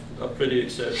kind of a pretty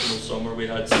exceptional summer. We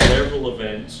had several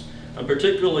events, and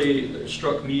particularly that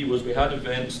struck me was we had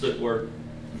events that were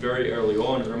very early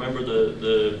on. Remember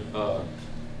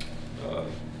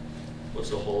what's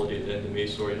the holiday at the end of May?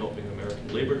 Sorry, not being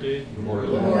American Labor Day.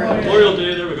 Memorial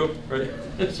Day. There we go. Right.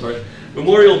 Sorry.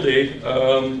 Memorial Day.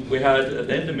 We had at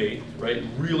the end of May, right?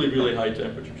 Really high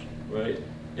temperatures, right?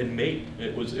 In May,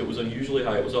 it was unusually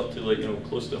high. It was up to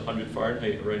close to 100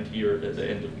 Fahrenheit around here at the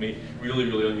end of May. Really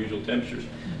unusual temperatures.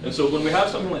 And so when we have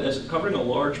something like this covering a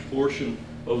large portion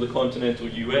of the continental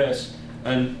U.S.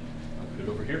 and I'll put it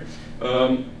over here.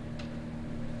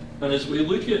 And as we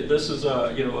look at this as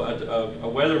a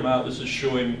weather map, this is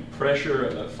showing pressure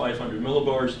at 500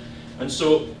 millibars. And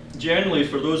so generally,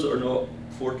 for those that are not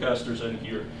forecasters in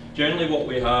here, generally what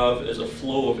we have is a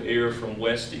flow of air from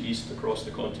west to east across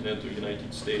the continental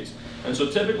United States. And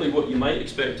so typically what you might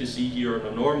expect to see here on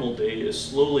a normal day is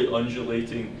slowly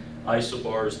undulating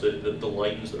isobars, the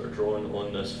lines that are drawn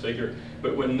on this figure.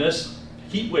 But when this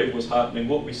heat wave was happening,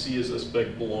 what we see is this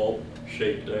big blob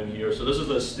shape down here. So this is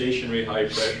the stationary high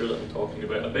pressure that I'm talking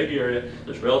about, a big area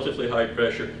that's relatively high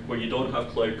pressure where you don't have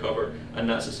cloud cover, and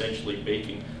that's essentially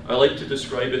baking. I like to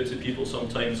describe it to people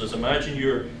sometimes as, imagine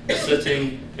you're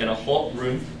sitting in a hot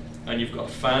room and you've got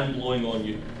a fan blowing on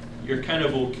you. You're kind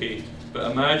of okay. But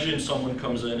imagine someone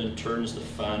comes in and turns the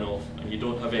fan off and you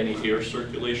don't have any air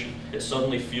circulation. It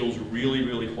suddenly feels really,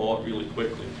 really hot really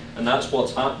quickly. And that's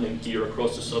what's happening here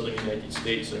across the southern United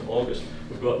States in August.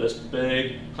 We've got this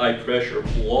big high pressure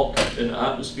block in the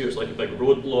atmosphere. It's like a big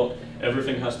roadblock.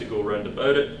 Everything has to go around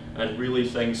about it, and really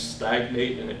things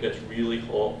stagnate and it gets really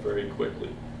hot very quickly.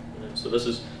 So this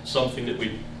is something that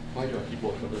we, why do I keep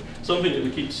walking over this? Something that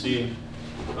we keep seeing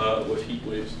with heat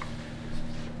waves.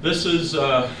 This is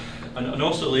an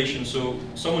oscillation. So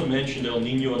someone mentioned El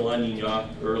Nino and La Nina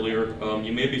earlier.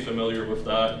 You may be familiar with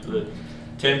that. The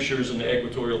temperatures in the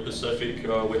equatorial Pacific,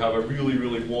 we have a really,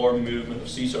 really warm movement of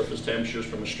sea surface temperatures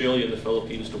from Australia and the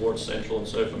Philippines towards Central and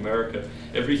South America.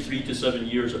 Every 3 to 7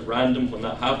 years at random, when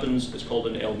that happens, it's called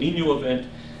an El Nino event.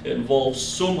 It involves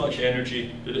so much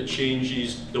energy that it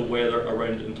changes the weather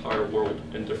around the entire world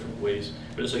in different ways.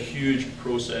 But it's a huge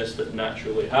process that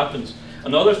naturally happens.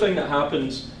 Another thing that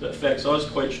happens that affects us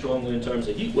quite strongly in terms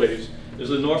of heat waves is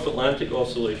the North Atlantic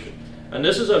oscillation. And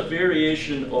this is a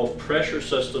variation of pressure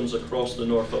systems across the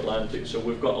North Atlantic. So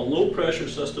we've got a low pressure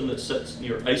system that sits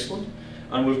near Iceland,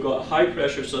 and we've got a high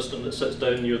pressure system that sits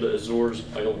down near the Azores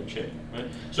island chain. Right?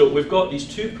 So we've got these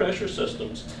two pressure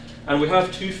systems, and we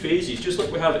have two phases. Just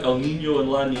like we have El Nino and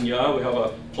La Nina, we have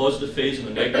a positive phase and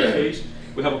a negative phase.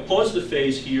 We have a positive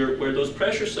phase here where those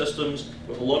pressure systems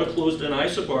with a lot of closed-in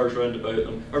isobars around about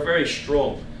them are very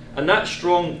strong. And that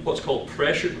strong, what's called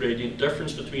pressure gradient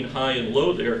difference between high and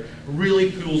low there, really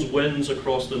pulls winds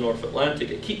across the North Atlantic.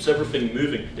 It keeps everything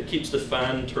moving. It keeps the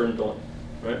fan turned on.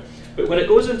 Right? But when it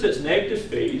goes into its negative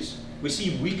phase, we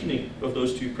see weakening of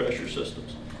those two pressure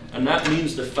systems. And that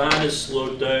means the fan is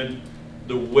slowed down,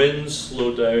 the winds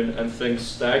slow down, and things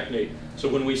stagnate. So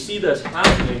when we see this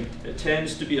happening, it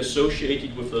tends to be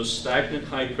associated with those stagnant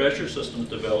high pressure systems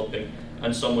developing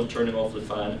and someone turning off the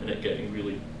fan and it getting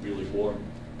really, really warm.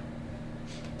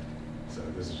 So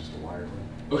this is just a wired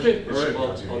one? Okay, all right,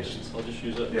 well, I'll just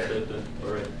use that instead then.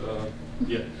 All right,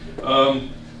 yeah.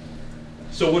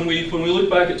 So when we look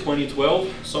back at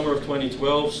 2012, summer of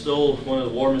 2012, still one of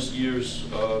the warmest years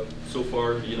so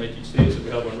far in the United States that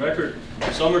we have on record.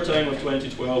 Summertime of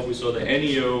 2012, we saw the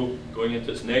NEO going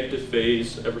into its negative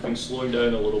phase, everything slowing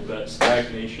down a little bit,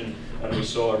 stagnation, and we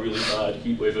saw a really bad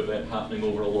heat wave event happening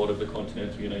over a lot of the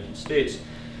continental United States.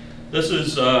 This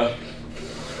is,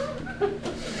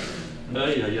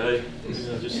 maybe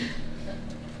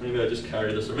I just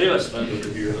carry this, or maybe I stand over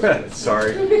here.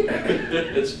 Sorry.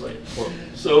 It's fine.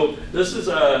 So this is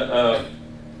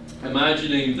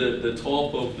imagining the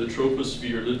top of the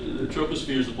troposphere. The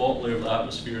troposphere is the bottom layer of the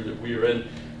atmosphere that we are in.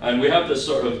 And we have this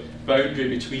sort of boundary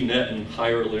between it and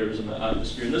higher layers in the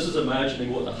atmosphere. And this is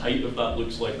imagining what the height of that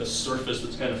looks like, the surface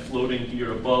that's kind of floating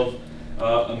here above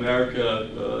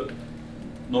America,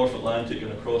 North Atlantic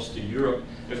and across to Europe.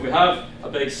 If we have a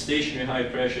big stationary high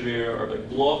pressure area or a big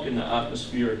block in the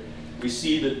atmosphere, we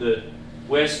see that the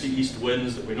west to east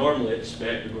winds that we normally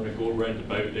expect are going to go around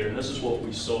about there. And this is what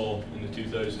we saw in the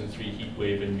 2003 heat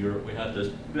wave in Europe. We had this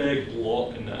big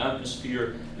block in the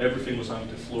atmosphere, everything was having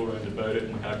to flow around about it,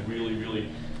 and we had really, really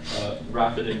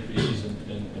rapid increases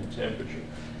in temperature.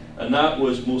 And that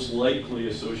was most likely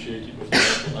associated with the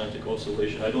North Atlantic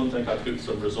oscillation. I don't think I put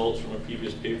some results from a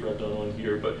previous paper I've done on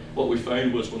here, but what we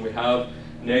found was when we have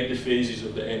negative phases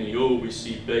of the NEO, we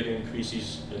see big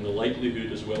increases in the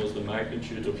likelihood as well as the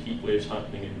magnitude of heat waves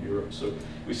happening in Europe. So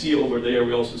we see it over there,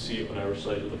 we also see it on our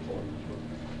side of the pond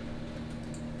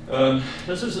as well.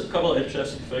 This is a couple of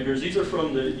interesting figures. These are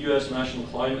from the US National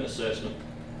Climate Assessment.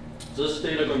 So this is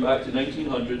data going back to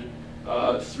 1900.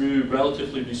 Through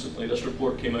relatively recently. This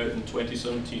report came out in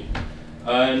 2017.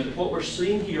 And what we're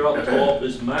seeing here up top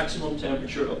is maximum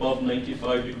temperature above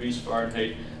 95 degrees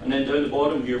Fahrenheit. And then down the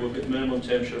bottom here, we've got minimum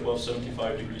temperature above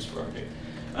 75 degrees Fahrenheit.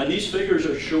 And these figures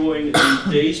are showing the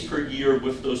days per year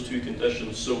with those two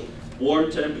conditions. So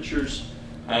warm temperatures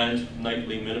and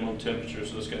nightly minimum temperatures.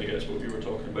 So this kind of gets what we were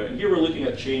talking about. And here we're looking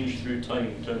at change through time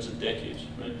in terms of decades.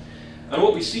 Right? And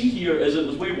what we see here is it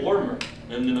was way warmer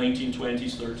in the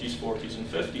 1920s, 30s, 40s, and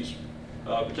 50s,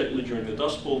 particularly during the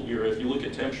Dust Bowl era. If you look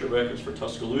at temperature records for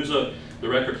Tuscaloosa, the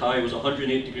record high was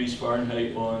 108 degrees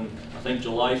Fahrenheit on, I think,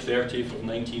 July 30th of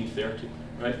 1930.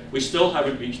 Right? We still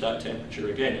haven't reached that temperature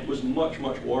again. It was much,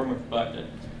 much warmer back then.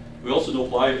 We also know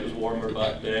why it was warmer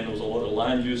back then. There was a lot of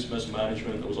land use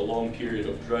mismanagement. There was a long period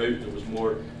of drought. There was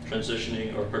more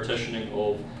transitioning or partitioning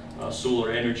of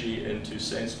solar energy into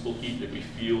sensible heat that we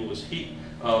feel as heat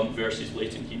versus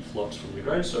latent heat flux from the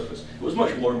ground surface. It was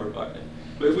much warmer back then.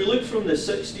 But if we look from the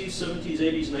 60s, 70s,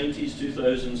 80s, 90s,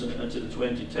 2000s, and into the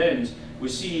 2010s, we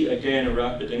see again a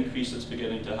rapid increase that's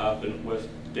beginning to happen with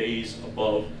days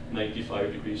above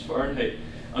 95 degrees Fahrenheit.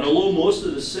 And although most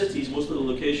of the cities, most of the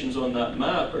locations on that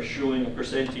map are showing a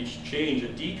percentage change, a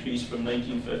decrease from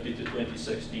 1950 to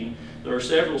 2016, there are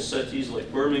several cities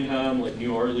like Birmingham, like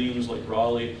New Orleans, like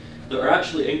Raleigh, that are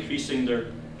actually increasing their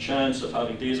chance of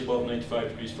having days above 95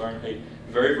 degrees Fahrenheit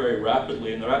very, very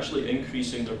rapidly, and they're actually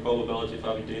increasing their probability of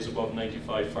having days above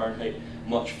 95 Fahrenheit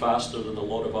much faster than a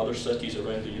lot of other cities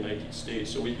around the United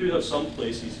States. So we do have some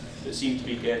places that seem to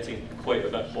be getting quite a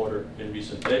bit hotter in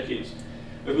recent decades.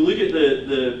 If we look at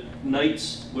the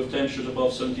nights with temperatures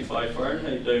above 75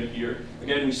 Fahrenheit down here,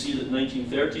 again we see that the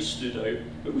 1930s stood out,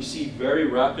 but we see very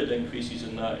rapid increases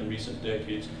in that in recent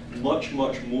decades. Much,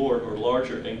 much more or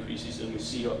larger increases than we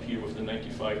see up here with the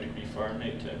 95 degree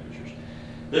Fahrenheit temperatures.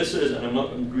 This is, and I'm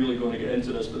not really going to get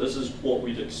into this, but this is what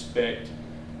we'd expect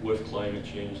with climate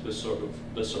change, this sort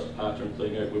of pattern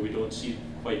playing out where we don't see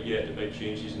quite yet the big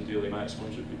changes in daily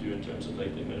maximums that we do in terms of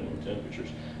nightly minimum temperatures.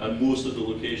 And most of the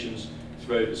locations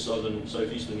throughout the southern and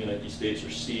southeastern United States are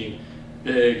seeing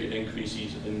big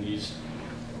increases in these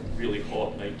really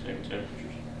hot nighttime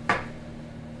temperatures.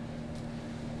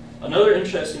 Another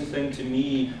interesting thing to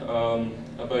me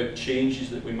about changes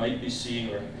that we might be seeing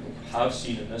or have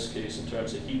seen in this case in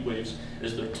terms of heat waves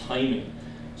is their timing.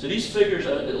 So these figures,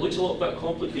 it looks a little bit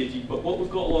complicated, but what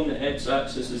we've got along the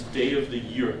x-axis is day of the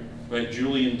year, right?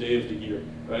 Julian day of the year,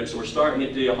 right? So we're starting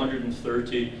at day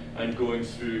 130 and going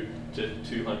through to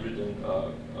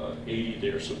 280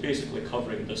 there. So basically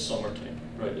covering the summertime,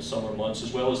 right? The summer months,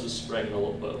 as well as the spring and a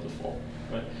little bit of the fall,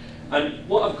 right? And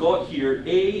what I've got here,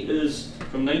 A is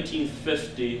from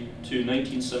 1950 to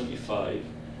 1975.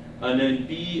 And then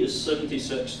B is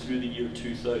 76 through the year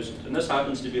 2000. And this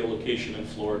happens to be a location in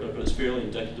Florida, but it's fairly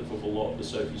indicative of a lot of the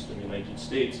southeastern United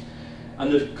States.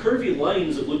 And the curvy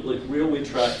lines that look like railway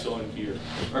tracks on here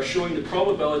are showing the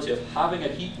probability of having a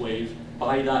heat wave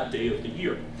by that day of the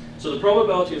year. So the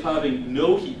probability of having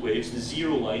no heat waves, the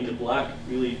zero line, the black,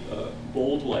 really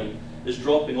bold line, is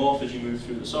dropping off as you move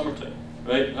through the summertime.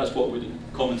 Right? That's what we'd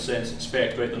common sense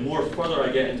expect, right? The more further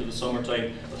I get into the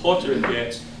summertime, the hotter it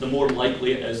gets, the more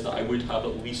likely it is that I would have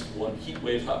at least one heat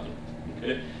wave happen.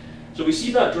 Okay? So we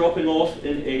see that dropping off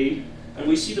in A, and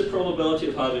we see the probability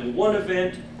of having one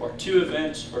event, or two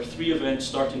events, or three events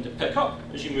starting to pick up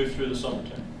as you move through the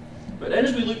summertime. But then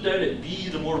as we look down at B,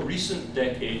 the more recent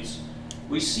decades,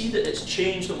 we see that it's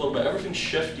changed a little bit. Everything's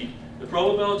shifted. The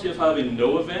probability of having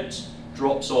no events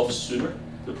drops off sooner.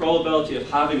 The probability of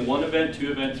having one event,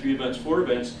 two events, three events, four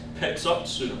events picks up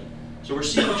sooner. So we're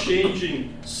seeing a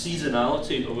changing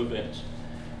seasonality of events.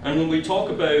 And when we talk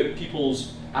about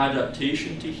people's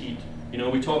adaptation to heat, you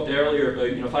know, we talked earlier about,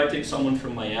 you know, if I take someone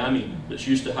from Miami that's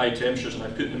used to high temperatures and I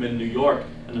put them in New York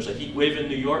and there's a heat wave in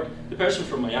New York, the person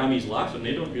from Miami is laughing.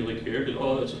 They don't really care. Because,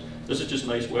 oh, this is just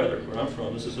nice weather where I'm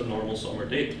from. This is a normal summer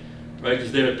day, right?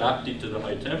 Because they're adapted to the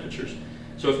high temperatures.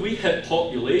 So if we hit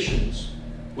populations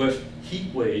with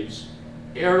heat waves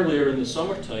earlier in the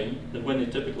summertime than when they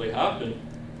typically happen,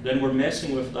 then we're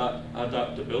messing with that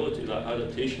adaptability, that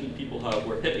adaptation that people have.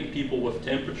 We're hitting people with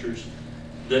temperatures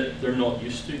that they're not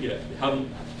used to yet. They haven't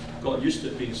got used to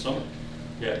it being summer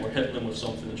yet. We're hitting them with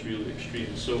something that's really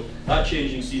extreme. So that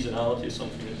changing seasonality is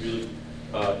something that really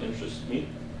interests me.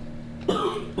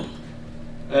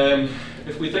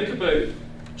 If we think about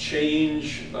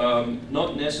change,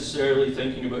 not necessarily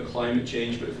thinking about climate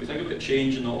change, but if we think about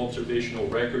change in the observational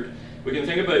record, we can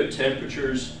think about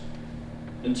temperatures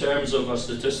in terms of a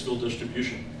statistical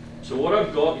distribution. So what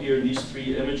I've got here in these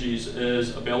three images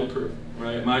is a bell curve,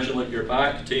 right? Imagine like you're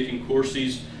back taking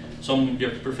courses, your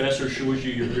professor shows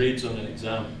you your grades on an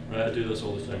exam, right? I do this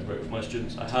all the time, right, with my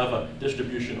students. I have a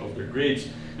distribution of their grades.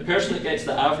 The person that gets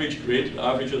the average grade, the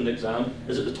average on the exam,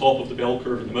 is at the top of the bell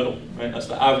curve in the middle, right? That's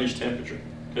the average temperature,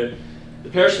 okay? The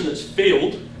person that's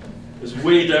failed is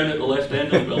way down at the left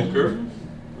end of the bell curve,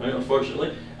 right,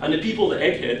 unfortunately. And the people, the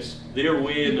eggheads, they're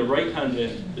way in the right-hand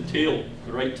end, the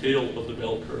right tail of the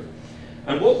bell curve.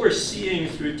 And what we're seeing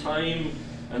through time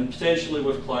and potentially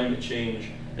with climate change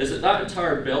is that that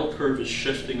entire bell curve is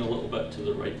shifting a little bit to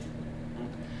the right.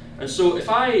 And so if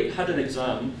I had an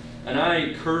exam and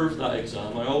I curved that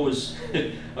exam, I always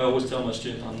tell my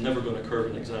students, I'm never going to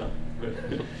curve an exam. Right?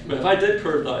 But if I did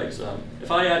curve that exam, if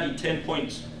I added 10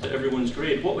 points to everyone's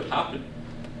grade, what would happen?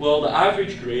 Well, the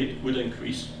average grade would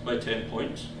increase by 10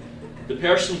 points. The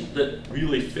person that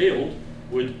really failed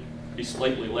would be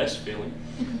slightly less failing.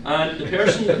 And the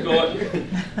person that got the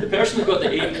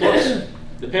A+,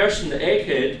 the person, the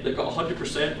egghead, that got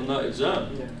 100% on that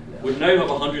exam, would now have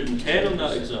 110 on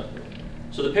that exam.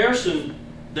 So the person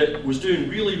that was doing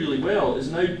really, really well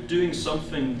is now doing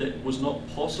something that was not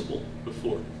possible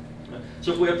before.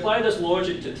 So if we apply this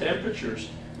logic to temperatures,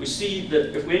 we see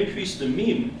that if we increase the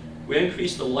mean, we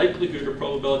increase the likelihood or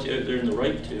probability out there in the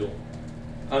right tail,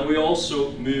 and we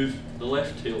also move the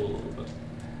left tail a little bit.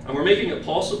 And we're making it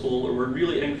possible, or we're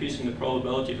really increasing the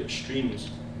probability of extremes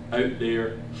out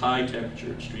there, high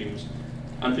temperature extremes,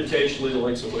 and potentially the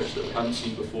likes of which that we haven't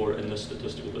seen before in this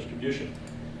statistical distribution.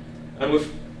 And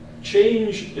with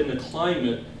change in the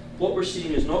climate, what we're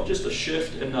seeing is not just a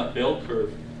shift in that bell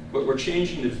curve, but we're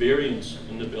changing the variance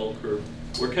in the bell curve.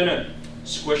 We're kind of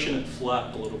squishing it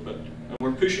flat a little bit, and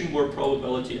we're pushing more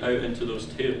probability out into those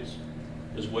tails,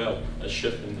 as well as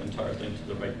shifting the entire thing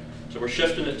to the right. So we're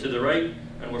shifting it to the right,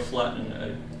 and we're flattening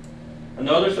it out.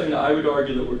 Another thing that I would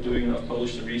argue that we're doing, that I've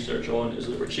published the research on, is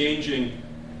that we're changing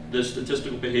the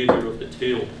statistical behavior of the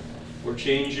tail. We're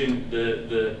changing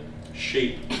the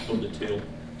shape of the tail.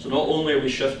 So not only are we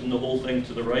shifting the whole thing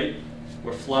to the right,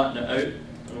 we're flattening it out,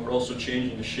 and we're also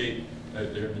changing the shape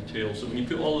out there in the tail. So when you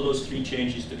put all of those three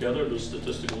changes together, those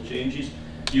statistical changes,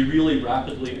 you really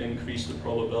rapidly increase the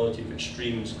probability of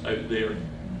extremes out there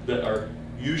that are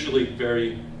usually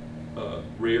very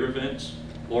rare events,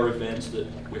 or events that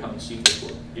we haven't seen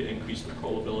before. You increase the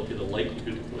probability, the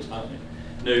likelihood of what's happening.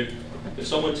 Now, if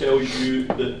someone tells you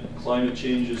that climate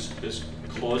change is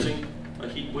causing a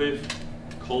heat wave,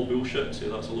 call bullshit and say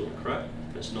that's a load of crap.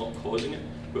 It's not causing it,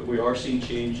 but we are seeing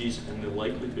changes in the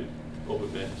likelihood of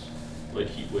events, like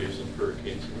heat waves and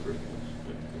hurricanes and everything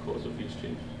else, because of these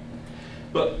changes.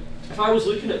 But if I was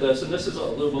looking at this, and this is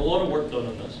there's a lot of work done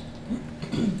on this,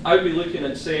 I'd be looking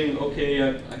at saying, okay,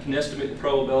 I can estimate the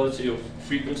probability of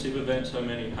frequency of events, how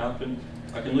many happen.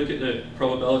 I can look at the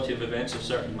probability of events of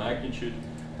certain magnitude.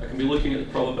 I can be looking at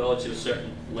the probability of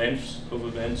certain lengths of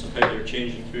events and how they're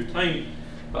changing through time.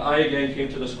 But I again came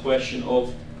to this question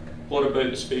of, what about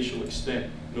the spatial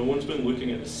extent? No one's been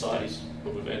looking at the size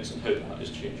of events and how that is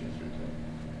changing through time.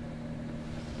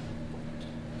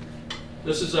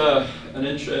 This is an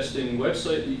interesting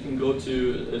website that you can go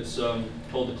to. It's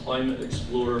called the Climate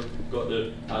Explorer. Got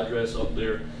the address up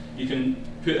there. You can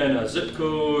put in a zip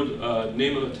code,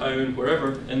 name of a town,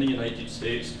 wherever in the United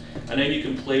States, and then you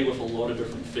can play with a lot of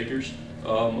different figures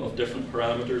of different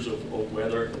parameters of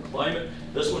weather and climate.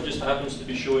 This one just happens to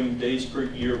be showing days per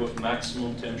year with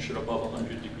maximum temperature above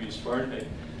 100 degrees Fahrenheit.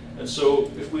 And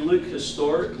so if we look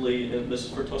historically, and this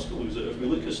is for Tuscaloosa, if we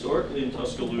look historically in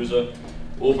Tuscaloosa,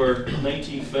 over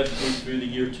 1950 through the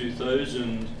year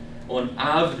 2000, on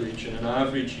average, in an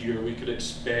average year, we could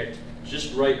expect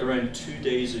just right around 2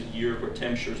 days a year where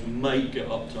temperatures might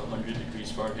get up to 100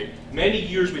 degrees Fahrenheit. Many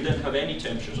years we didn't have any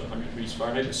temperatures at 100 degrees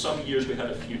Fahrenheit, but some years we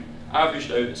had a few.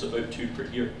 Averaged out, it's about 2 per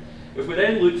year. If we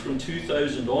then look from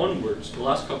 2000 onwards, the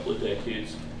last couple of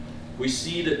decades, we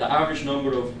see that the average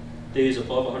number of days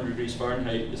above 100 degrees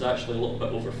Fahrenheit is actually a little bit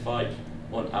over 5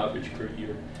 on average per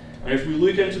year. And if we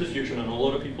look into the future, and I know a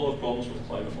lot of people have problems with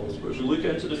climate models, but as we look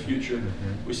into the future,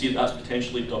 we see that's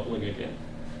potentially doubling again.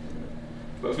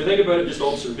 But if we think about it just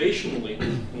observationally,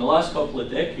 in the last couple of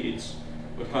decades,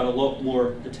 we've had a lot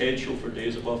more potential for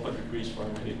days above 100 degrees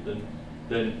Fahrenheit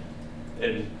than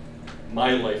in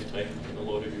my lifetime and a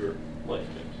lot of your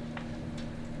lifetimes.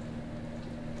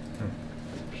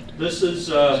 This is,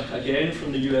 again,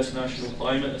 from the US National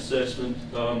Climate Assessment.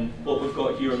 What we've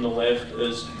got here on the left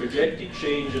is projected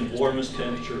change in warmest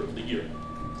temperature of the year.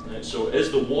 Right? So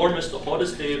is the warmest, the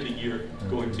hottest day of the year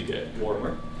going to get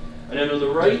warmer? And then on the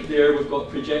right there, we've got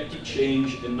projected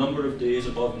change in number of days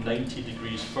above 90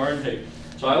 degrees Fahrenheit.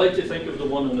 So I like to think of the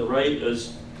one on the right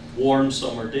as warm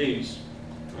summer days.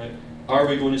 Right? Are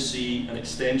we going to see an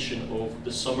extension of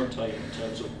the summertime in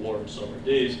terms of warm summer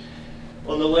days?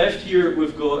 On the left here,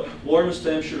 we've got warmest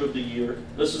temperature of the year.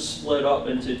 This is split up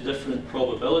into different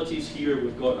probabilities here.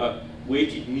 We've got a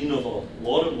weighted mean of a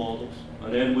lot of models,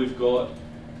 and then we've got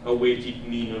a weighted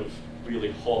mean of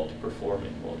really hot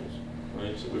performing models.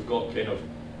 Right? So we've got kind of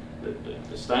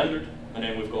the standard, and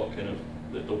then we've got kind of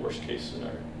the worst case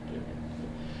scenario.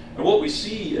 And what we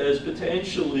see is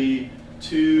potentially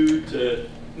 2 to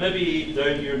maybe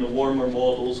down here in the warmer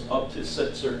models up to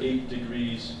 6 or 8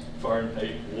 degrees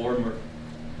Fahrenheit warmer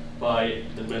by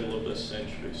the middle of this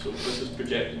century. So this is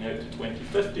projecting out to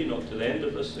 2050, not to the end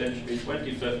of this century,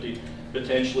 2050,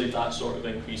 potentially that sort of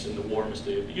increase in the warmest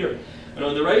day of the year. And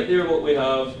on the right there, what we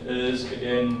have is,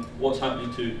 again, what's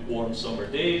happening to warm summer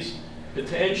days.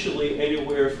 potentially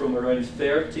anywhere from around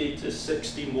 30 to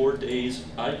 60 more days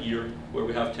a year where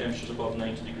we have temperatures above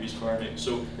 90 degrees Fahrenheit.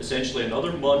 So essentially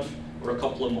another month or a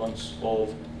couple of months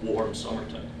of warm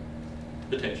summertime,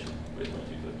 potentially by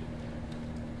 2050.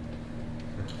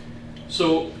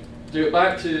 So to get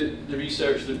back to the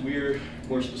research that we're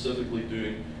more specifically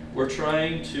doing, we're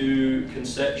trying to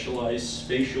conceptualize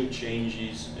spatial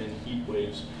changes in heat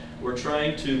waves. We're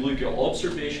trying to look at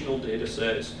observational data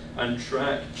sets and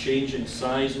track changing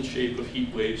size and shape of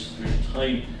heat waves through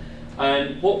time.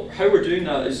 And how we're doing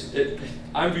that is,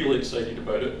 I'm really excited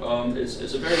about it.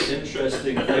 It's a very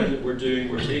interesting thing that we're doing.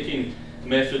 We're taking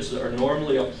methods that are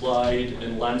normally applied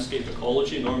in landscape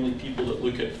ecology, normally people that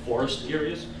look at forest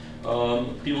areas.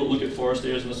 People that look at forest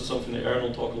areas, and this is something that Aaron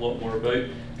will talk a lot more about,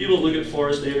 people that look at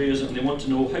forest areas and they want to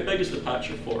know how big is the patch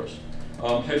of forest?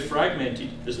 How fragmented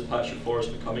is the patch of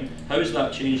forest becoming? How is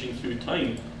that changing through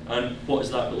time? And what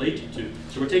is that related to?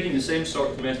 So we're taking the same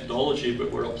sort of methodology,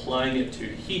 but we're applying it to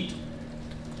heat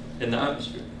in the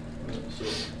atmosphere. So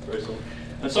very simple.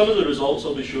 And some of the results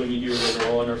I'll be showing you here later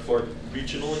on are for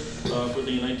regionally for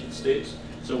the United States.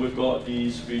 So we've got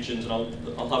these regions, and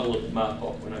I'll have a little map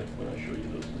up when I show you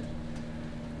those things.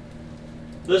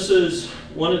 This is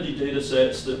one of the data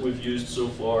sets that we've used so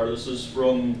far. This is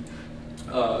from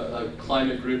a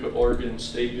climate group at Oregon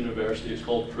State University. It's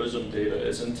called PRISM data.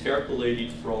 It's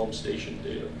interpolated from station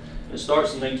data. And it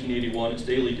starts in 1981, it's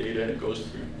daily data, and it goes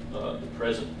through the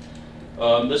present.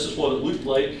 This is what it looked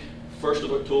like 1st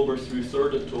of October through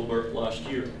 3rd October last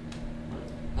year.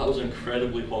 That was an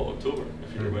incredibly hot October,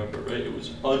 if you remember, right? It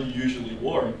was unusually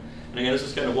warm. And again, this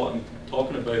is kind of what I'm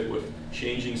talking about with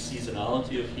changing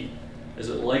seasonality of heat. Is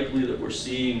it likely that we're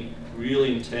seeing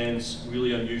really intense,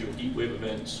 really unusual heat wave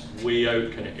events way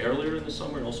out kind of earlier in the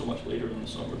summer and also much later in the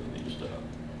summer than they used to have?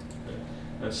 Okay.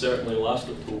 And certainly last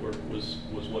October was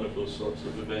one of those sorts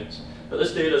of events. But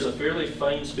this data is a fairly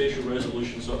fine spatial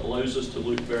resolution, so it allows us to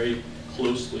look very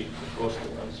closely across the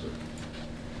landscape.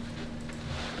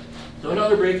 So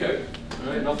another breakout,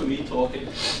 right, enough of me talking.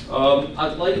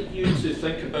 I'd like you to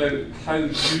think about how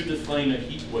you define a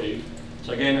heat wave.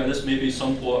 So again, this may be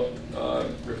somewhat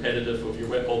repetitive of your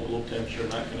wet bulb globe temperature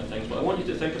and that kind of thing, but I want you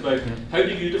to think about how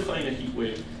do you define a heat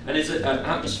wave? And is it an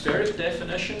atmospheric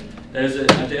definition? Is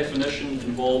it a definition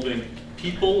involving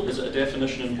people? Is it a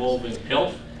definition involving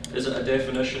health? Is it a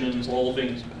definition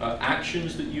involving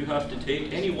actions that you have to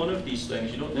take? Any one of these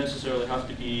things. You don't necessarily have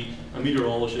to be a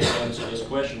meteorologist to answer this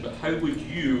question, but how would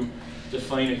you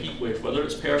define a heat wave? Whether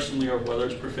it's personally or whether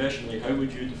it's professionally, how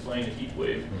would you define a heat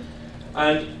wave?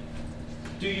 And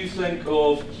do you think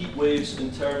of heat waves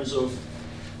in terms of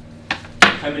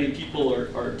how many people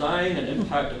are dying and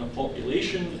impact on the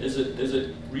population? Is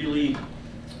it really,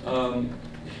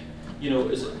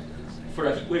 is it, for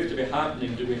a heat wave to be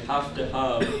happening, do we have to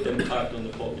have impact on the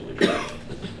population?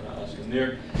 I'm asking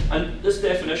there. And this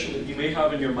definition that you may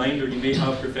have in your mind or you may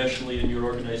have professionally in your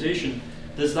organization,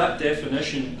 does that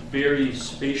definition vary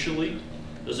spatially?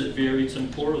 Does it vary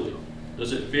temporally?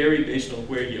 Does it vary based on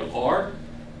where you are,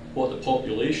 what the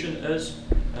population is?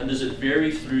 And does it vary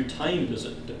through time? Does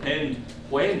it depend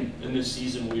when in the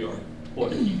season we are,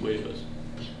 what the heat wave is?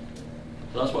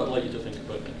 So that's what I'd like you to think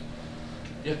about next.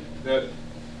 Yeah? That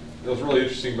was really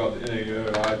interesting about the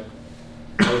NAO.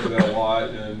 I looked at that a lot,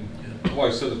 and I've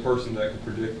always said the person that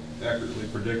can accurately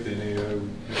predict the NAO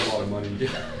has a lot of money.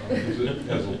 Because it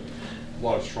has a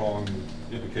lot of strong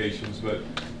implications. But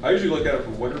I usually look at it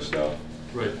for winter stuff.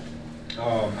 Right.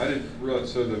 I didn't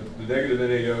realize, so the negative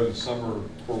NAO in summer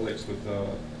correlates with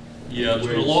yeah, there's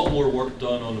been a lot more work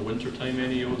done on the wintertime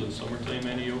NAO than summertime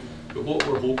NAO. But what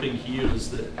we're hoping here is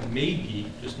that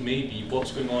maybe, just maybe,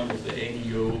 what's going on with the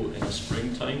NEO in the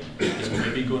springtime is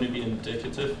maybe going to be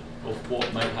indicative of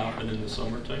what might happen in the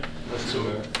summertime.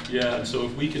 So yeah, and so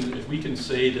if we can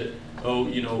say that,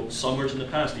 oh, summers in the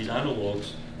past, these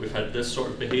analogs, we've had this sort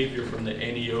of behavior from the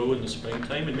NEO in the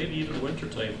springtime and maybe even the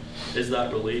wintertime, is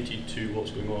that related to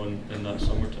what's going on in that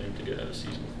summertime to get a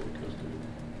seasonal forecast?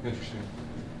 Interesting.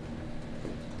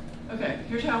 Okay,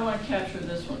 here's how I want to capture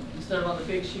this one, instead of on the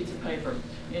big sheets of paper.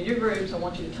 In your groups, I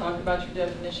want you to talk about your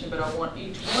definition, but I want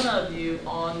each one of you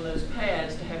on those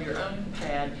pads to have your own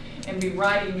pad and be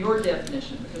writing your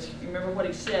definition, because if you remember what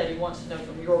he said, he wants to know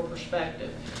from your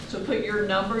perspective. So put your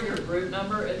number, your group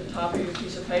number, at the top of your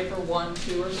piece of paper, 1,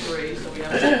 2, or 3, so we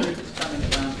have what group it's coming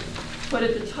from. Put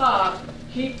at the top,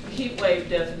 heat wave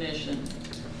definition.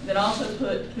 Then also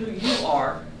put who you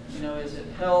are. Is it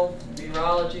health,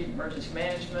 meteorology, emergency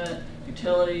management,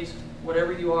 utilities,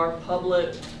 whatever you are,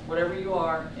 public, whatever you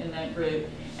are in that group.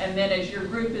 And then as your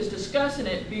group is discussing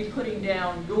it, be putting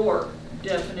down your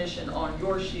definition on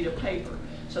your sheet of paper.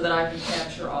 so that I can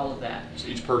capture all of that. So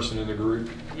each person in the group?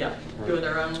 Yeah, Right. doing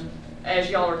their own, as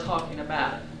y'all are talking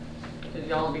about it. Because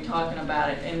y'all will be talking about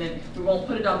it, and then we won't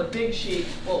put it on the big sheet.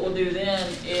 What we'll do then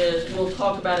is we'll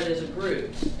talk about it as a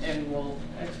group, and we'll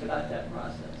expedite that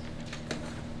process.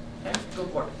 Okay, go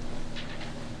for it.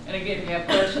 And again, if you have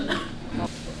questions.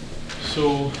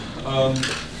 So I'm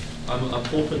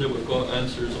hoping that we've got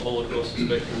answers all across the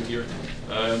spectrum here.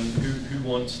 Who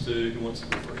wants to go first?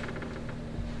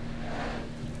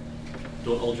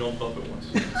 Don't all jump up at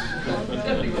once.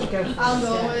 I'll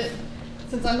go with,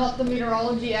 since I'm not the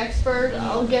meteorology expert,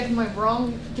 I'll give my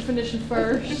wrong definition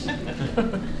first.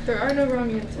 There are no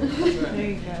wrong answers.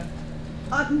 There you go.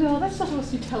 No, that's not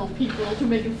supposed to tell people to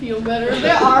make them feel better.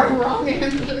 There are wrong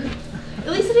answers.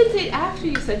 At least I didn't say it after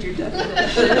you said your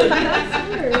definition. That's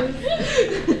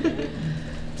worse.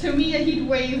 To me, a heat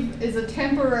wave is a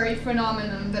temporary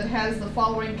phenomenon that has the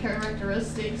following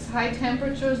characteristics: high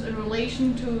temperatures in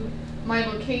relation to my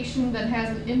location that has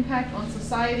an impact on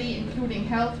society, including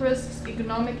health risks,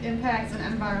 economic impacts, and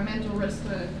environmental risks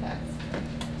and impacts.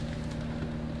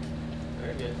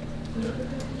 Very good.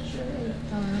 Mm-hmm.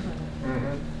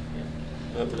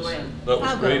 That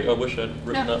was great. I wish I'd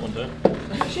written that one down.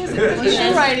 She'll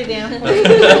write it down.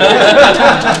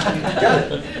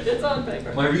 It's on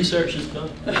paper. My research is done.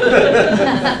 Run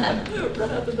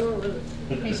out the door with it.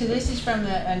 Okay, so this is from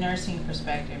a nursing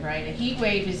perspective, right? A heat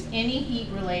wave is any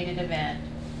heat-related event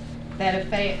that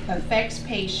affects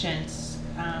patients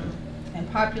and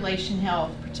population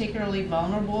health, particularly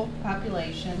vulnerable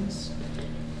populations,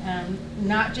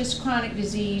 not just chronic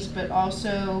disease, but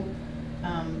also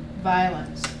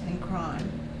violence and crime.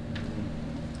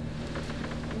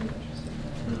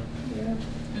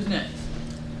 Who's next?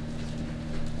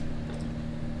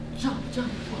 Jump.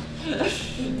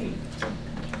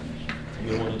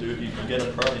 You want to do it, you can get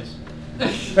a prize.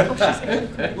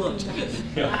 Lunch.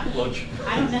 Yeah, lunch.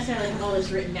 I don't necessarily have all this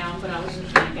written down, but I was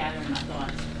just kind of gathering my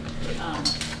thoughts.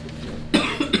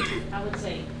 I would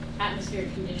say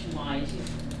atmospheric condition-wise,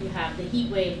 you have the heat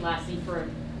wave lasting for a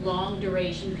long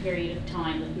duration period of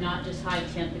time with not just high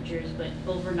temperatures, but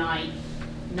overnight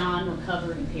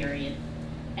non-recovery period.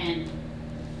 And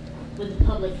with the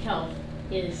public health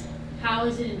is how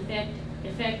is it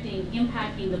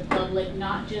impacting the public,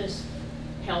 not just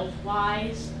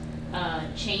health-wise,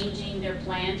 changing their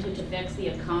plans, which affects the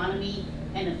economy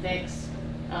and affects,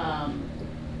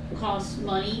 costs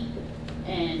money,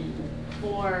 and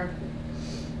for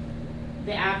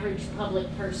the average public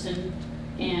person,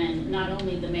 and not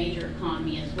only the major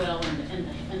economy as well,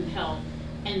 and health.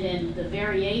 And then the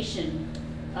variation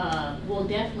will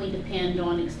definitely depend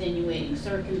on extenuating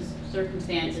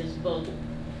circumstances, both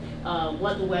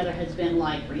what the weather has been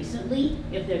like recently,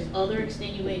 if there's other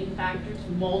extenuating factors,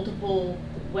 multiple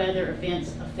weather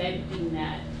events affecting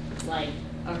that, like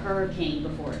a hurricane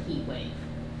before a heat wave,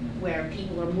 where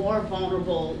people are more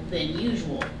vulnerable than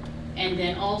usual, and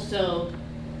then also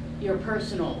your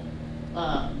personal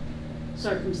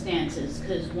circumstances,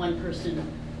 because one person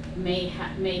may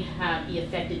be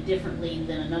affected differently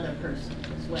than another person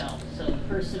as well. So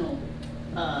personal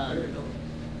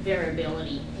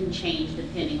variability can change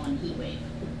depending on heat wave,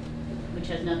 which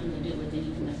has nothing to do with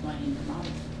anything that's going in the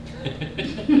model.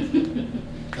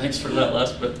 Thanks for that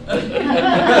last bit.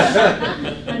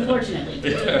 Unfortunately,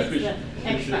 it's the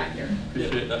X factor.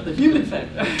 Appreciate that. The human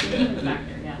factor. The human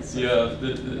factor, yes. Yeah,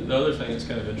 the other thing that's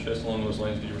kind of interesting along those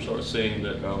lines, you were sort of saying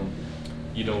that,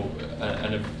 you know,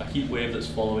 a heat wave that's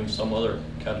following some other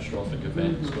catastrophic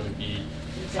event is going to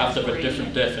have to have a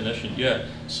different definition. Yeah,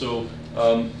 so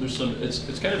there's some,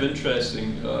 it's kind of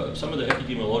interesting, some of the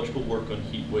epidemiological work on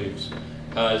heat waves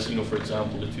has, you know, for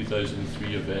example, the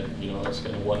 2003 event, you know, that's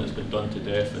kind of one that's been done to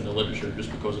death in the literature just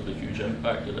because of the huge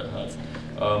impact that it had.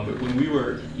 But when we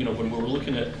were, you know, when we were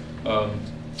looking at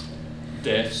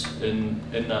deaths in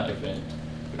that event,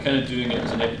 we're kind of doing it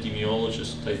as an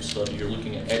epidemiologist type study. You're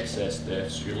looking at excess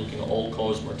deaths, you're looking at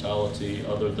all-cause mortality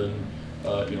other than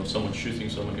you know, someone shooting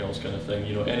someone else kind of thing,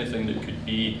 you know, anything that could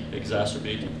be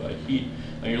exacerbated by heat.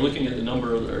 And you're looking at the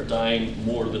number that are dying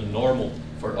more than normal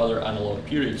for other analog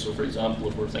periods. So for example,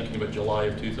 if we're thinking about July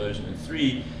of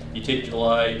 2003, you take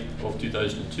July of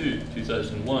 2002,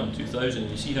 2001, 2000,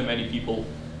 and you see how many people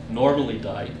normally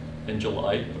died in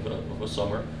July of a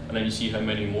summer, and then you see how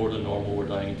many more than normal were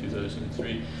dying in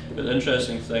 2003. But the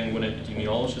interesting thing, when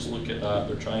epidemiologists look at that,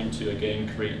 they're trying to, again,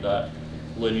 create that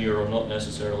linear or not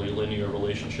necessarily linear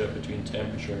relationship between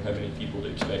temperature and how many people they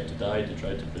expect to die to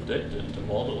try to predict it and to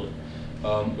model it.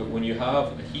 But when you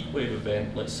have a heat wave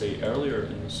event, let's say earlier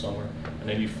in the summer, and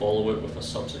then you follow it with a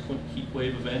subsequent heat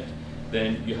wave event,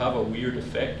 then you have a weird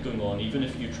effect going on. Even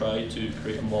if you try to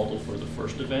create a model for the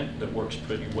first event that works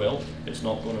pretty well, it's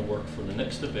not going to work for the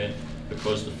next event,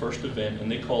 because the first event,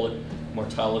 and they call it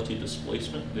mortality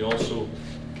displacement, they also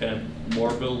kind of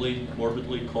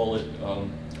morbidly call it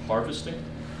harvesting.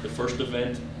 The first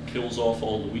event kills off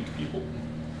all the weak people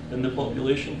in the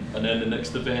population, and then the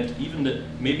next event, even that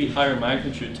maybe higher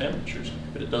magnitude temperatures,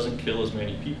 but it doesn't kill as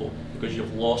many people because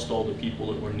you've lost all the people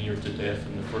that were near to death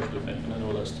in the first event. And I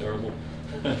know that's terrible,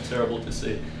 terrible to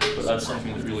say, but that's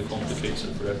something that really complicates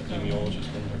it for epidemiologists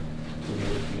when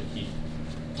they're looking at heat.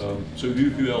 So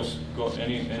who else got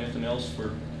anything else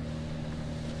for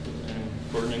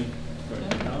burning?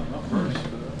 Right. No, not burning.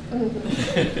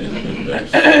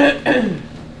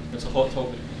 It's a hot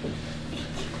topic.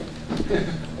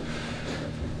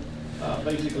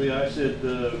 Basically, I said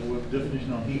with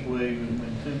definition on heat wave and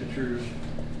when temperatures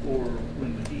or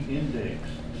when the heat index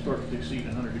starts to exceed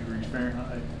 100 degrees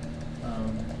Fahrenheit,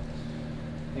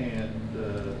 and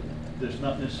there's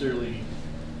not necessarily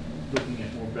looking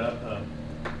at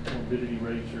morbidity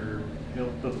rates or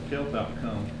public health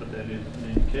outcomes, but that is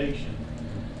an indication.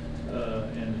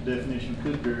 And the definition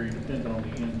could vary depending on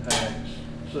the impacts,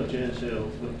 such as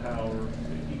health, the power,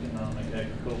 economic,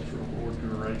 agricultural, or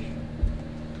duration.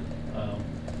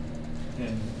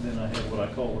 And then I have what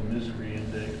I call a misery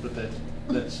index, but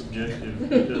that's subjective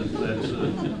because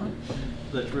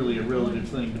that's really a relative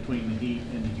thing between the heat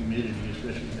and the humidity,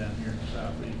 especially down here in the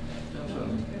southeast.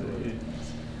 So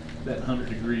that 100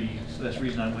 degrees, that's the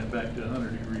reason I went back to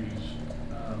 100 degrees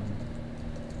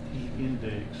heat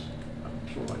index,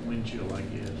 sort of like wind chill, I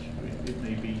guess. It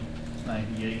may be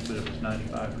 98, but if it's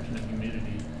 95%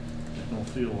 humidity, it's going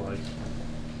to feel like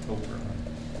over.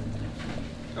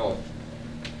 Oh,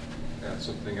 that's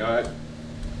something I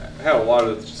had a lot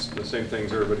of the same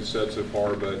things everybody said so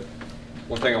far, but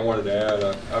one thing I wanted to add,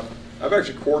 I've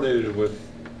actually coordinated with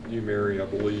you, Mary, I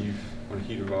believe, on a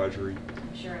heat advisory.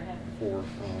 I'm sure I have. Before.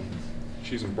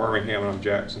 She's in Birmingham and I'm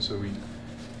Jackson, so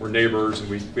we're neighbors and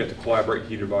we have to collaborate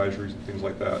heat advisories and things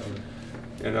like that.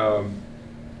 And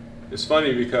it's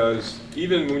funny because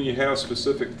even when you have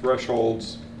specific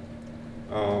thresholds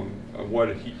of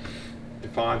what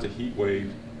defines a heat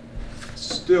wave,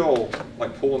 still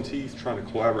like pulling teeth trying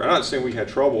to collaborate. I'm not saying we had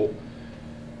trouble,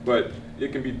 but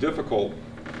it can be difficult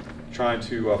trying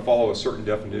to follow a certain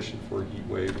definition for a heat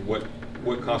wave and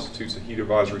what constitutes a heat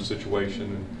advisory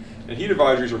situation. And heat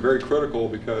advisories are very critical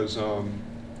because a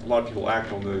lot of people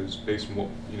act on those based on what,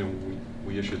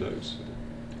 we issue those.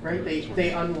 Right,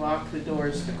 they unlock the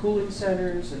doors to cooling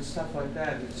centers and stuff like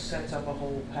that. It sets up a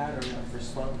whole pattern of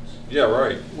response. Yeah,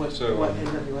 right. What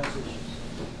NWS issues?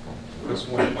 That's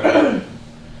one point.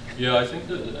 Yeah, I think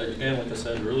that, again, like I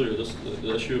said earlier,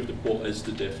 the issue of what is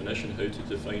the definition, how to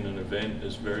define an event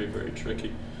is very, very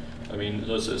tricky. I mean,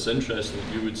 it's interesting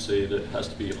that you would say that it has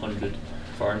to be 100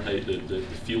 Fahrenheit, the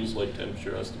feels like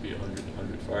temperature has to be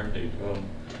 100 Fahrenheit.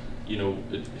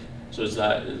 So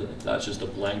that's just a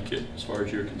blanket as far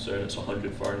as you're concerned. It's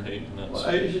 100 Fahrenheit, and that's. Well,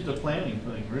 it's just a planning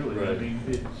thing, really. Right. I mean,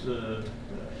 it's.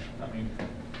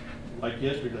 Like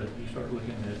yesterday, you start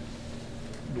looking at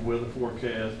the weather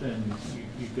forecast, and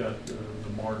you've got the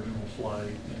marginal,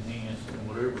 slight, enhanced, and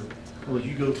whatever. Well, as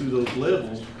you go through those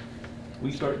levels,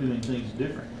 we start doing things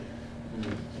differently.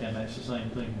 Mm-hmm. And that's the same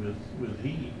thing with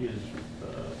heat. Is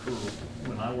for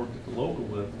when I worked at the local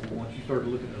level, once you start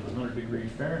looking at 100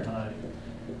 degrees Fahrenheit,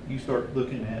 you start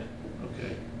looking at,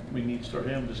 okay, we need to start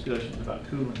having discussions about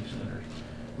cooling centers.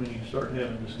 We need to start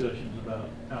having discussions about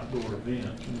outdoor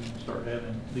events. We need to start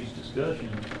having these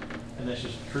discussions, and that's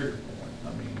just a trigger point.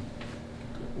 I mean,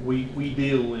 we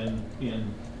deal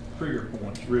in trigger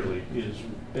points, really, is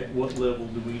at what level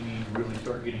do we need to really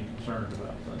start getting concerned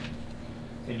about things.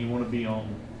 And you want to be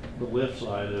on the left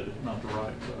side of it, not the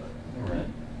right side. Right.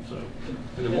 So.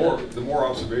 And the more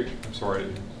observation, I'm sorry.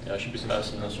 Yeah, I should be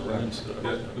passing this around.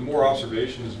 The more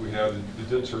observations we have, the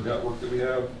denser network that we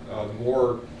have, the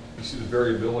more you see the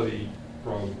variability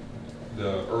from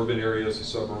the urban areas to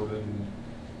suburban,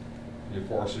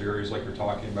 forested areas like you're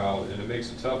talking about, and it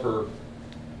makes it tougher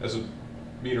as a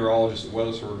meteorologist at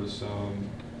Weather Service.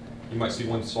 You might see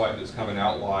one site that's kind of an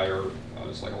outlier,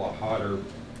 it's like a lot hotter,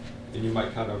 and you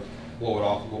might kind of blow it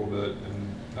off a little bit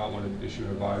and not want to issue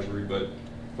an advisory, but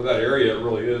for that area, it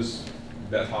really is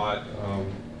that hot.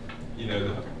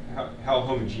 How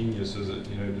homogeneous is it?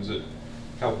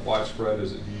 How widespread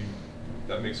is it?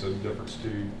 That makes a difference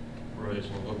too. Right.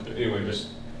 Okay. Anyway, just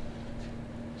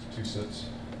 2 cents.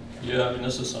 Yeah, I mean,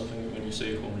 this is something that when you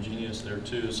say homogeneous there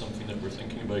too, is something that we're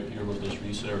thinking about here with this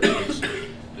research.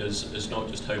 is not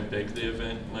just how big the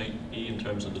event might be in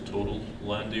terms of the total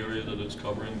land area that it's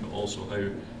covering, but also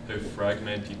how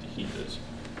fragmented the heat is,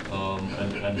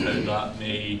 and how that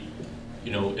may,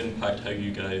 you know, impact how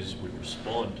you guys would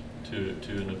respond to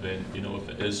an event. You know, if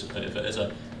it is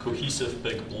a cohesive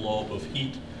big blob of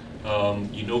heat,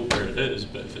 you know where it is,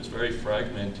 but if it's very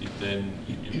fragmented, then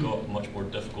you've got a much more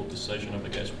difficult decision of, I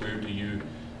guess, where do you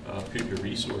put your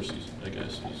resources, I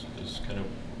guess, is kind of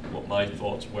what my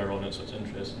thoughts were on it. So it's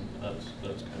interesting. That's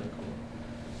kind of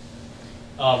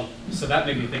cool. So that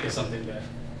made me think of something that,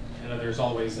 you know, there's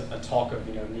always a talk of,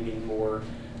 you know, needing more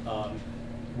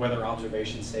weather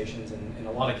observation stations, and in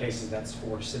a lot of cases that's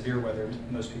for severe weather.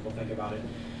 Most people think about it.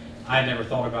 I had never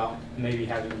thought about maybe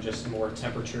having just more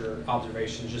temperature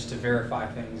observations just to verify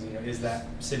things. You know, is that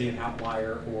city an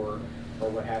outlier or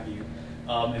what have you?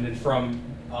 And then from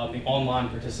the online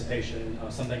participation,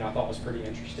 something I thought was pretty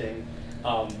interesting.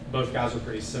 Both guys were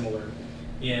pretty similar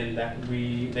in that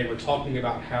they were talking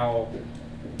about how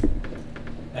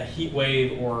a heat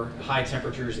wave or high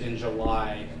temperatures in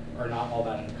July are not all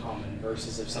that uncommon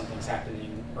versus if something's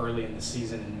happening early in the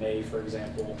season in May, for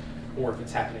example, or if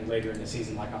it's happening later in the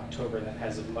season like October. That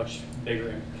has a much bigger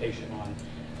implication on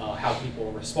how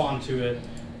people respond to it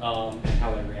and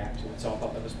how they react to it. So I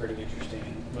thought that was pretty interesting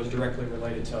and was directly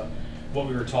related to what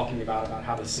we were talking about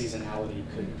how the seasonality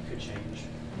could change.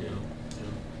 Yeah.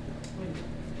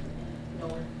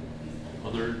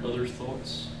 Other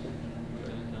thoughts?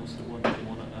 Anything else that you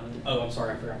want to add? Oh, I'm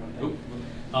sorry, I forgot one thing.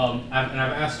 And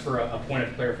I've asked for a point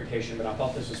of clarification, but I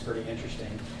thought this was pretty interesting.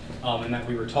 And that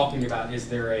we were talking about, is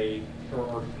there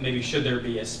or maybe should there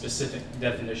be a specific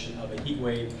definition of a heat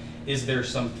wave? Is there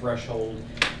some threshold?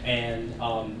 And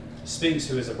Spinks,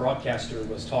 who is a broadcaster,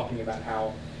 was talking about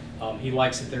how he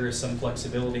likes that there is some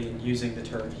flexibility in using the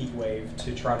term heat wave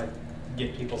to try to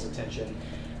get people's attention.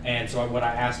 And so what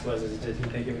I asked was, did he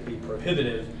think it would be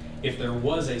prohibitive if there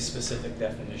was a specific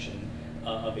definition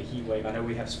of a heat wave? I know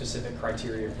we have specific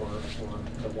criteria for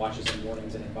the watches and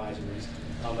warnings and advisories,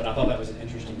 but I thought that was an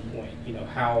interesting point. You know,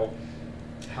 how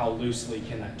loosely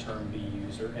can that term be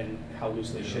used, and how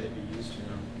loosely should it be used?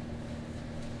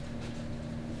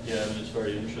 Yeah, I mean, it's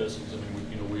very interesting. I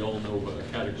mean, we all know what a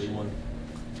Category 1.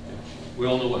 We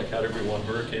all know what a Category 1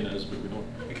 hurricane is, but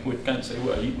we can't say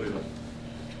what a heat wave is.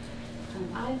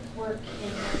 I work in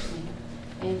nursing,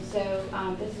 and so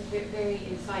this is very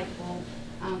insightful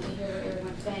to hear what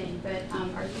everyone's saying. But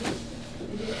are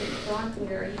you, just so I'm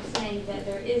clear, are you saying that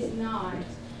there is not,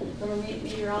 from a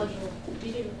meteorological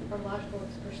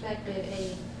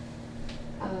perspective,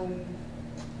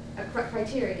 a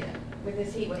criteria with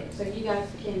this heat wave? So you guys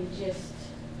can just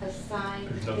assign.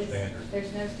 There's no standard.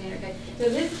 There's no standard. Okay. So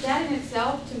that in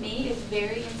itself, to me, is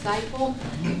very insightful.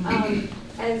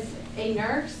 As a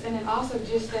nurse, and then also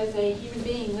just as a human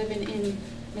being living in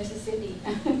Mississippi,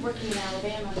 working in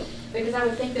Alabama, because I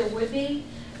would think there would be,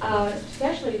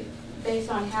 especially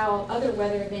based on how other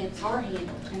weather events are handled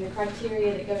and the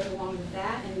criteria that goes along with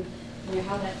that, and you know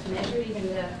how that's measured, even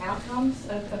the outcomes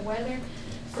of weather.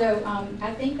 So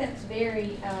I think that's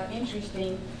very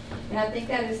interesting, and I think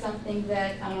that is something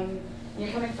that, you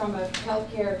know, coming from a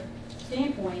healthcare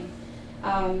standpoint,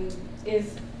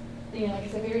 is, you know, like I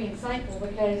said, very insightful,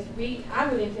 because I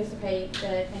would anticipate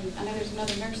that, and I know there's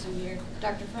another nurse in here,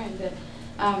 Dr. Friend, but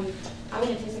I would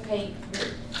anticipate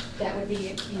that would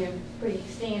be, you know, pretty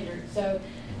standard. So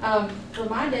for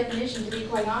my definition, to be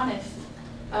quite honest,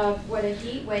 of what a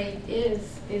heat wave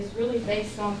is really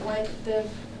based on what the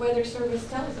Weather Service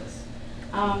tells us.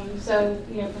 So,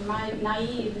 you know, from my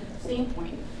naive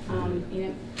standpoint, you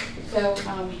know, so,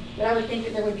 but I would think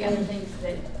that there would be other things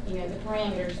that, you know, the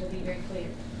parameters would be very clear.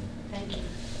 Thank you.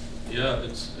 Yeah,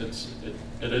 it's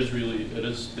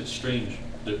strange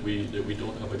that we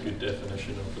don't have a good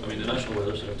definition of. I mean, the National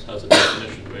Weather Service has a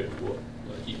definition, right, of what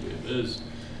a heat wave is,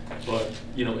 but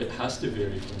you know, it has to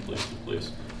vary from place to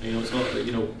place. And, you know, it's not that,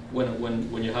 you know,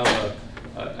 when you have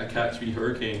a Cat 3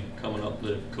 hurricane coming up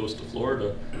the coast of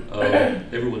Florida,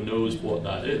 everyone knows what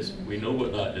that is. We know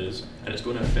what that is, and it's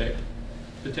going to affect.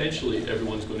 Potentially,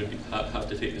 everyone's going to have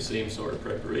to take the same sort of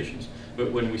preparations.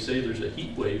 But when we say there's a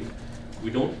heat wave,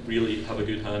 we don't really have a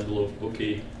good handle of,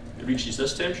 okay, it reaches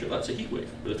this temperature, that's a heat wave.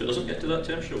 But if it doesn't get to that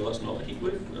temperature, well, that's not a heat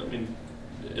wave. I mean,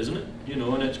 isn't it? You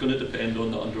know, and it's going to depend on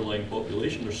the underlying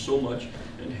population. There's so much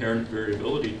inherent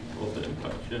variability of the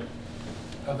impact. Yeah.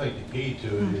 I think the key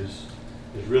to it is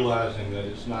realizing that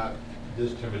it's not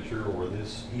this temperature or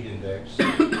this heat index,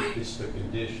 it's the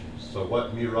conditions. So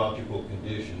what meteorological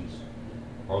conditions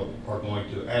are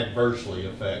going to adversely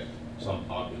affect some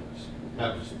populace.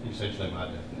 That was essentially my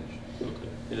definition. Okay.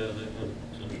 Yeah,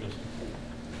 that's interesting.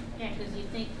 Yeah, because you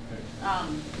think,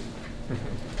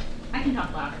 I can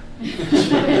talk louder. I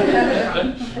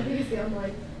think it's the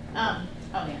unlike. Oh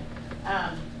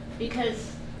yeah.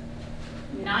 Because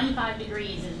 95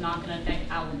 degrees is not going to affect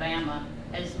Alabama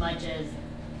as much as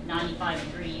 95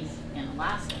 degrees in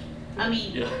Alaska. I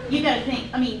mean, you got to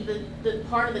think, I mean, the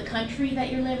part of the country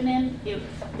that you're living in, if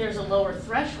there's a lower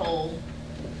threshold,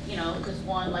 you know, because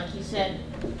one, like you said,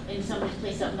 in some of these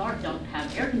places up north don't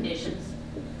have air conditions.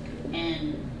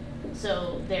 And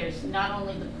so there's not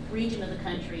only the region of the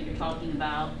country you're talking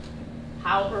about,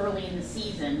 how early in the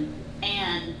season,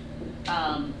 and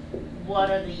what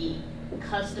are the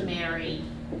customary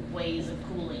ways of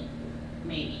cooling,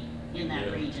 maybe, in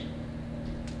that region.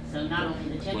 So not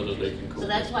only the temperature. So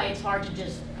that's why it's hard to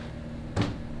just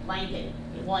blanket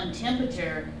one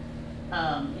temperature.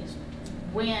 It's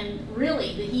when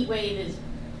really the heat wave is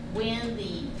when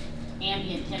the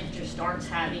ambient temperature starts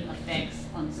having effects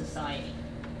on society.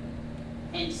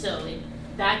 And so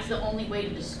that's the only way to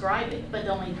describe it. But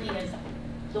the only thing is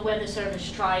the Weather Service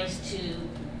tries to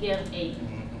give a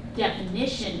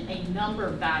definition, a number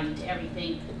value to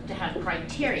everything to have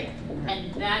criteria.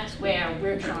 And that's where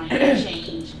we're trying to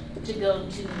change to go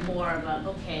to more of a,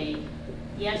 okay,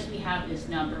 yes, we have this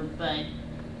number, but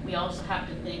we also have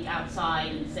to think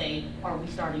outside and say, are we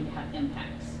starting to have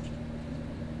impacts?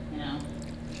 You know?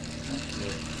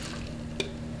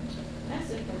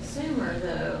 As a consumer,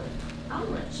 though, I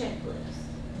want a checklist.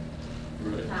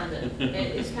 Right. Kind of.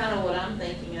 It's kind of what I'm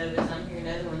thinking of as I'm hearing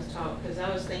other ones talk, because I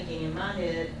was thinking in my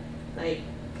head, like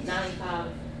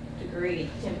 95-degree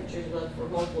temperatures look for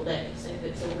multiple days, if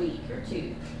it's a week or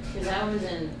two. Because I was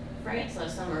in France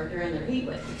last summer during their heat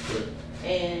wave.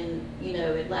 And, you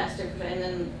know, it lasted, and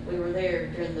then we were there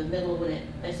during the middle when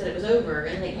they said it was over,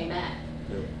 and they came back.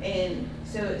 And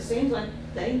so it seems like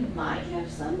they might have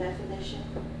some definition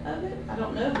of it. I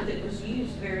don't know, but it was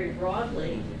used very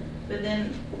broadly. But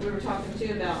then we were talking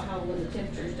too about how when the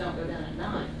temperatures don't go down at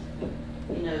night,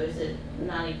 you know, is it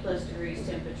 90+ degrees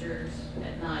temperatures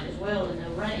at night as well and no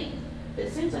rain? But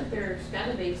it seems like there's got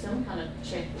to be some kind of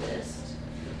checklist.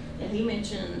 And he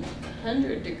mentioned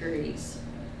 100 degrees.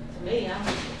 To me,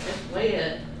 that's way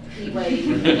a heat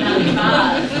wave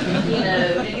 95. You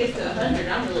know, when it gets to 100,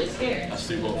 I'm really scared. That's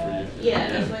too hot for you. Yeah,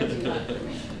 that's way too hot for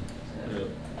me. Yeah.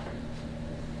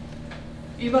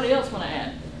 Anybody else want to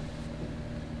add?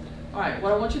 All right,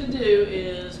 what I want you to do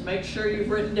is make sure you've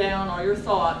written down all your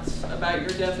thoughts about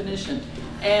your definition.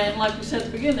 And like we said at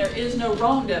the beginning, there is no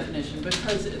wrong definition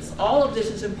because it's all of this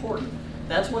is important.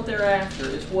 That's what they're after,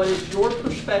 is what is your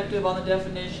perspective on the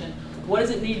definition? What does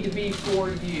it need to be for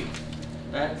you?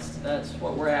 That's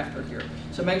what we're after here.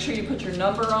 So make sure you put your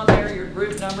number on there, your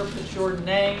group number, put your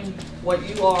name, what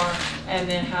you are, and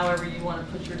then however you want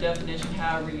to put your definition,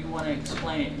 however you want to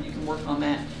explain it. You can work on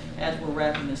that as we're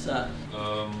wrapping this up.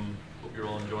 Hope you're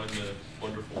all enjoying the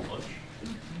wonderful lunch.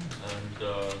 And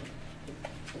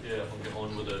yeah, I'll get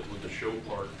on with the show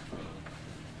part.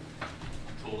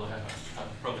 Told I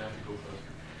probably have to go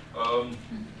faster.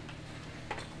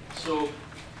 So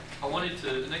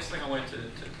the next thing I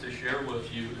wanted to share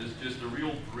with you is just a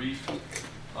real brief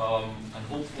and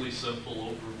hopefully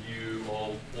simple overview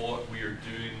of what we are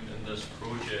doing in this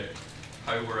project,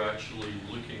 how we're actually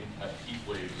looking at heat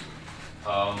waves.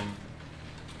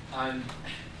 And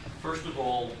first of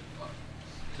all,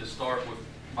 to start with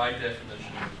my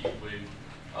definition of heat wave,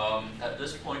 at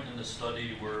this point in the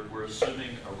study, we're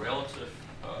assuming a relative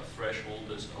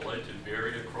threshold is allowed to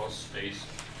vary across space.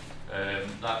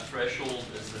 That threshold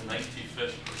is the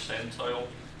 95th percentile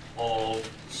of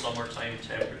summertime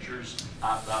temperatures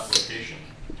at that location.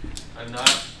 And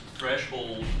that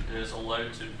threshold is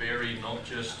allowed to vary not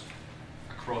just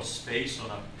across space on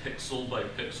a pixel by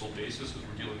pixel basis, because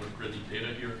we're dealing with gritty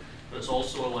data here, but it's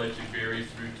also allowed to vary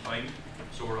through time.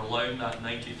 So we're allowing that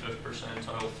 95th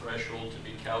percentile threshold to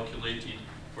be calculated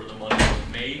for the month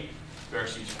of May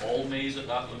versus all Mays at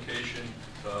that location,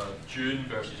 June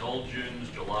versus all Junes,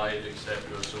 July,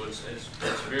 etc. So it's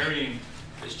varying,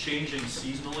 it's changing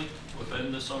seasonally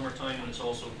within the summertime, and it's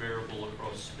also variable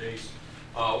across space.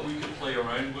 We could play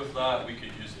around with that. We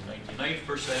could use the 99th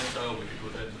percentile. We could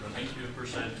go down to the 90th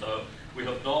percentile. We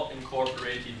have not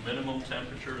incorporated minimum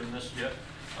temperature in this yet.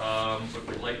 But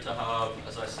we'd like to have,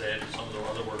 as I said, some of the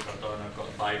other work I've done, I've got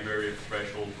a bivariate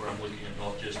threshold where I'm looking at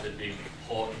not just it being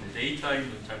hot in the daytime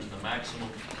in terms of the maximum,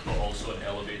 but also an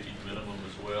elevated minimum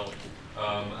as well.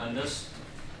 And this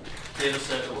data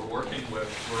set that we're working with,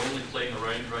 we're only playing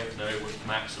around right now with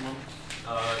maximum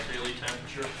daily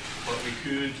temperature, but we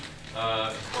could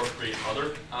incorporate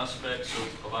other aspects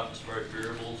of atmospheric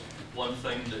variables. One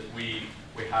thing that we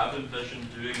we have envisioned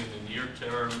doing in the near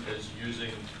term is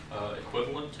using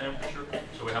equivalent temperature.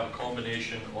 So we have a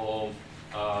combination of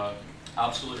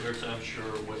absolute air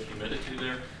temperature with humidity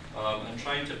there, and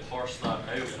trying to parse that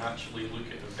out and actually look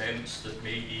at events that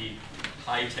may be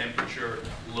high temperature,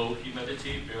 low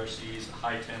humidity versus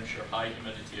high temperature, high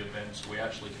humidity events. So we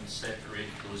actually can separate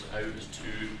those out as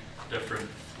two different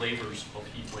flavors of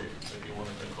heat wave, if you want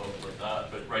to think of it like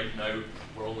that. But right now,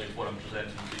 we're only, what I'm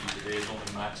presenting to you today is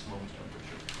only maximum temperature.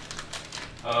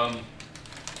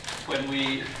 When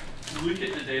we look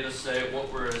at the data set,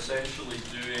 what we're essentially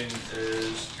doing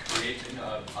is creating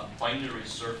a binary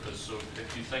surface. So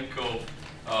if you think of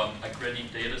a gritty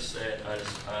data set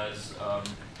as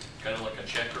kind of like a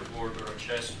checkerboard or a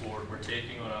chessboard, we're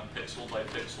taking on a pixel by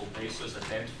pixel basis,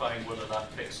 identifying whether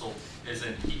that pixel is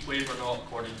in heat wave or not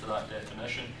according to that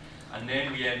definition. And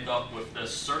then we end up with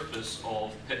this surface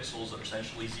of pixels that are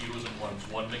essentially zeros and ones,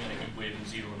 one being in a heat wave and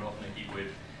zero not in a heat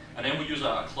wave. And then we use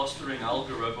a clustering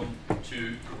algorithm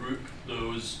to group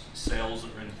those cells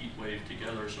that are in heat wave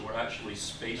together. So we're actually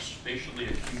spatially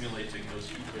accumulating those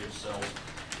heat wave cells.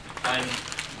 And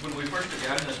when we first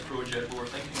began this project, we were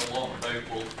thinking a lot about,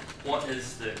 well, what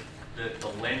is the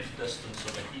length distance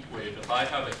of a heat wave? If I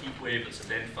have a heat wave that's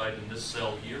identified in this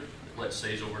cell here, let's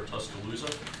say is over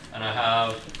Tuscaloosa, and I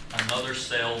have another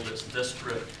cell that's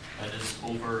disparate and is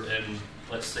over in,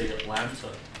 let's say, Atlanta,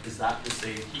 is that the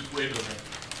same heat wave event?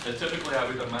 Now, typically, I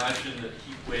would imagine that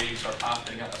heat waves are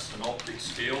happening at a synoptic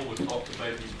scale. We've talked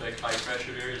about these big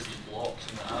high-pressure areas, these blocks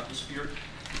in the atmosphere.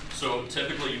 So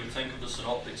typically, you would think of the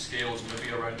synoptic scale as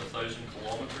maybe around 1,000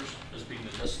 kilometers as being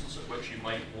the distance at which you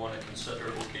might want to consider,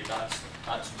 okay,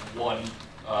 that's one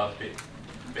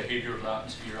behavior of the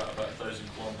atmosphere at about 1,000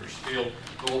 kilometer scale.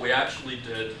 But what we actually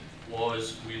did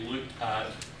was we looked at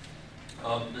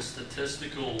the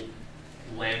statistical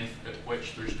length at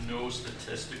which there's no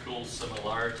statistical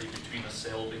similarity between a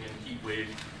cell being in heat wave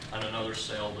and another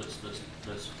cell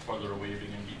that's further away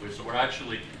being in heat wave. So we're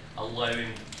actually allowing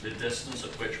the distance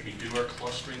at which we do our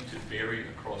clustering to vary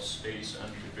across space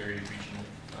and to vary regionally.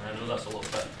 And I know that's a little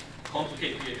bit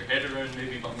complicated to get your head around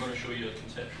maybe, but I'm going to show you a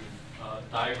conceptual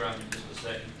diagram in just a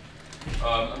second.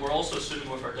 And we're also assuming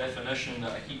with our definition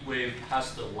that a heat wave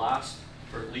has to last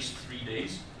for at least 3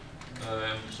 days.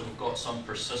 So we've got some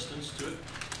persistence to it.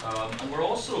 And we're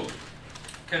also,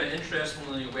 kind of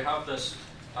interestingly, we have this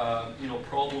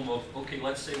problem of, okay,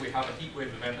 let's say we have a heat wave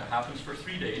event that happens for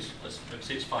 3 days, let's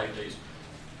say it's 5 days,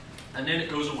 and then it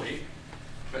goes away,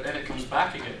 but then it comes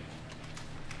back again.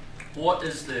 What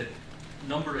is the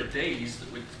number of days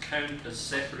that would count as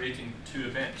separating two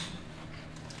events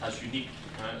as unique,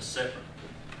 as separate?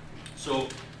 So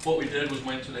what we did was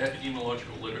went to the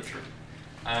epidemiological literature,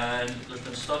 and there's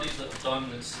been studies that have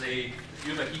done that say if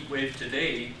you have a heat wave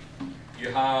today, you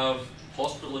have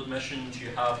hospital admissions, you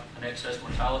have an excess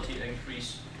mortality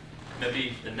increase,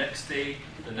 maybe the next day,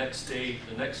 the next day,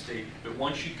 the next day. But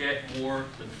once you get more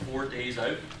than 4 days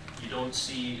out, you don't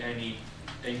see any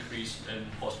increase in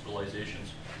hospitalizations.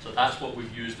 So that's what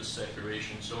we've used as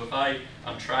separation. So if I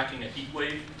am tracking a heat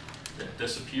wave that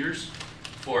disappears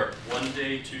for 1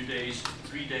 day, 2 days,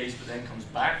 3 days, but then comes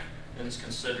back, then it's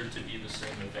considered to be the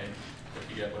same event, if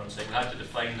you get what I'm saying. We have to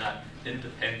define that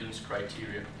independence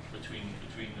criteria between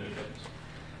the events.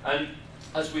 And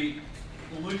as we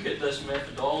look at this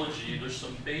methodology, there's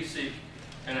some basic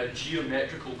kind of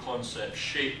geometrical concepts,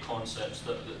 shape concepts,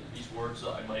 these words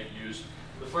that I might use.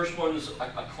 The first one is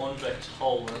a convex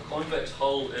hull. And a convex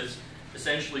hull is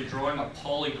essentially drawing a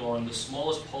polygon, the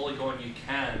smallest polygon you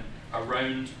can,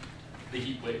 around the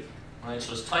heat wave. Right?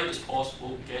 So as tight as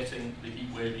possible, getting the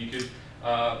heat wave. You could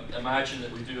imagine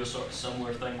that we do a sort of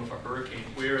similar thing with a hurricane.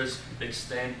 Where is the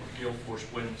extent of gale force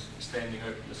winds extending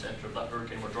out from the center of that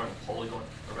hurricane? We're drawing a polygon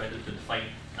around it to define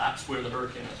that's where the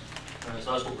hurricane is.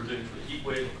 So that's what we're doing for the heat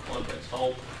wave, the convex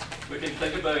hull. We can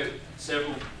think about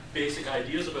several basic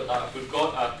ideas about that. If we've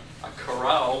got a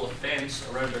corral, a fence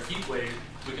around our heat wave,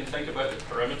 we can think about the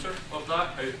perimeter of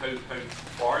that, how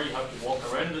far you have to walk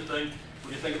around the thing.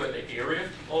 We can think about the area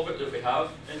of it that we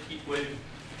have in heat wave.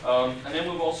 And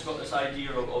then we've also got this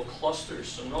idea of clusters.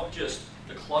 So not just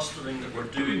the clustering that we're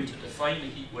doing to define the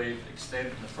heat wave extent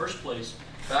in the first place,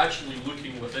 but actually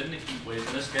looking within the heat wave.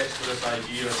 And this gets to this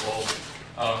idea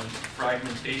of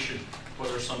fragmentation,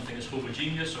 whether something is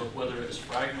homogeneous or whether it is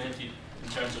fragmented in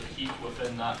terms of heat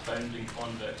within that bounding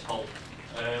convex hull.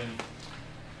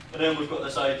 And then we've got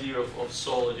this idea of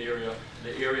solid area,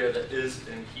 the area that is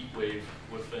in heat wave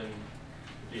within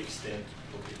the extent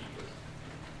of the heat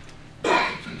wave.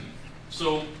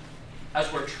 So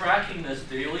as we're tracking this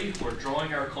daily, we're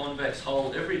drawing our convex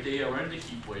hull every day around the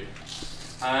heat wave.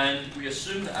 And we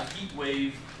assume that a heat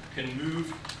wave can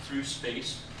move through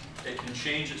space. It can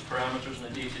change its parameters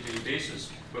on a day-to-day basis,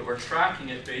 but we're tracking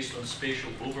it based on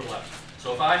spatial overlap.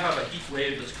 So if I have a heat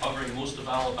wave that's covering most of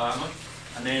Alabama,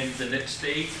 and then the next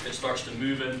day it starts to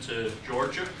move into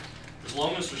Georgia, as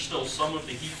long as there's still some of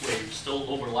the heat wave still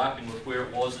overlapping with where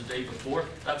it was the day before,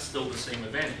 that's still the same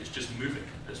event. It's just moving.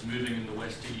 It's moving in the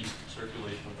west to east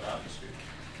circulation of the atmosphere.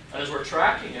 And as we're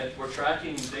tracking it, we're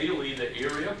tracking daily the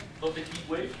area of the heat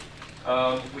wave.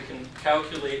 We can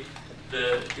calculate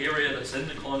the area that's in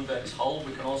the convex hull.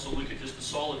 We can also look at just the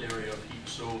solid area of heat,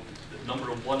 so the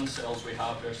number of 1 cells we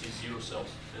have versus 0 cells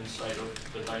inside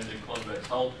of the bounding convex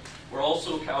hull. We're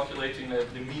also calculating the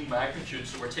mean magnitude,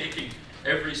 so we're taking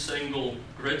every single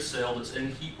grid cell that's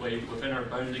in heat wave within our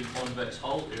bounding convex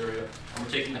hull area, and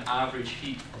we're taking the average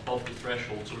heat above the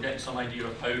threshold, so we're getting some idea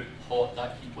of how hot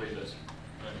that heat wave is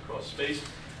across space.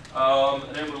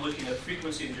 And then we're looking at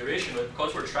frequency and duration. But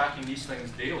because we're tracking these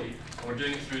things daily, and we're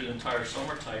doing it through the entire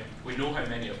summertime, we know how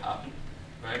many have happened,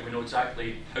 right? We know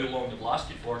exactly how long they've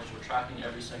lasted for, because we're tracking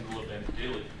every single event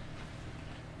daily.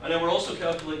 And then we're also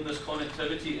calculating this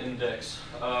connectivity index.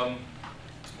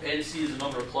 NC is the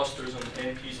number of clusters, and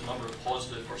NP is the number of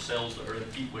positive or cells that are in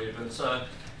heat wave. And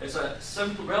it's a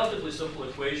simple, relatively simple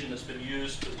equation that's been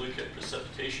used to look at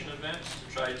precipitation events,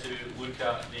 to try to look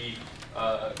at the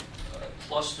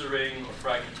clustering or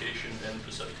fragmentation in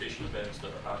precipitation events that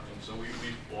are happening. So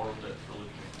we've borrowed it for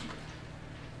looking at heat.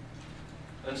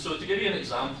 And so to give you an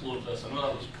example of this, I know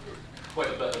that was quite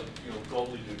a bit of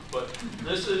gobbledygook, but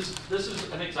this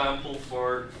is an example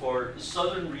for the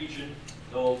southern region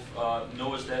of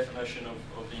NOAA's definition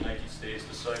of the United States.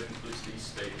 The south includes these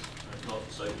states, not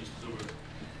the southeast is over there.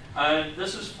 And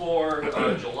this is for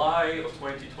July of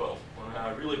 2012, when I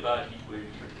had a really bad heat wave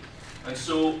here. And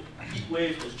so a heat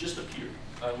wave has just appeared.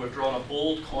 We've drawn a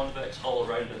bold convex hull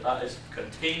around it that is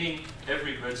containing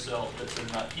every grid cell that's in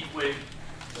that heat wave.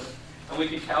 And we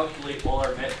can calculate all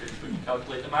our metrics. We can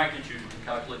calculate the magnitude, we can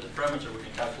calculate the perimeter, we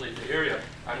can calculate the area.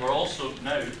 And we're also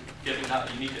now giving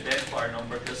that a unique identifier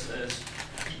number. This is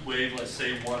heat wave, let's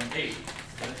say 1A.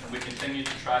 And we continue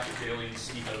to track it daily and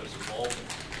see how it's evolving.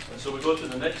 And so we go to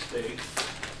the next day,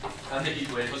 and the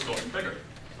heat wave has gotten bigger.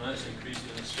 It's increased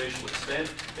in its spatial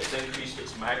extent, it's increased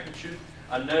its magnitude,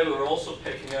 and now we're also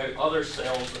picking out other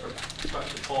cells that are trying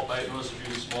to pop out. I know this is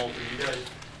really small for you guys,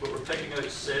 but we're picking out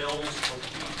cells of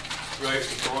heat throughout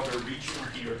the broader region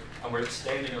here, and we're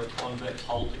extending our convex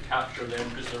hull to capture them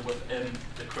because they're within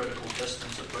the critical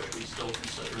distance at which we still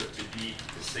consider it to be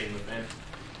the same event.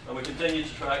 And we continue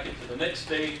to track it to the next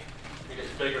day, it gets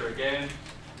bigger again,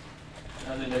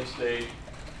 and the next day,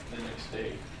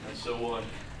 and so on.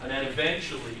 And then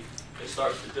eventually, it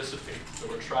starts to dissipate. So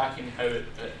we're tracking how it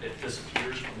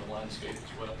disappears from the landscape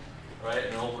as well, right?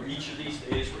 And over each of these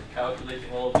days, we're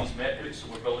calculating all of these metrics, so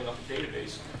we're building up a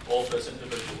database of this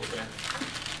individual event.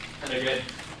 And again,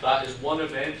 that is one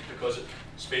event because it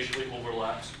spatially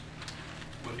overlaps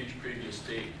with each previous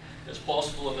day. It's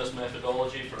possible in this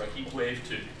methodology for a heat wave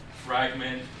to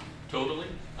fragment totally,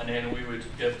 and then we would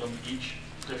give them each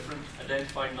different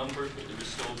identified numbers, but they would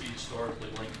still be historically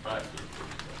linked back to the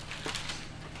first.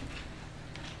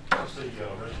 What's the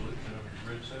resolution of your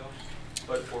grid cells?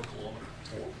 About 4 kilometers.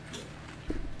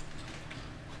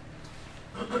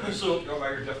 4. So, go by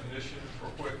your definition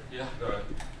real quick. Yeah.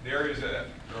 The areas that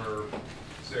are,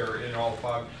 say, are in all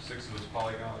 5, 6 of those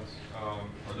polygons,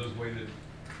 are those weighted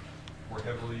more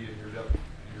heavily in your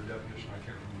definition? I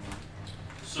can't remember.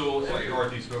 So, like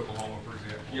Northeast Oklahoma, for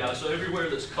example. Yeah. So everywhere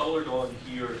that's colored on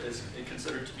here is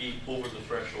considered to be over the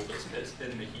threshold. It's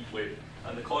in the heat wave,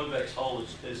 and the convex hull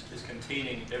is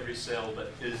containing every cell that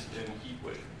is in heat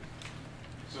wave.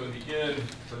 So in the end,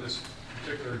 for this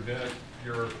particular event,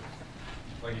 you're,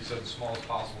 like you said, the smallest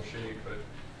possible shape,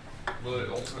 but will it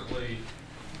ultimately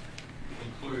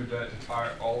include that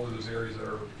entire, all of those areas that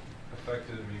are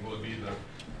affected? I mean, will it be the,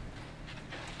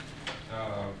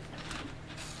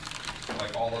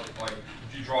 like all of, like,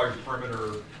 did you draw your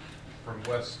perimeter from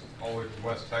west, all the way from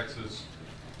West Texas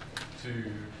to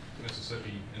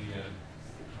Mississippi in the end?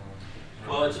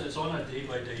 Well, it's on a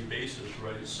day-by-day basis,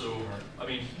 right? So, I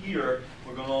mean, here,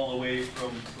 we're going all the way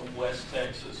from West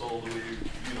Texas all the way,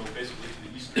 basically to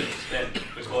the eastern extent,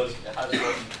 because it has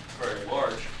gotten very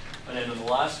large. And then on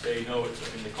the last day,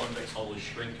 the convex hull is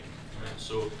shrinking. Right?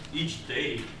 So each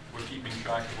day, we're keeping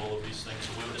track of all of these things.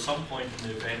 So at some point in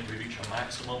the event, we reach a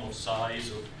maximum of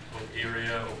size, of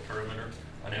area, of perimeter,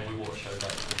 and then we watch how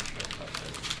that's going to shrink back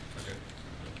down. Okay.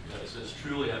 Yeah, it's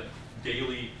truly a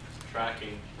daily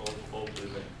tracking of the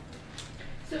event.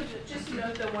 So just to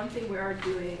note, the one thing we are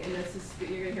doing, and this is, you're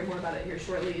going to hear more about it here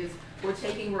shortly, is we're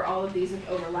taking where all of these have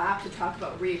overlapped to talk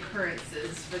about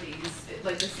reoccurrences for these,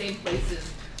 like the same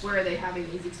places where are they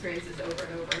having these experiences over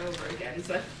and over and over again.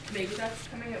 So maybe that's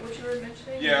coming at what you were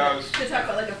mentioning? Yeah, I was, to talk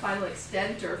about like a final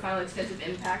extent or a final extensive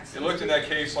impact. It looked in that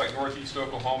case like Northeast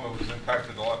Oklahoma was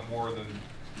impacted a lot more than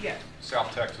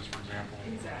South Texas, for example.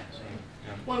 Exactly. So,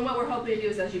 yeah. Well, and what we're hoping to do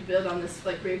is as you build on this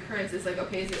like reoccurrence, is like,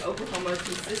 okay, is it Oklahoma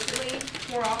consistently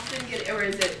more often or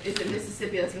is it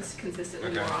Mississippi that's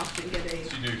consistently more often getting?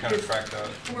 So you do kind of track that.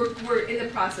 We're in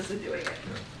the process of doing it.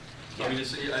 I mean,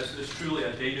 it's truly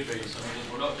a database. I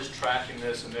mean, we're not just tracking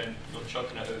this and then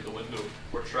chucking it out the window.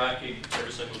 We're tracking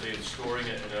every single day and storing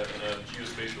it in a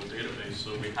geospatial database.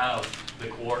 So we have the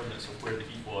coordinates of where the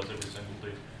heat was every single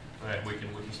day. Right, we can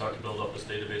start to build up this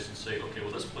database and say, okay, well,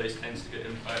 this place tends to get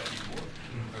impacted more.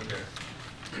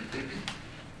 Okay.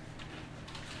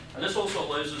 And this also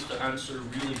allows us to answer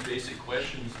really basic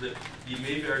questions that you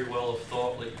may very well have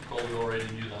thought, like you probably already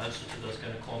knew the answer to this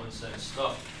kind of common sense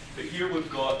stuff. But here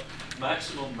we've got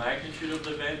maximum magnitude of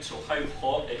the event, so how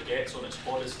hot it gets on its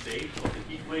hottest day of the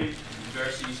heat wave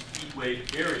versus heat wave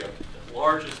area, the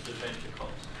largest event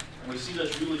becomes. And we see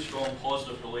this really strong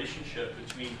positive relationship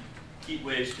between heat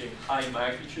waves being high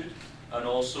magnitude and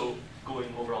also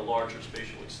going over a larger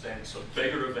spatial extent. So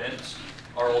bigger events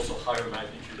are also higher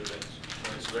magnitude events.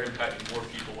 Right? So they're impacting more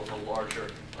people with a larger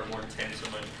or more intense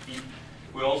amount of heat.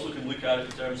 We also can look at it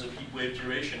in terms of heat wave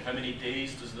duration. How many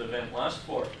days does the event last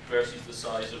for versus the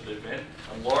size of the event?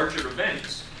 And larger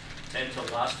events tend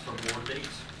to last for more days.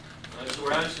 So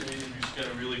we're answering these kind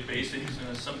of really basic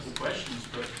and simple questions,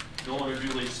 but no one has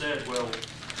really said, well,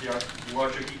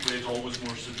 larger heat waves always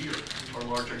more severe, or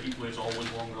larger heat waves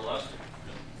always longer lasting.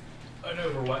 And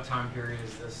over what time period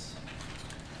is this?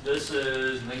 This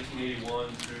is 1981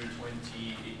 through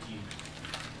 2018.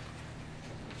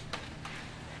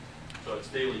 So it's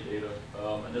daily data,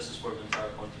 and this is for the entire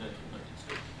continental United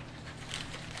States.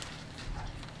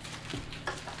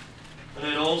 And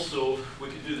then also, we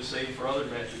can do the same for other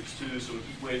metrics too. So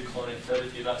heat wave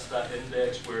connectivity, that's that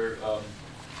index where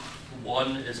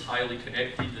 1 is highly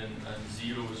connected and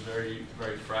 0 is very,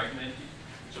 very fragmented.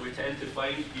 So we tend to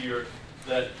find here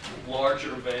that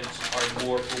larger events are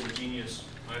more homogeneous,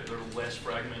 right? They're less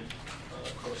fragmented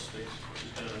across space, which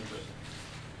is kind of interesting.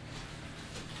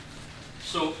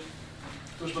 So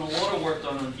there's been a lot of work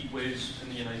done on heat waves in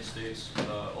the United States.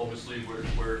 Obviously, we're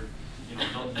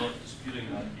not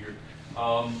disputing that here.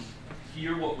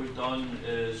 Here, what we've done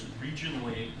is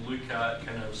regionally look at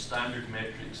kind of standard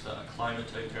metrics that a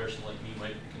climate-type person like me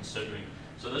might be considering.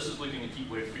 So this is looking at heat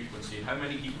wave frequency. How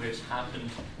many heat waves happen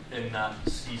in that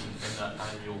season, in that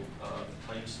annual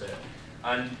time step?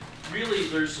 And really,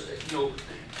 there's,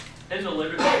 in the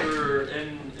literature,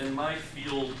 in my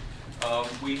field,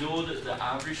 we know that the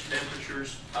average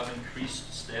temperatures have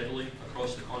increased steadily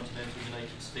across the continental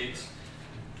United States,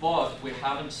 but we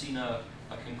haven't seen a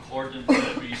concordant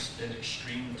increase in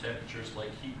extreme temperatures like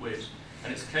heat waves.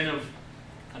 And it's kind of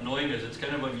annoying us, it's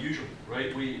kind of unusual,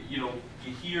 right? You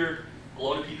hear a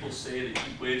lot of people say that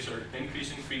heat waves are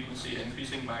increasing frequency,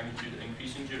 increasing magnitude,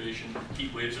 increasing duration,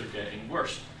 heat waves are getting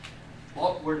worse.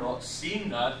 But we're not seeing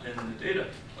that in the data.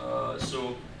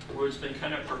 So it's been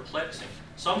kind of perplexing.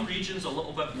 Some regions a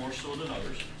little bit more so than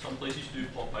others. Some places do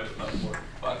pop out a bit more.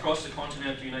 But across the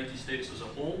continental United States as a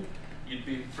whole, you'd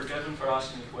be forgiven for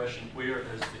asking the question, where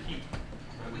is the heat?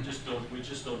 We just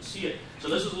don't see it. So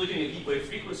this is looking at heat wave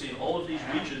frequency in all of these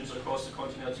regions across the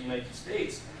continental United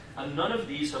States, and none of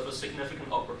these have a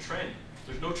significant upward trend.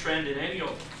 There's no trend in any of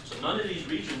them. So none of these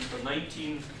regions from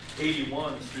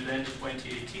 1981 through the end of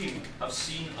 2018 have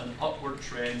seen an upward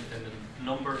trend in the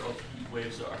number of heat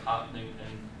waves that are happening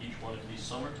in each one of these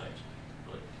summer times.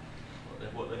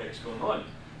 Like, what the heck's going on?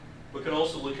 We can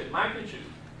also look at magnitude.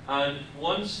 And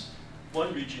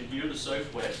one region here, the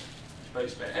southwest,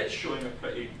 it's showing a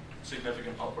pretty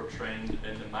significant upward trend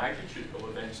in the magnitude of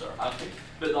events that are happening.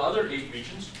 But the other 8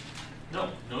 regions,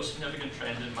 no significant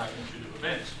trend in magnitude of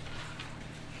events.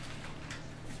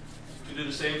 We do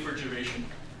the same for duration.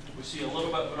 We see a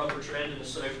little bit of an upward trend in the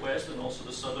southwest and also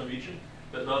the southern region,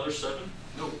 but the other 7,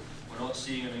 no, we're not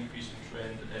seeing an increasing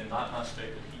trend in that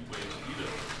aspect of heat waves either.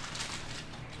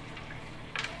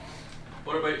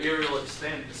 What about aerial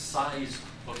extent, the size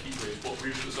of heat waves? What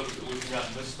we're specifically looking at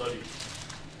in this study?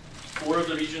 4 of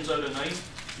the regions out of 9,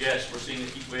 yes, we're seeing that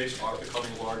heat waves are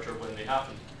becoming larger when they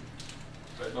happen.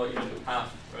 But not even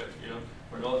half, right?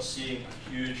 We're not seeing a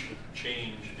huge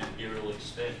change in aerial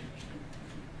extent.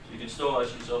 So you can still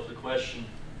ask yourself the question,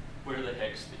 where the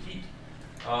heck's the heat?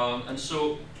 And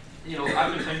so you know,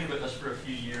 I've been thinking about this for a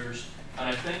few years, and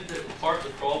I think that part of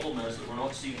the problem is that we're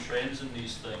not seeing trends in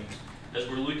these things, as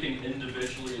we're looking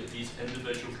individually at these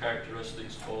individual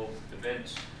characteristics of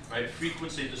events. Right?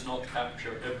 Frequency does not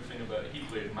capture everything about a heat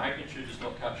wave. Magnitude does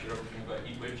not capture everything about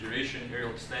heat wave. Duration,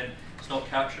 areal extent, it's not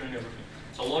capturing everything.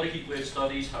 So a lot of heat wave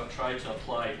studies have tried to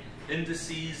apply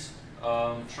indices,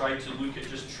 tried to look at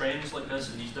just trends like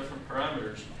this and these different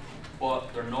parameters,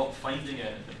 but they're not finding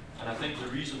anything. And I think the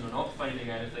reason they're not finding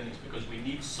anything is because we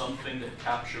need something that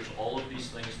captures all of these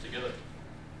things together.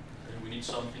 And we need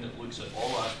something that looks at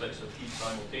all aspects of heat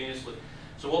simultaneously.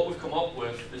 So what we've come up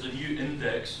with is a new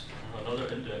index,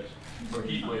 another index for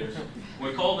heat waves.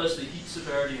 We call this the Heat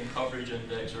Severity and Coverage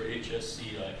Index, or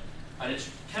HSCI. And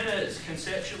it's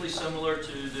conceptually similar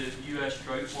to the US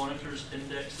Drought Monitors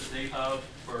Index that they have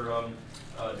for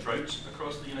droughts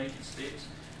across the United States.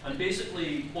 And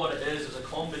basically what it is a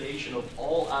combination of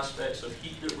all aspects of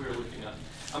heat that we're looking at.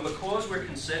 And because we're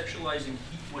conceptualizing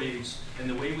heat waves in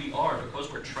the way we are,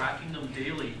 because we're tracking them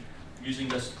daily using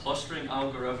this clustering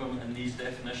algorithm and these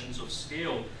definitions of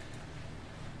scale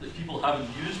that people haven't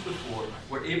used before,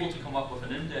 we're able to come up with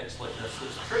an index like this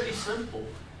that's pretty simple.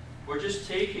 We're just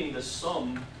taking the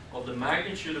sum of the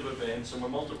magnitude of events and we're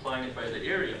multiplying it by the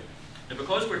area. And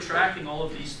because we're tracking all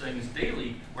of these things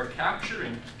daily, we're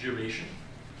capturing duration,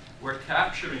 we're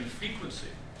capturing frequency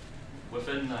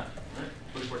within that, right?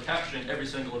 Because we're capturing every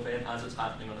single event as it's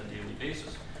happening on a daily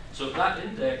basis. So that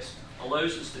index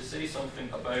allows us to say something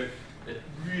about the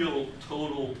real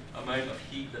total amount of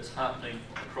heat that's happening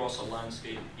across a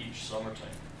landscape each summertime,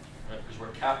 right? Because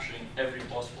we're capturing every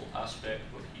possible aspect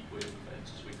of heat wave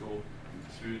events as we go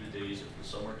through the days of the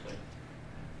summertime.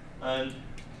 And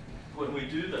when we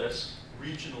do this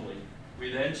regionally,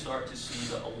 we then start to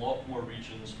see that a lot more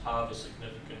regions have a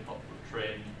significant upward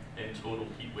trend in total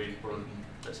heat wave burden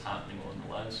that's happening on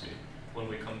the landscape. When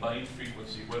we combine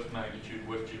frequency with magnitude,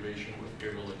 with duration, with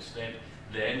areal extent,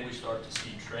 then we start to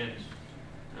see trends.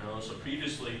 You know, so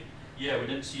previously, yeah, we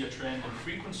didn't see a trend in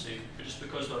frequency, but just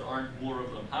because there aren't more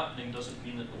of them happening doesn't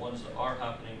mean that the ones that are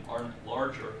happening aren't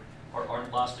larger or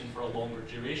aren't lasting for a longer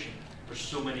duration. There's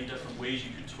so many different ways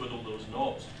you could twiddle those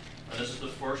knobs. And this is the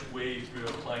first way through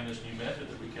applying this new method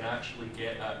that we can actually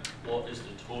get at what is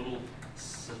the total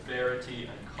severity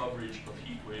and coverage of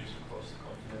heat waves across the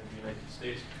continent of the United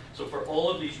States. So for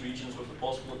all of these regions, with the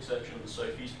possible exception of the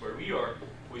southeast where we are,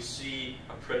 we see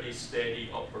a pretty steady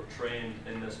upward trend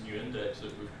in this new index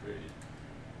that we've created.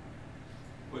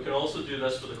 We can also do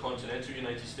this for the continental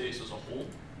United States as a whole,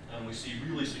 and we see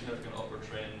really significant upward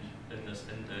trend in this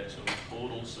index of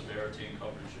total severity and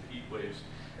coverage of heat waves.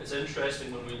 It's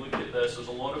interesting when we look at this, there's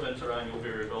a lot of interannual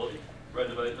variability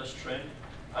round about this trend.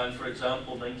 And for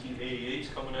example, 1988 is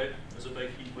coming out as a big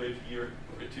heat wave year.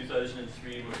 We've got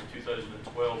 2003, we've got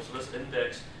 2012. So this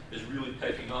index is really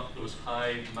picking up those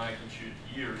high magnitude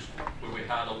years where we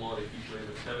had a lot of heat wave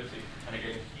activity. And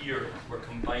again, here we're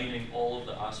combining all of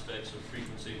the aspects of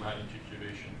frequency, magnitude,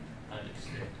 duration, and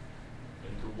extent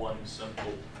into one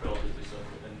simple, relatively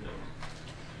simple index.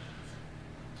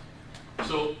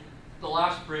 So the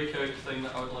last breakout thing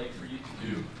that I would like for you to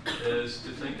do is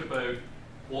to think about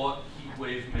what heat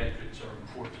wave metrics are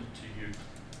important to you,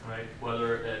 right?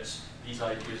 Whether it's these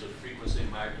ideas of frequency,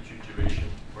 magnitude, duration,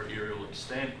 or areal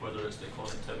extent, whether it's the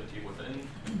connectivity within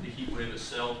the heat wave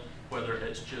itself, whether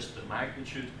it's just the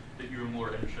magnitude that you're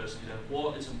more interested in.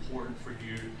 What is important for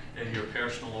you in your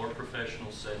personal or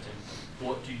professional setting?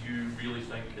 What do you really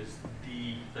think is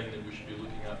the thing that we should be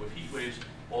looking at with heat waves?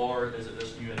 Or is it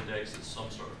this new index that's some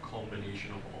sort of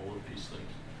combination of all of these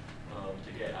things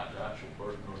to get at the actual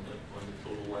burden on the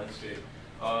total landscape?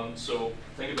 So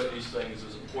think about these things.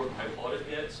 Is it important how hot it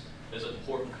gets? Is it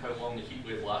important how long the heat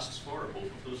wave lasts for? Are both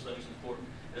of those things important?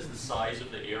 Is the size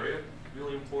of the area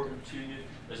really important to you?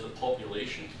 Is the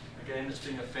population, again, that's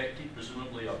being affected?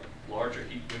 Presumably a larger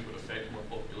heat wave would affect more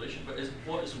population, but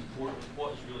what is important,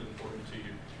 what is really important to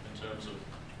you in terms of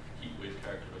heat wave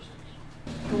characteristics?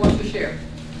 Who wants to share?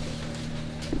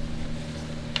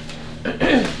 I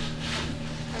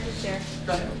can share.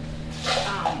 Go ahead.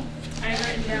 I've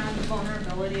written down the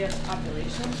vulnerability of the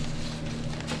population.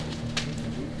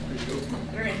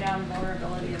 I've written down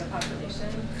vulnerability of the population.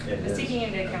 Taking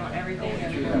into account everything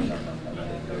and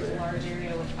there's a large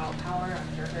area without power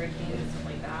after hurricanes and stuff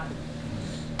like that.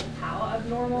 How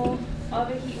abnormal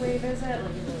of a heat wave is it?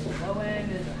 Like, is it low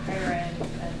end, is it higher end,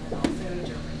 and then also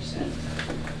duration?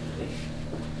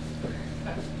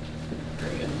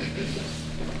 Very good.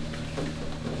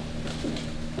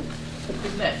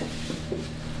 Who's next?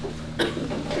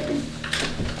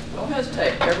 Don't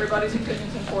hesitate. Everybody's opinion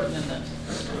is important in this.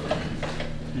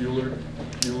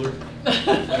 Bueller.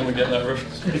 Anyone get that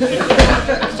reference?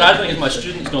 Sad thing is my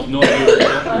students don't know it.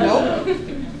 Nope.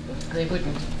 They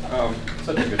wouldn't.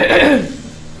 Such a good thing.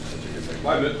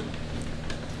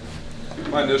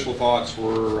 My initial thoughts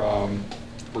were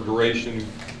for duration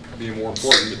being more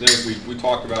important, but then as we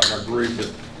talked about in our group,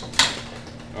 it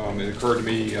occurred to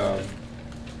me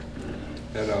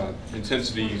that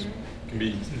intensities can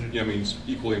be,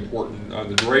 equally important.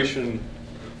 The duration,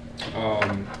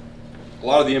 a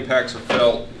lot of the impacts are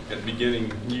felt at the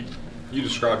beginning. You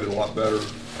described it a lot better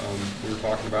when we were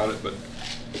talking about it, but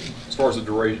as far as the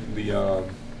duration, the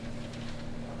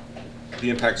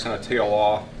impacts kind of tail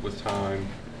off with time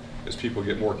as people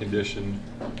get more conditioned.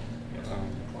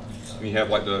 And you have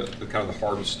like the kind of the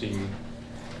harvesting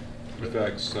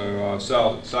effects.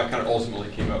 So I kind of ultimately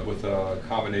came up with a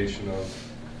combination of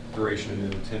duration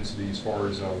and intensity as far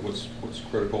as what's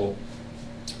critical.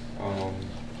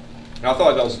 And I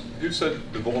thought that was, who said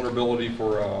the vulnerability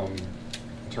for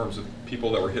in terms of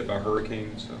people that were hit by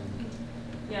hurricanes?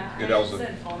 Yeah, that I was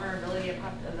said vulnerability of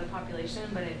the population,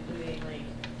 but including like,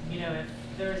 if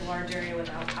there's a large area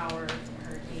without power from a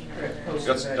hurricane or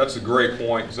other. That's a great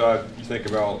point, because you think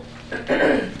about, I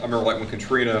remember like when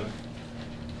Katrina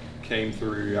came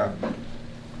through,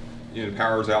 the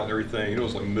power's out and everything, it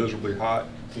was like miserably hot.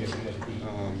 Yeah, we had a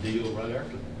heat deal right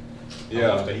after that. Yeah.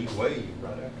 Almost a heat wave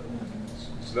right after that.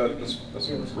 So that's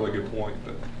a really good point,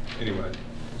 but anyway.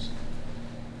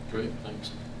 Great,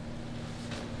 thanks.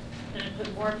 And it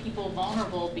put more people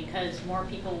vulnerable because more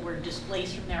people were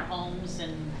displaced from their homes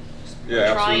and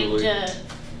trying to,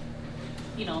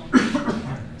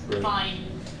 Right. find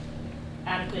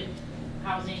adequate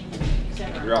housing,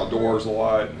 etc. You're outdoors a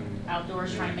lot.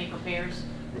 Outdoors trying to make repairs.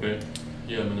 Right.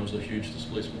 Yeah, there was a huge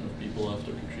displacement of people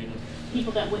after Katrina.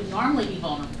 People that would normally be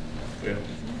vulnerable. Yeah.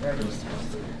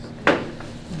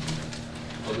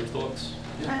 Other thoughts?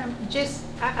 I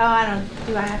don't,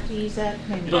 do I have to use that?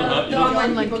 Maybe. You don't have to. The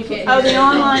online people can't. Oh, the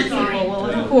online people, Sorry. well,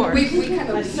 of course. We kind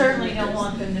of I certainly don't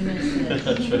want them to miss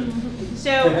this.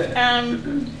 So,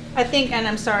 I think, and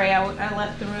I'm sorry I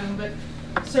left the room, but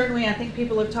certainly I think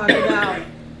people have talked about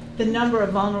the number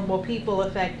of vulnerable people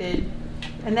affected,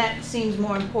 and that seems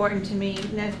more important to me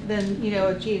than,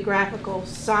 a geographical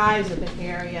size of an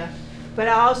area. But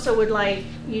I also would like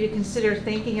you to consider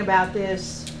thinking about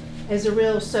this as a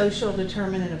real social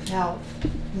determinant of health.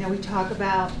 We talk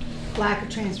about lack of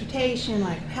transportation,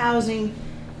 lack of housing,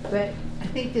 but I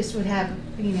think this would have,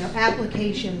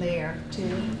 application there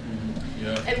too.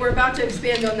 Yeah. And we're about to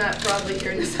expand on that broadly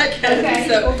here in a second. Okay.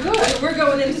 So Well, good. we're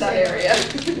going into that area.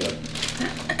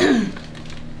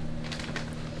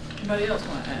 Anybody else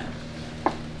want to add?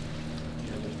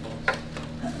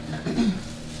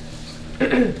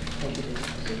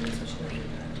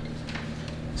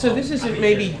 So this isn't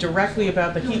maybe directly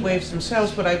about the heat waves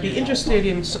themselves, but I'd be interested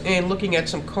in looking at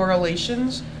some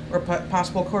correlations or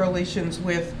possible correlations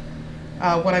with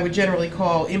what I would generally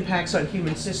call impacts on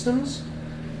human systems.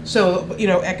 So,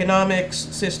 economics,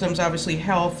 systems, obviously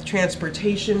health,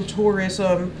 transportation,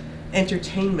 tourism,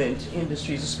 entertainment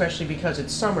industries, especially because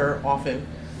it's summer often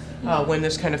when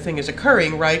this kind of thing is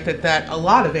occurring, right? That a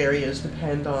lot of areas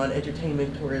depend on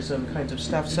entertainment, tourism kinds of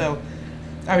stuff. So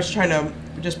I was trying to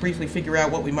just briefly figure out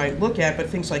what we might look at, but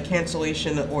things like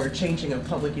cancellation or changing of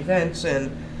public events and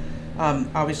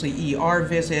obviously ER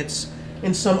visits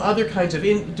and some other kinds of,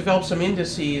 develop some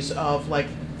indices of like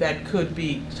that could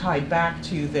be tied back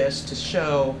to this to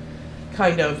show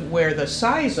kind of where the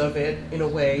size of it in a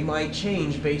way might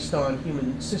change based on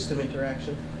human system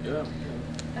interaction. Yeah.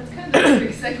 That's kind of a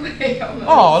big segue almost.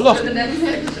 Oh, look. To the next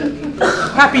section.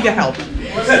 Happy to help.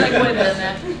 Let's segue in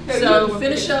that. So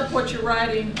finish up what you're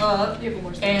writing up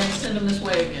and send them this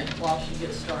way again while she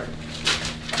gets started.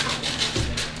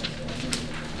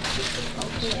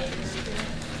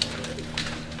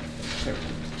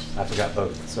 I forgot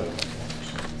both, so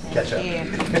catch up.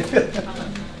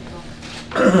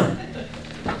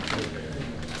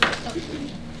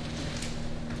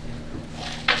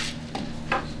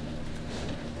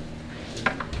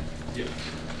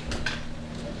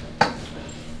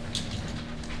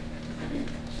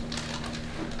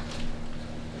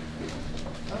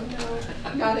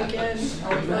 Not again.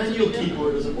 The manual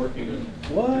keyboard isn't working good.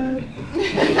 What?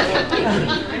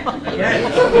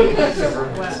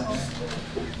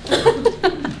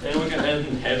 Anyone got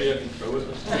anything heavy I can throw at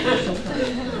us?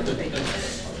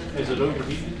 Is it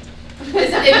overheated? It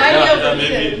might be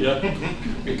overheated. Maybe, yeah.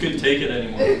 We couldn't take it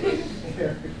anymore.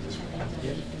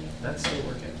 That's still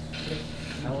working.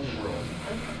 How in the world?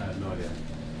 I have no idea.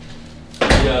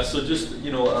 Yeah, so just,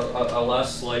 a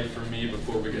last slide for me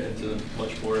before we get into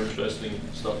much more interesting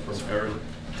stuff from Erin.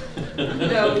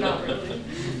 No, not really.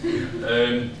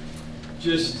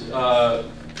 just,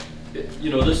 you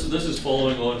know, this is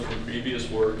following on from previous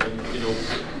work, and you know,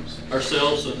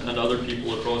 ourselves and other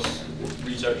people across,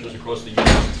 researchers across the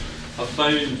US have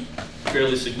found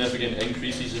fairly significant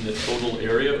increases in the total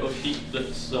area of heat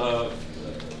that's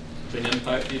been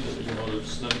impacted. You know,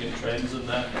 there's significant trends in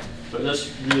that. But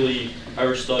this really,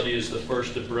 our study is the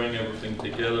first to bring everything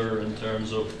together in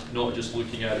terms of not just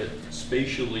looking at it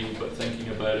spatially, but thinking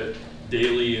about it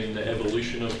daily in the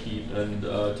evolution of heat, and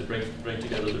to bring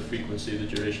together the frequency, the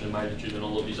duration, the magnitude, and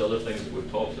all of these other things that we've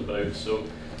talked about. So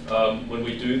when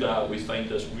we do that, we find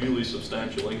this really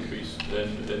substantial increase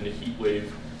in the heat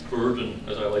wave burden,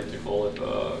 as I like to call it,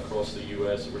 across the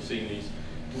US. We're seeing these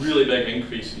really big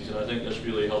increases, and I think this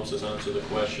really helps us answer the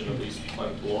question, at least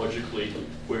climatologically,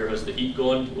 where has the heat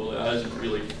gone? Well, it hasn't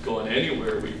really gone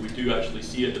anywhere. We do actually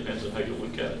see it, depends on how you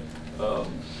look at it.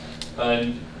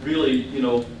 And really, you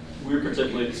know, we're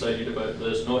particularly excited about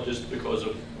this, not just because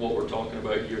of what we're talking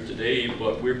about here today,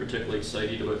 but we're particularly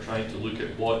excited about trying to look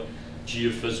at what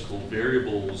geophysical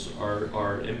variables are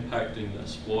impacting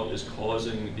this, what is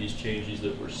causing these changes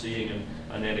that we're seeing,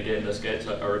 and then again, this gets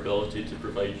at our ability to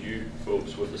provide you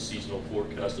folks with a seasonal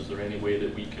forecast. Is there any way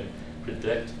that we can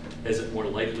predict, is it more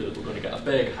likely that we're going to get a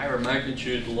big, higher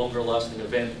magnitude, longer lasting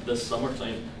event this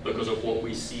summertime because of what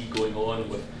we see going on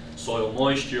with soil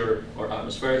moisture or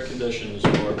atmospheric conditions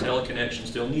or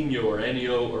teleconnections to El Nino or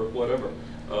Enio or whatever.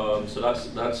 So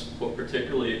that's what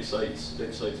particularly excites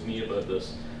me about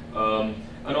this.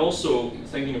 And also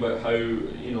thinking about how,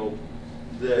 you know,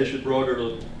 the issue,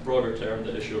 broader term,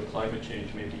 the issue of climate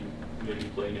change may be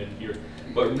playing in here.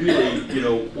 But really, you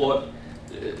know, what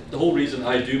the whole reason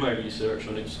I do my research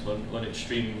on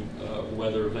extreme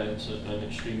weather events and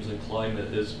extremes in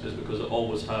climate is because it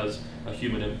always has a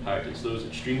human impact. It's those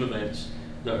extreme events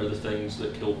that are the things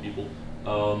that kill people.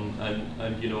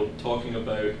 And you know, talking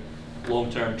about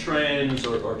long-term trends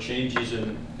or changes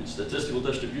in statistical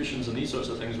distributions and these sorts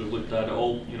of things we've looked at, it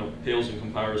all, you know, pales in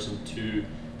comparison to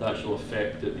the actual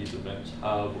effect that these events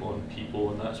have on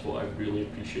people, and that's what I've really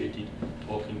appreciated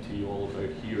talking to you all about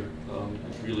here.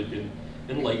 It's really been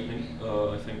enlightening.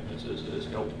 I think it's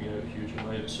helped me out a huge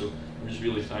amount, so I'm just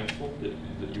really thankful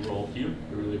that you were all here.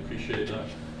 I really appreciate that.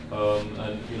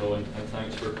 And you know, and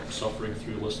thanks for suffering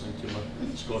through listening to my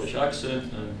Scottish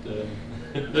accent, and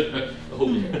I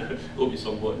hope you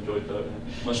somewhat enjoyed that.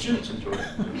 My students enjoyed it.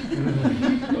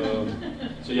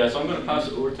 So yeah, so I'm going to pass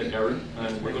it over to Erin,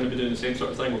 and we're going to be doing the same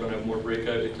sort of thing. We're going to have more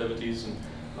breakout activities, and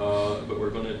but we're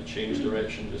going to change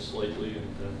direction just slightly,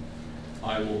 and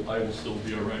I will still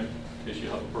be around in case you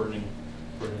have a burning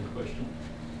question.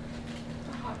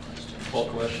 A hot question. Hot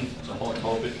question. It's a hot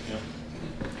topic. Yeah.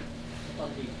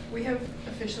 We have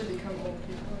officially become old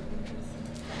people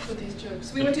with these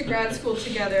jokes. We went to grad school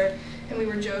together, and we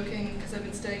were joking because I've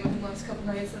been staying with him the last couple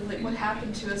nights. And like, what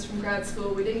happened to us from grad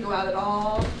school? We didn't go out at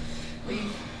all. We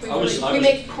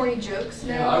make corny jokes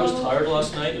now. Yeah, I was tired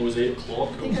last night. It was 8 o'clock.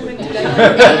 I think I went to bed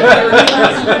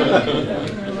last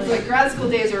night. Like, grad school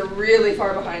days are really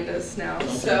far behind us now.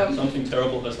 Something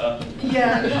terrible has happened.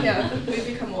 Yeah, we've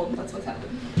become old. That's what's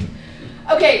happened.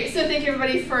 Okay, so thank you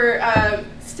everybody for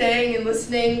staying and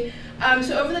listening.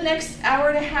 So over the next hour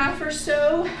and a half or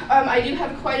so, I do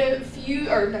have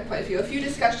a few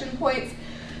discussion points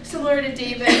similar to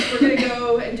David's. We're going to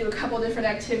go and do a couple different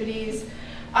activities.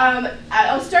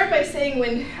 I'll start by saying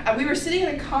when we were sitting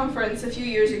in a conference a few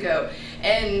years ago,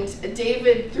 and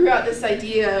David threw out this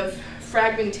idea of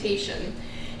fragmentation.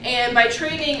 And by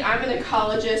training, I'm an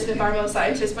ecologist, an environmental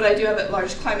scientist, but I do have a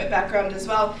large climate background as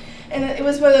well. And it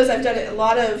was one of those, I've done a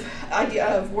lot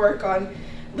of work on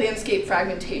landscape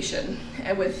fragmentation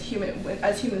and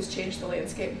as humans change the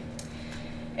landscape.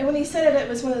 And when he said it, it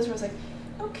was one of those where I was like,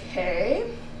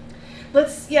 okay,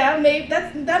 maybe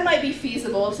that might be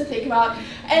feasible to think about.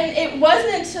 And it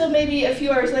wasn't until maybe a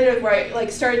few hours later where I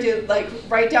started to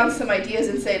write down some ideas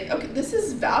and say, okay, this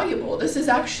is valuable. This is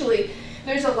actually,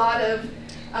 there's a lot of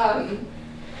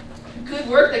good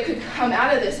work that could come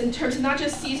out of this in terms of not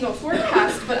just seasonal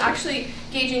forecasts, but actually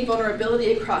gauging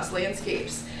vulnerability across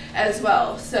landscapes as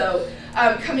well. So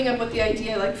coming up with the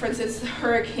idea, like for instance,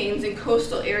 hurricanes in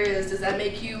coastal areas, does that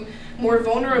make you more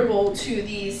vulnerable to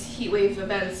these heat wave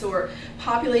events, or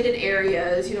populated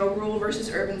areas, you know, rural versus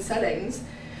urban settings?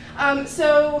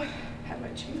 So, how do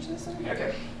I change this?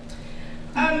 Okay.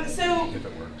 So, if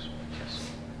it works.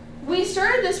 We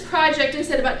started this project, I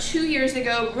said, about 2 years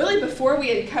ago, really before we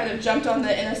had kind of jumped on the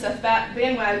NSF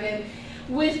bandwagon,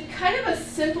 with kind of a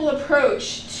simple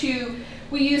approach to,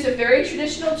 we used a very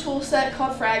traditional tool set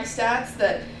called FragStats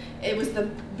that it was the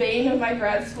bane of my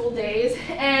grad school days,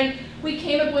 and we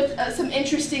came up with some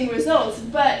interesting results.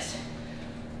 But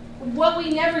what we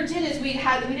never did is we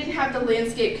didn't have the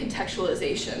landscape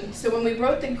contextualization. So when we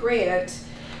wrote the grant,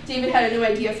 David had a new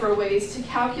idea for ways to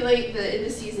calculate the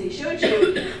indices that he showed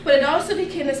you, but it also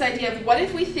became this idea of what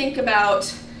if we think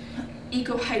about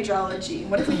ecohydrology?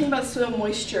 What if we think about soil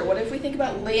moisture? What if we think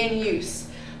about land use?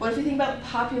 What if we think about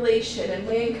population and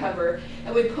land cover,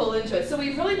 and we pull into it? So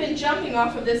we've really been jumping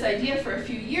off of this idea for a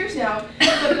few years now,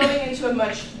 but going into a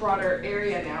much broader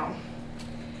area now.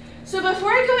 So before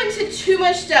I go into too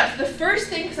much depth, the first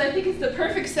thing, because I think it's the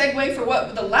perfect segue for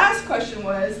what the last question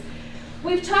was,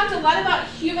 we've talked a lot about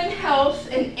human health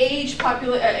and age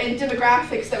and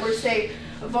demographics that were, say,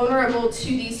 vulnerable to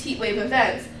these heat wave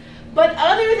events. But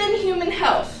other than human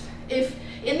health, if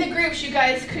in the groups you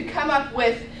guys could come up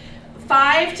with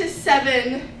 5 to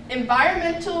 7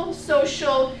 environmental,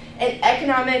 social, and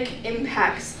economic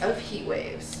impacts of heat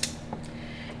waves.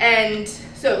 And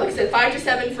so, like I said, 5 to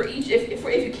 7 for each, if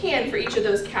you can, for each of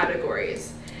those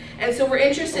categories. And so we're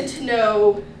interested to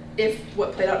know if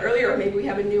what played out earlier, or maybe we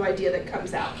have a new idea that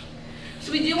comes out.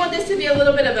 So we do want this to be a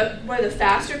little bit of one of the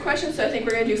faster questions, so I think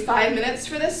we're going to do 5 minutes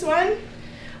for this one.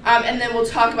 And then we'll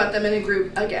talk about them in a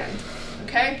group again,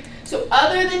 okay? So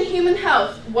other than human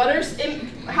health,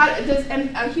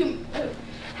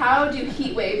 how do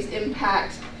heat waves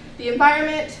impact the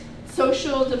environment,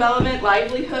 social development,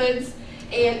 livelihoods,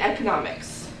 and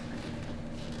economics?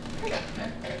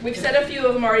 We've said a few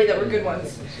of them already that were good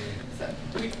ones.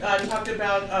 We talked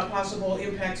about possible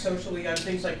impact socially on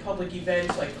things like public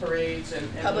events, like parades and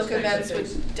public those kinds events of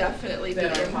things would definitely be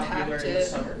that are popular in the impacted.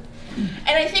 summer. And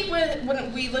I think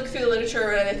when we look through the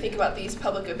literature and I think about these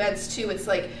public events too, it's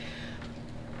like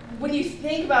when you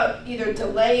think about either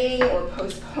delaying or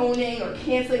postponing or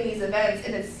canceling these events,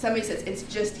 and somebody says it's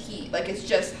just heat, like it's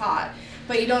just hot.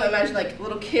 But you don't imagine like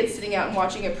little kids sitting out and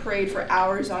watching a parade for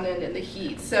hours on end in the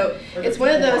heat. So it's one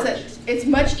of those that it's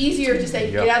much easier to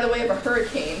say, get out of the way of a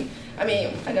hurricane. I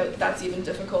mean, I know that's even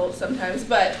difficult sometimes,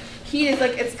 but heat is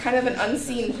like, it's kind of an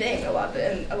unseen thing a lot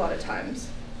of times.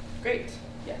 Great,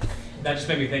 yes. That just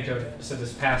made me think of, so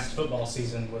this past football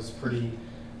season was pretty,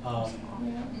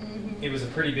 it was a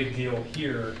pretty big deal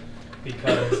here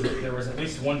because there was at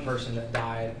least one person that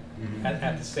died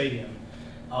at the stadium.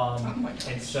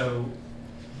 And so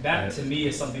that to me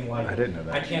is something like, I didn't know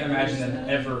that. I can't imagine them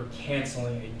ever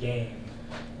canceling a game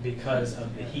because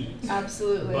of the heat.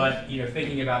 Absolutely. But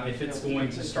thinking about if it's going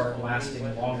to start lasting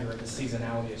longer, if the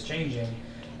seasonality is changing,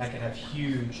 that can have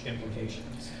huge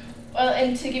implications. Well,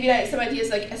 and to give you some ideas,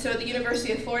 like so at the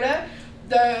University of Florida,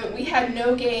 we had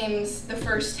no games the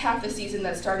first half of the season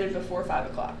that started before 5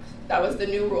 o'clock. That was the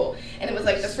new rule. And it was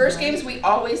like the first games we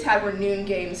always had were noon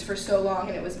games for so long,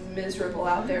 and it was miserable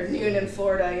out there. Noon in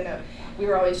Florida, we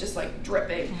were always just like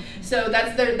dripping. So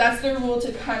that's the rule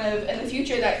to kind of, in the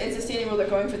future, that is a standing rule. They're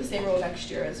going for the same rule next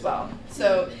year as well.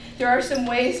 So there are some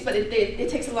ways, but it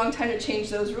takes a long time to change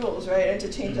those rules, right, and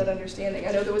to change that understanding.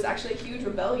 I know there was actually a huge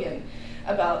rebellion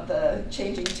about the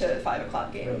changing to 5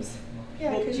 o'clock games.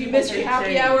 Yeah, because you miss your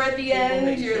happy hour at the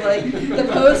end. You're like the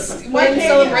post-win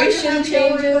celebration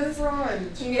changes.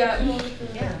 Yeah.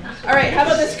 All right. How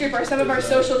about this group? Are some of our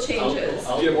social changes?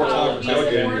 I'll get more time for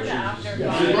tailgating.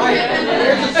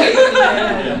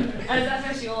 As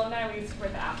FSU alumni, we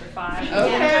support the after 5.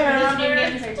 Okay. Yeah,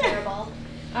 games are terrible.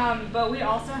 But we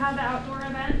also have the outdoor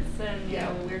events, and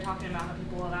we were talking about how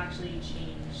people have actually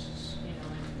changed,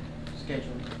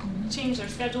 change their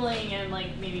scheduling and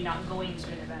like maybe not going to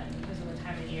an event because of the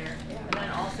time of year. And then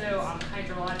also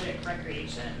hydrologic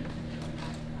recreation.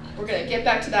 We're going to get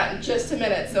back to that in just a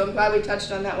minute, so I'm glad we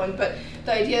touched on that one. But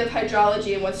the idea of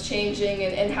hydrology and what's changing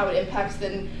and how it impacts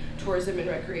then tourism and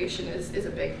recreation is a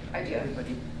big idea.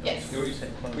 Yes? We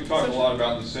talked a lot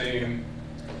about the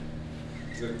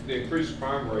increased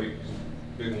crime rate is a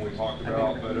big one we talked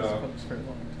about, but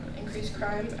increased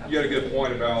crime? You had a good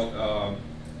point about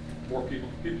more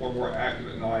people are more active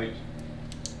at night.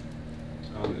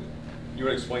 You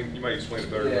might explain it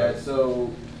better. Yeah, so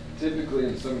typically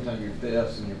in the summertime your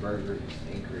thefts and your burglaries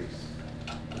increase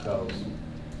because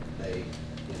they,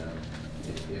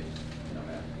 if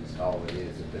it's all it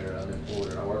is, if they're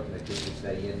unemployed or not working, they typically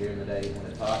stay in during the day when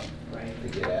it's hot. Right. They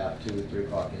get out 2 or 3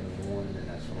 o'clock in the morning, and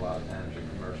that's when a lot of times your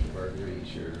commercial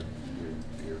burglaries, your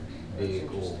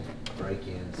vehicle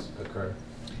break-ins occur.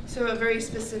 So a very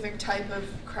specific type of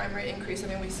crime rate increase. I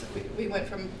mean, we went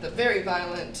from the very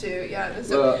violent to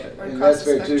and that's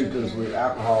fair too, because with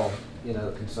alcohol,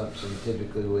 consumption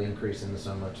typically will increase in the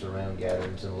summer around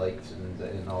gatherings and lakes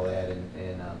and all that,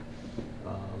 and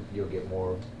you'll get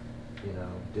more,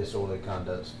 disorderly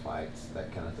conducts, fights,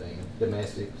 that kind of thing,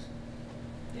 domestics.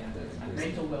 Yeah.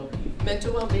 Mental well-being.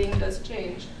 Mental well-being does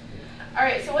change. All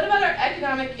right. So what about our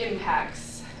economic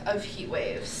impacts? of heat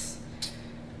waves.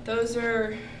 There's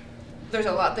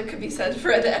a lot that could be said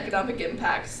for the economic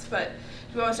impacts, but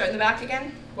do you want to start in the back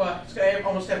again? Well,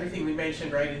 almost everything we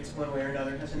mentioned, right, it's one way or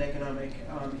another has an economic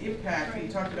impact. Right. We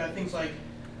talked about things like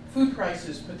food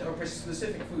prices, or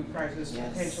specific food prices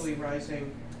Yes. potentially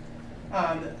rising.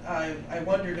 I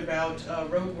wondered about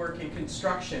road work and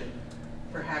construction,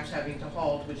 perhaps having to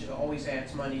halt, which always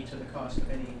adds money to the cost of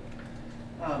any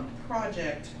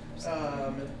project.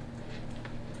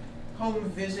 Home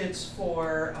visits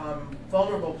for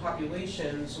vulnerable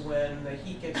populations when the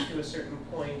heat gets to a certain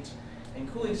point and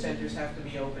cooling centers have to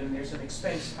be open. There's an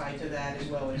expense tied to that, as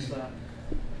well as the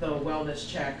wellness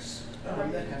checks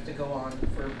that have to go on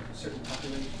for certain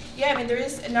populations. Yeah, I mean, there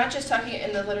is, not just talking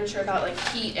in the literature about like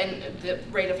heat and the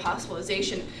rate of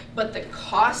hospitalization, but the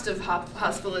cost of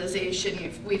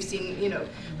hospitalization. We've seen, you know,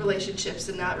 relationships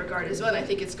in that regard as well. And I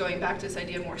think it's going back to this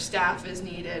idea of more staff is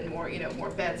needed, more, you know,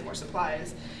 more beds, more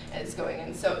supplies is going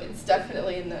in. So it's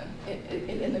definitely in the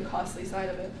costly side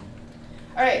of it.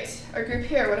 All right, our group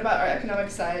here. What about our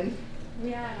economic side?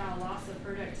 We had a loss of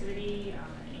productivity, an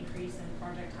increase in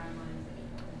project timelines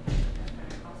that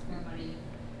kind of cost more money.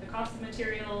 The cost of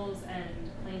materials and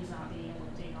planes not being able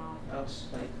to take off.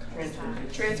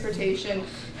 Transportation,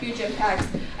 huge impacts.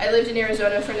 I lived in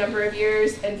Arizona for a number of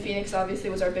years, and Phoenix obviously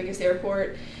was our biggest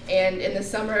airport. And in the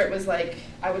summer, it was like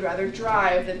I would rather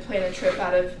drive than plan a trip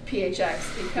out of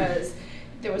PHX because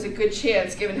there was a good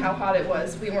chance, given how hot it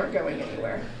was, we weren't going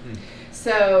anywhere.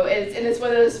 So it's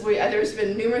one of those. There's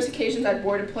been numerous occasions I'd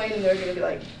board a plane, and they're going to be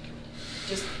like,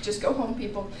 just go home,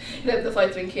 people. The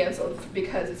flight's been canceled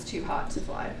because it's too hot to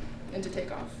fly and to take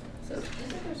off. So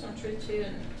Isn't there some truth to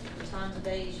in times of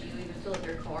days you even fill up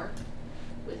your car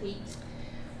with heat?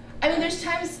 I mean, there's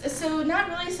times, so not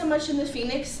really so much in the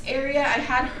Phoenix area. I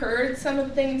had heard some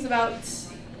of things about,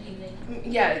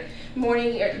 yeah,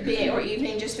 morning or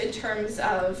evening, just in terms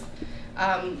of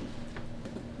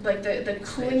like the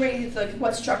cooling rates, like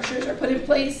what structures are put in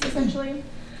place, essentially.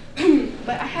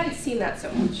 But I hadn't seen that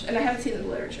so much, and I haven't seen it in the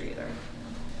literature either.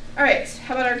 All right,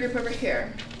 how about our group over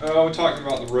here? We're talking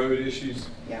about the road issues,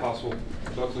 Yeah. possible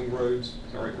buckling roads.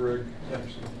 Is that right, Greg? Yeah.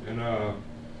 And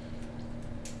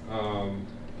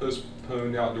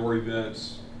postponed outdoor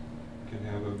events can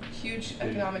have a huge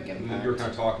economic impact. You're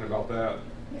kind of talking about that.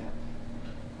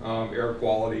 Yeah. Air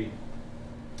quality.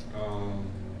 I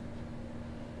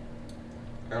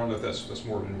don't know if that's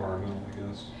more of an environmental, I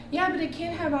guess. Yeah, but it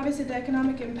can have obviously the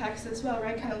economic impacts as well,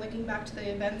 right? Kind of linking back to the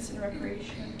events and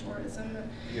recreation and tourism.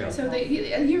 Yeah. So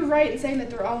you're right in saying that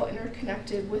they're all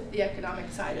interconnected with the economic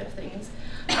side of things.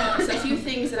 So a few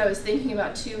things that I was thinking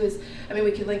about too is, I mean,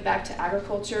 we could link back to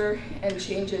agriculture and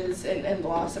changes and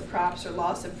loss of crops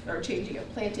or changing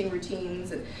of planting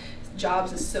routines and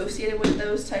jobs associated with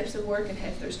those types of work, and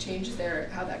if there's changes there,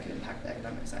 how that can impact the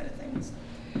economic side of things.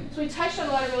 So we touched on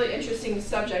a lot of really interesting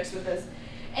subjects with this.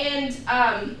 And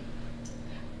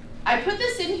I put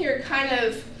this in here kind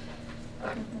of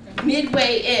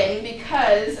midway in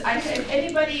because if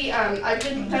anybody, I've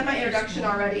done my introduction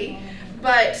already,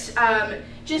 but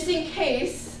just in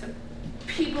case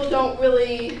people don't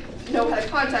really know how to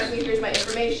contact me, here's my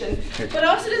information. But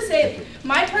also to say,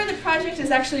 my part of the project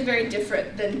is actually very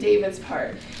different than David's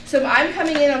part. So I'm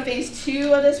coming in on phase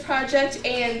 2 of this project,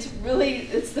 and really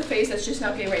it's the phase that's just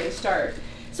now getting ready to start.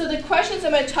 So the questions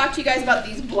I'm going to talk to you guys about,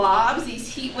 these blobs, these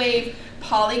heat wave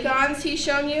polygons he's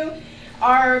shown you,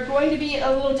 are going to be a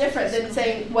little different than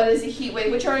saying what is a heat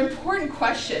wave, which are important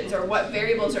questions, or what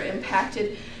variables are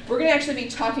impacted. We're going to actually be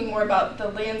talking more about the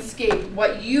landscape,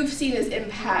 what you've seen as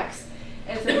impacts,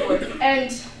 and so forth.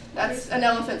 And that's an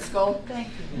elephant skull. Thank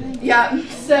you. Yeah,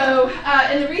 so,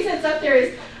 and the reason it's up there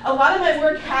is a lot of my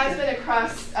work has been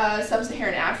across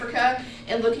sub-Saharan Africa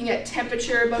and looking at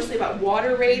temperature, mostly about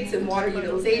water rates and water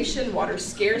utilization, water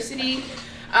scarcity,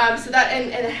 so that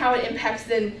and how it impacts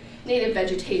then native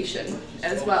vegetation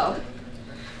as well.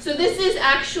 So this is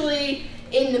actually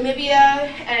in Namibia,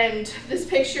 and this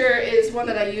picture is one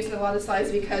that I use in a lot of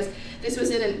slides because this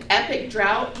was in an epic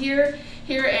drought here,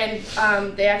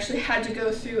 and they actually had to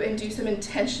go through and do some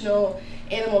intentional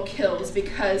animal kills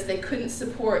because they couldn't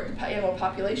support the animal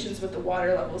populations with the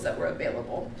water levels that were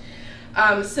available.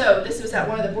 So this was at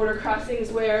one of the border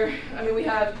crossings where, I mean, we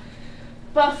have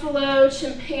buffalo,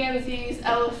 chimpanzees,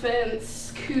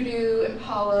 elephants, kudu,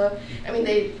 impala. I mean,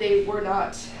 they were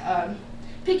not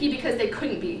picky because they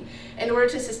couldn't be. In order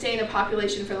to sustain a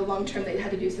population for the long term, they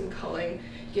had to do some culling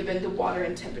given the water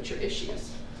and temperature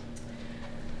issues.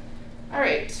 All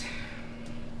right.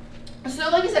 So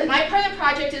like I said, my part of the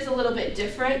project is a little bit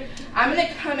different. I'm going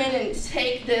to come in and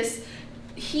take this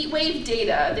heat wave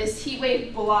data, this heat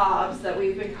wave blobs that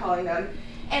we've been calling them,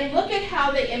 and look at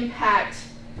how they impact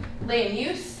land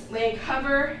use, land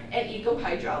cover, and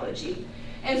ecohydrology.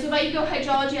 And so by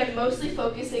ecohydrology, I'm mostly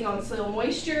focusing on soil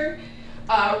moisture,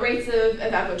 rates of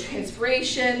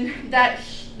evapotranspiration, that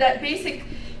basic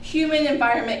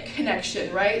human-environment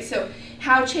connection, right? So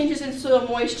how changes in soil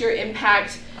moisture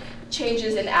impact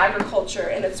changes in agriculture,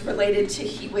 and it's related to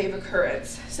heat wave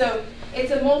occurrence. So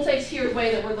it's a multi-tiered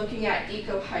way that we're looking at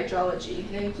ecohydrology,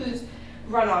 and it includes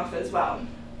runoff as well.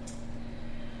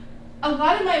 A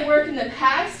lot of my work in the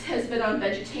past has been on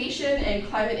vegetation and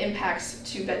climate impacts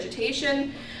to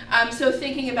vegetation. So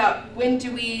thinking about when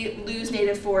do we lose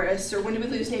native forests, or when do we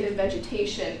lose native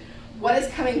vegetation? What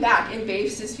is coming back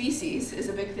invasive species is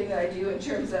a big thing that I do in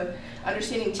terms of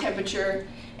understanding temperature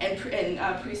and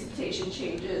precipitation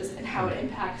changes and how it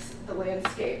impacts the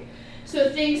landscape.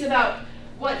 So things about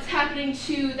what's happening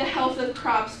to the health of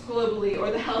crops globally, or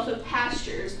the health of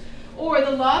pastures, or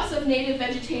the loss of native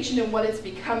vegetation and what it's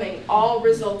becoming, all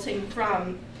resulting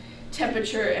from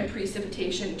temperature and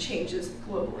precipitation changes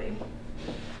globally.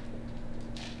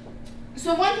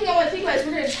 So one thing I want to think about is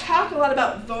we're going to talk a lot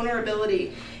about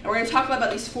vulnerability, and we're going to talk a lot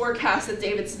about these forecasts that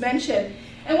David's mentioned.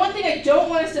 And one thing I don't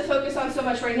want us to focus on so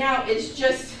much right now is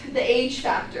just the age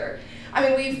factor. I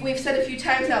mean, we've said a few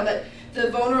times now that the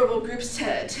vulnerable groups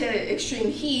to extreme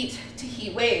heat, to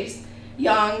heat waves,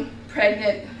 young,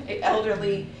 pregnant,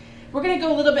 elderly. We're going to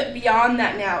go a little bit beyond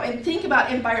that now and think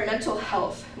about environmental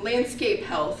health, landscape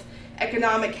health,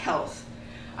 economic health,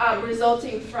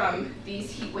 resulting from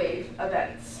these heat wave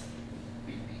events.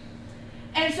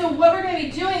 And so what we're going to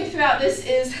be doing throughout this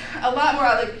is a lot more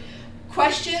like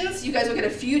questions. You guys will get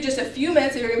just a few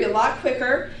minutes, and you're going to be a lot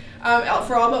quicker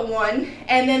for all but one.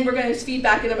 And then we're going to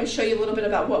feedback, and I'm going to show you a little bit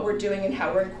about what we're doing and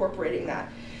how we're incorporating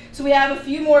that. So we have a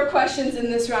few more questions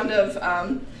in this round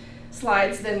of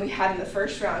slides than we had in the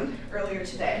first round earlier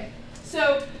today.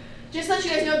 So just to let you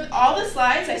guys know, all the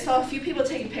slides, I saw a few people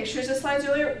taking pictures of slides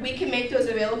earlier. We can make those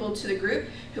available to the group.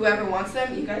 Whoever wants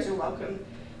them, you guys are welcome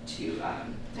to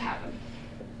have them.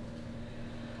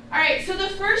 All right, so the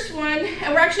first one,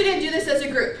 and we're actually going to do this as a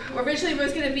group. Originally it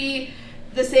was going to be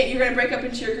the same, you're going to break up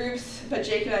into your groups, but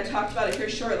Jake and I talked about it here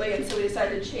shortly, and so we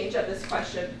decided to change up this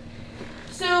question.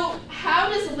 So how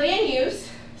does land use,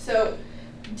 so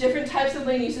different types of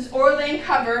land uses, or land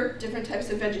cover, different types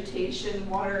of vegetation,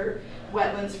 water,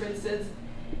 wetlands, for instance,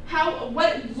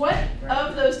 what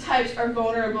of those types are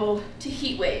vulnerable to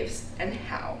heat waves, and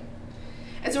how?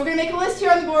 And so we're going to make a list here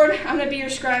on the board. I'm going to be your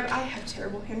scribe. I have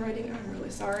terrible handwriting. I'm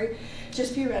really sorry.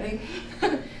 Just be ready.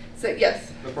 So,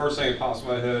 yes? The first thing that pops in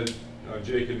my head,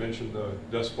 Jake had mentioned the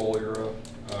Dust Bowl era,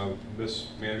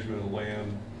 mismanagement of the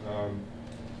land.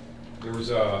 There was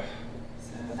a...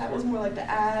 So that was more like the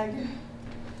ag,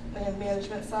 land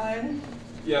management side.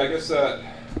 Yeah, I guess that...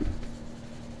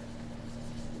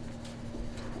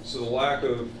 So the lack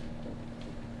of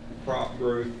crop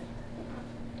growth.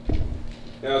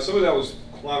 Yeah, some of that was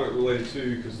climate related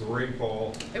too, because the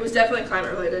rainfall. It was definitely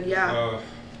climate related, yeah. It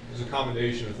was a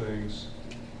combination of things.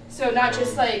 So not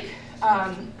just like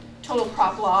total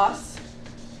crop loss.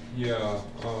 Yeah,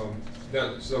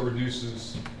 that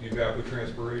reduces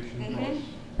evapotranspiration.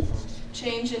 Mm-hmm.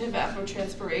 Change in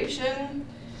evapotranspiration.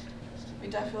 We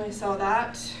definitely saw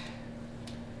that.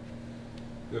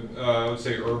 I would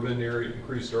say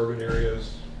increased urban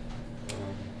areas.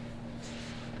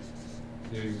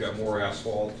 You've got more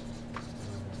asphalt,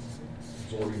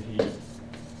 absorbing heat.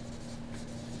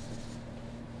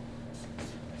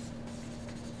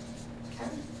 Okay.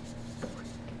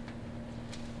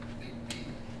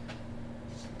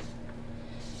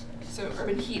 So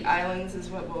urban heat islands is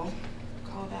what we'll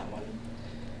call that one.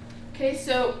 Okay,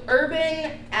 so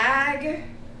urban ag,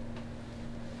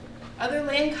 other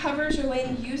land covers or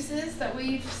land uses that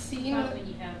we've seen. Well, when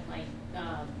you have like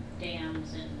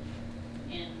dams and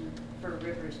for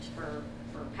rivers for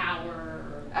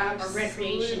power or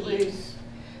recreation use.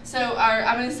 So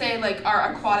I'm going to say like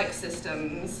our aquatic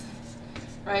systems,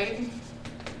 right?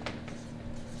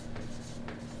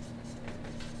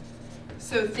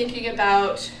 So thinking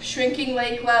about shrinking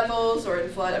lake levels, or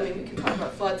in flood, I mean we can talk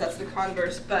about floods, that's the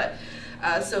converse, but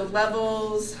so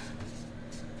levels,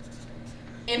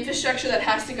 infrastructure that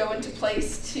has to go into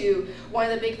place to, one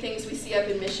of the big things we see up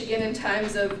in Michigan in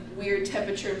times of weird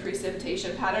temperature and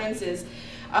precipitation patterns is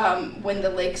when the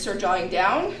lakes are drawing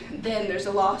down, then there's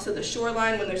a loss of the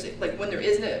shoreline when there is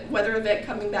a weather event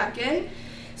coming back in.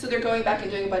 So they're going back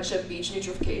and doing a bunch of beach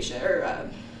eutrophication, or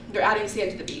they're adding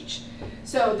sand to the beach.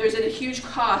 So there's a huge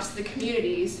cost to the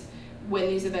communities when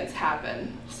these events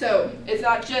happen. So it's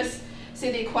not just,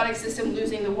 say, the aquatic system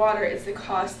losing the water, it's the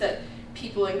cost that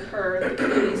people incur, the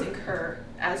communities incur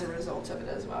as a result of it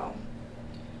as well.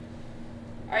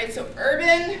 All right, so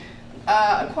urban,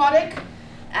 aquatic,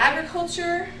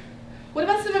 agriculture. What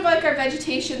about some of like our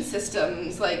vegetation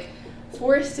systems, like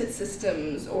forested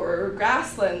systems or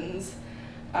grasslands?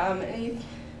 Any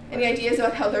ideas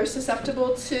about how they're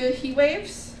susceptible to heat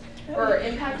waves or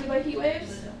impacted by heat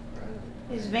waves?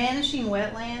 Is vanishing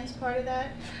wetlands part of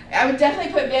that? I would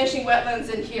definitely put vanishing wetlands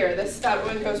in here. That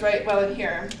one goes right well in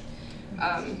here.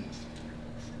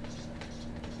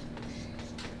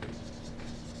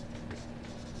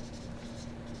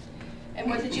 And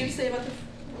what did you say about the?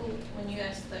 When you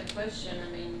asked that question,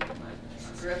 I mean, I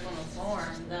grew up on a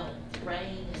farm. Without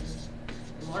rain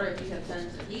and water, if you have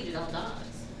tons of heat, it all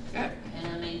dies. Yeah. And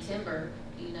I mean, timber,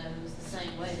 you know, is the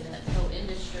same way. That whole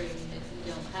industry, if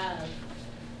you don't have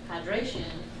hydration,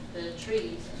 the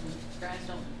trees and grass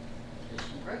don't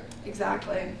grow.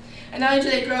 Exactly. And not only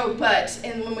do they grow, but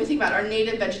when we think about our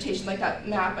native vegetation, like that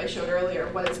map I showed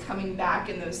earlier, what is coming back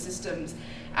in those systems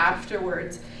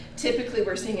afterwards, typically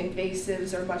we're seeing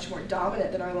invasives are much more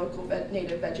dominant than our local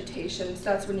native vegetation. So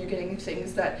that's when you're getting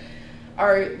things that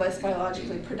are less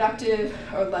biologically productive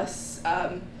or less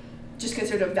just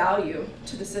considered of value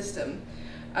to the system.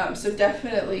 So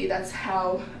definitely that's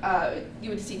how you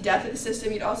would see death of the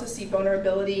system. You'd also see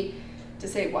vulnerability to,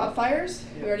 say, wildfires.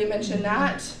 We already mentioned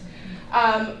that.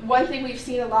 One thing we've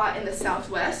seen a lot in the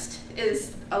Southwest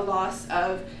is a loss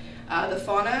of the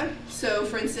fauna. So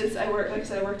for instance, I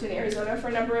worked in Arizona for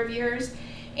a number of years,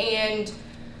 and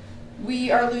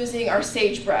we are losing our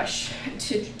sagebrush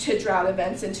to drought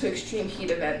events and to extreme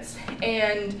heat events.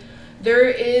 And there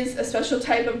is a special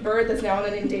type of bird that's now on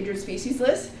an endangered species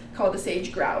list called the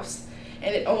sage grouse,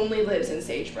 and it only lives in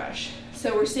sagebrush.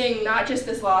 So we're seeing not just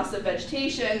this loss of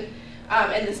vegetation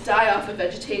and this die-off of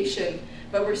vegetation,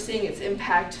 but we're seeing its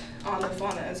impact on the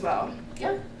fauna as well.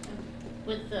 Yeah?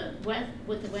 With the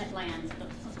wetlands,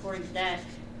 according to that,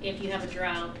 if you have a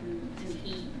drought and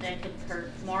heat, that could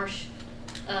hurt marsh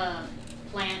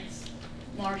plants,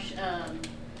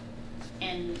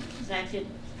 and that could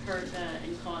hurt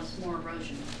and cause more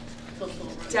erosion, coastal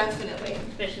erosion. Definitely.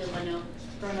 Especially, I know,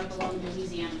 growing up along the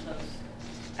Louisiana coast.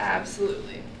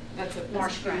 Absolutely. That's a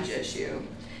marsh huge issue.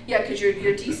 Yeah, because you're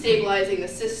destabilizing the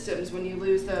systems when you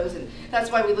lose those, and that's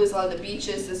why we lose a lot of the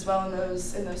beaches as well in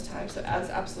those times. So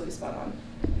that's absolutely spot on.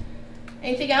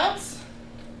 Anything else?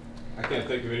 I can't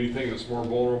think of anything that's more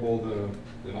vulnerable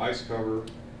than ice cover,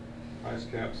 ice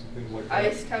caps, and things like that.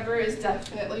 Ice cover is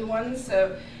definitely one.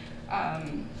 So,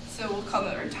 so we'll call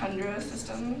them our tundra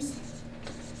systems.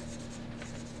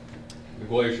 The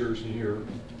glaciers in here,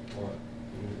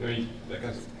 I mean, that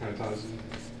kind of ties in.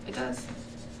 It does.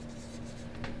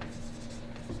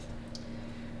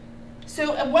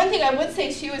 So one thing I would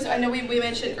say too is, I know we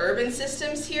mentioned urban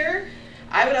systems here.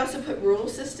 I would also put rural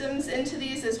systems into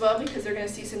these as well, because they're going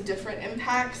to see some different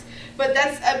impacts. But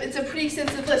it's a pretty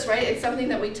extensive list, right? It's something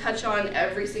that we touch on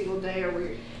every single day, or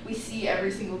we see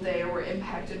every single day, or we're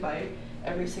impacted by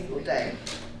every single day.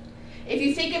 If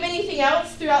you think of anything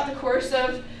else throughout the course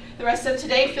of the rest of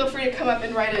today, feel free to come up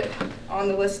and write it on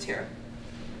the list here.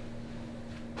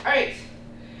 All right.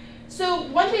 So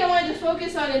one thing I wanted to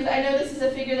focus on is, I know this is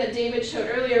a figure that David showed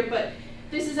earlier, but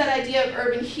this is that idea of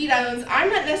urban heat islands.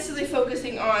 I'm not necessarily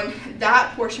focusing on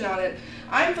that portion on it.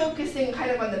 I'm focusing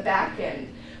kind of on the back end.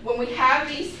 When we have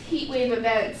these heat wave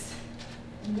events,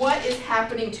 what is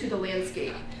happening to the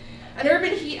landscape? An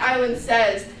urban heat island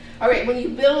says, all right, when you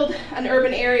build an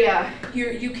urban area,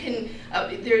 it's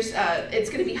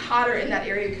going to be hotter in that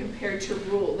area compared to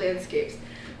rural landscapes.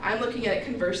 I'm looking at it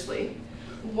conversely.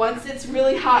 Once it's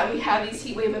really hot and we have these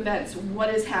heat wave events, what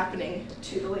is happening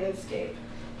to the landscape?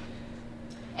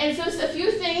 And so a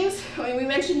few things, I mean, we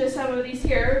mentioned some of these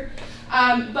here,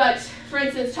 but for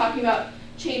instance, talking about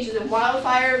changes in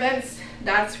wildfire events,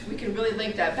 we can really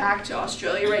link that back to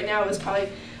Australia right now is probably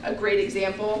a great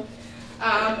example.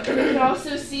 We can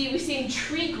also we've seen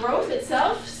tree growth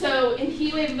itself. So in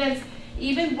heat wave events,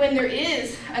 even when there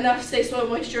is enough, say, soil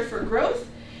moisture for growth,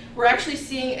 we're actually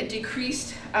seeing a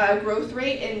decreased growth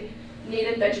rate in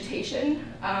native vegetation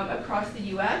across the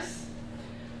US.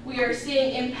 We are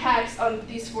seeing impacts on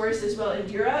these forests as well in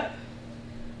Europe.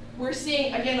 We're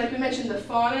seeing, again, like we mentioned, the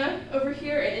fauna over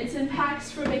here and its impacts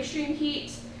from extreme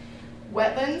heat.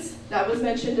 Wetlands, that was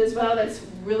mentioned as well, that's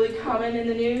really common in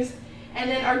the news. And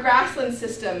then our grassland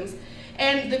systems.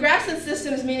 And the grassland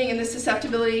systems meaning in the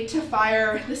susceptibility to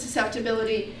fire, the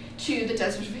susceptibility to the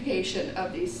desertification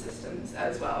of these systems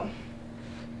as well.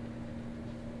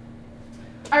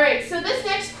 All right, so this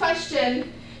next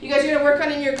question, you guys are going to work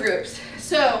on in your groups.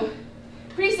 So,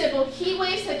 pretty simple, heat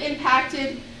waves have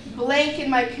impacted blank in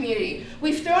my community.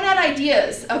 We've thrown out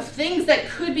ideas of things that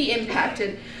could be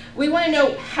impacted. We want to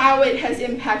know how it has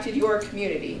impacted your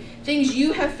community, things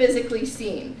you have physically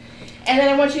seen. And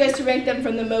then I want you guys to rank them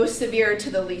from the most severe to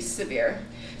the least severe.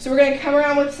 So we're going to come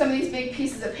around with some of these big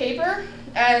pieces of paper,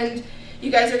 and you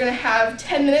guys are going to have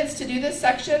 10 minutes to do this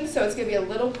section, so it's going to be a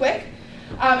little quick.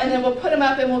 And then we'll put them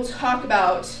up and we'll talk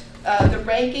about the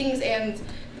rankings and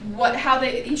how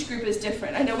each group is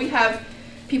different. I know we have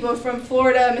people from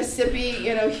Florida, Mississippi,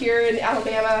 here in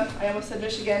Alabama, I almost said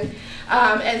Michigan.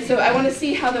 And so I want to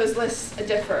see how those lists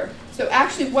differ. So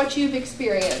actually what you've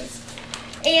experienced.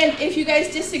 And if you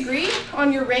guys disagree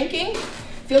on your ranking,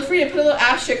 feel free to put a little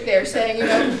asterisk there saying,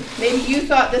 maybe you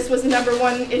thought this was the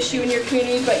 #1 issue in your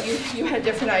community, but you had a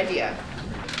different idea.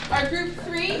 Our group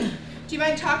 3, do you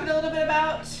mind talking a little bit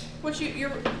about what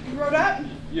you wrote up?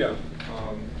 Yeah.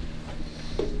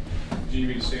 Do you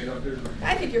need me to stand up here?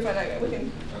 I think you're fine. We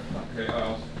can. Okay.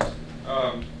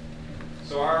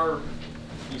 So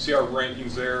you see our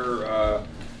rankings there.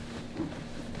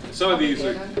 Some of these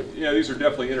are, these are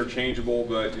definitely interchangeable,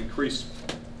 but increased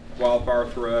wildfire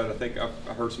threat. I think I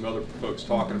heard some other folks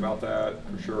talking about that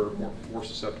for sure. More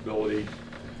susceptibility.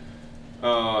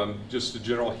 Just the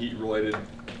general heat-related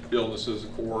illnesses,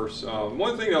 of course.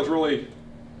 One thing that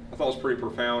I thought was pretty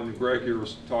profound, and Greg here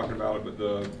was talking about it,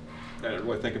 but I didn't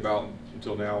really think about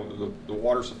until now, the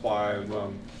water supply.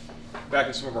 Back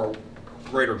in some of our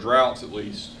greater droughts, at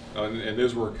least, and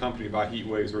those were accompanied by heat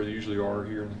waves, where they usually are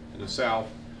here in the South.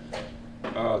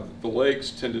 The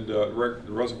lakes tended to,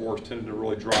 the reservoirs tended to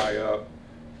really dry up.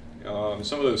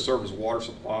 Some of those serve as water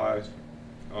supplies,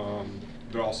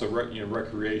 but also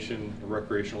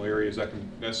recreational areas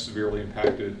that's severely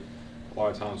impacted a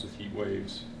lot of times with heat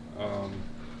waves.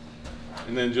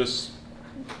 And then just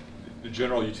the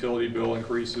general utility bill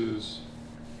increases,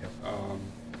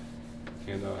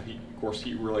 and of course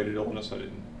heat-related illness. I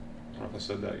don't know if I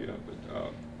said that yet,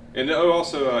 but and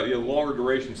also longer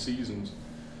duration seasons.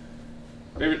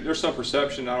 Maybe there's some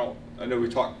perception. I know we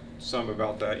talked some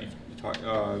about that.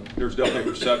 There's definitely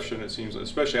a perception. It seems,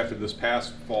 especially after this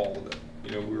past fall, that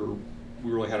we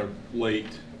really had a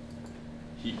late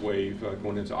heat wave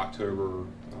going into October.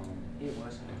 It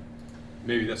wasn't.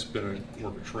 Maybe that's been more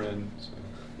of a trend. So.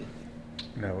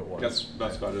 No, it wasn't.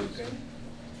 That's about it.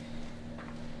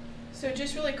 So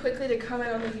just really quickly to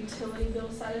comment on the utility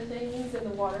bill side of things and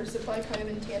the water supply kind of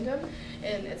in tandem,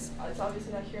 and it's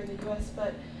obviously not here in the U.S.,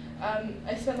 but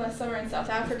I spent last summer in South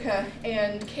Africa,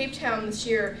 and Cape Town this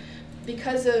year,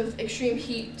 because of extreme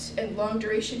heat and long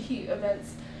duration heat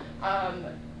events,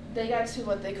 they got to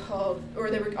what they called,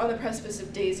 or they were on the precipice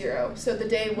of day 0. So the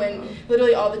day when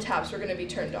literally all the taps were going to be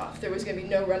turned off. There was going to be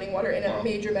no running water in a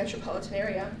major metropolitan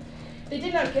area. They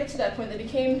did not get to that point.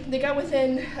 They got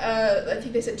within, I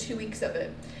think they said 2 weeks of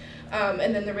it.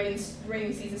 And then the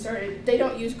rainy season started. They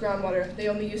don't use groundwater. They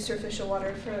only use surficial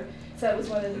water so that was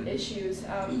one of the issues.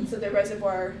 So their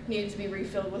reservoir needed to be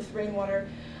refilled with rainwater.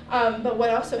 But what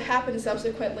also happened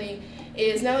subsequently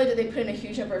is not only did they put in a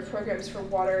huge number of programs for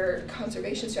water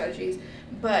conservation strategies,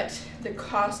 but the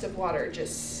cost of water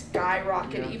just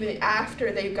skyrocketed even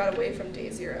after they got away from day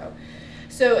 0.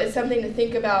 So it's something to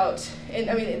think about, and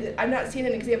I mean, I'm not seeing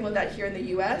an example of that here in the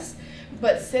U.S.,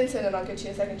 but since then, and I'll get to you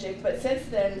in a second, Jake, but since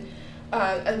then,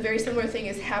 a very similar thing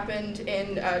has happened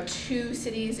in 2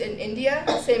 cities in India,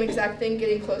 same exact thing,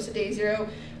 getting close to day 0,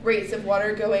 rates of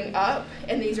water going up,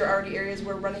 and these are already areas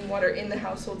where running water in the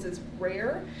households is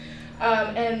rare.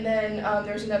 And then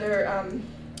there's another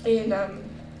in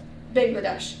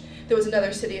Bangladesh. There was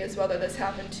another city as well that this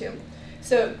happened to.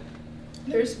 So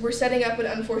we're setting up an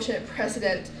unfortunate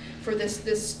precedent for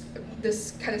this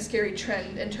kind of scary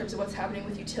trend in terms of what's happening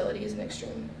with utilities and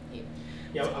extreme heat.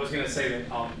 Yeah, I was going to say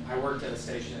that I worked at a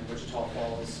station in Wichita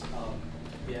Falls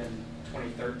in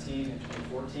 2013 and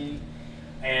 2014,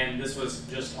 and this was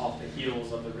just off the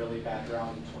heels of the really bad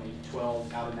drought in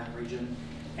 2012 out in that region.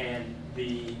 And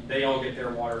they all get their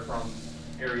water from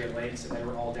area lakes, and they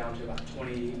were all down to about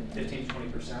 15 to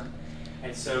 20%.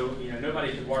 And so,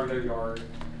 nobody could water their yard.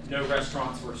 No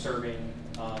restaurants were serving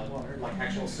like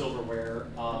actual silverware.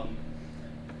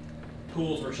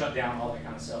 Pools were shut down, all that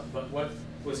kind of stuff. But what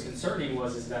was concerning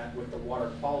is that with the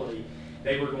water quality,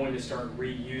 they were going to start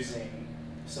reusing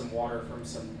some water from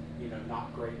some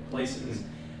not great places.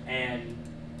 And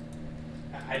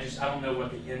I don't know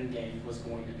what the end game was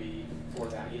going to be for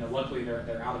that. Luckily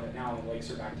they're out of it now and the lakes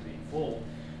are back to being full.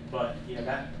 But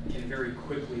that can very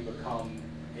quickly become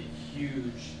a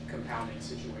huge compounding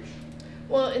situation.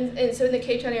 Well, and so in the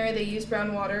Cape Town area, they use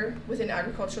brown water within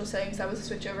agricultural settings. That was a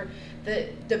switch over.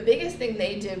 The biggest thing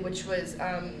they did, which was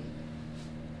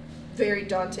very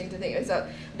daunting to think, is that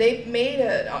they made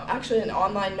actually an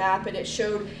online map, and it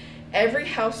showed every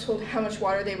household how much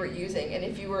water they were using. And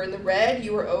if you were in the red,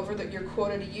 you were over your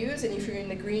quota to use, and if you were in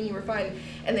the green, you were fine.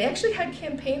 And they actually had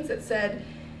campaigns that said,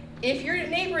 if your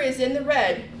neighbor is in the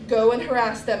red, go and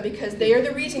harass them because they are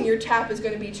the reason your tap is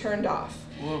going to be turned off.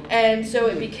 And so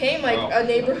it became like a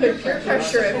neighborhood peer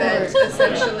pressure event,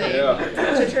 essentially,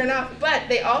 to turn off. But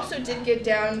they also did get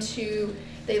down to,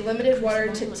 they limited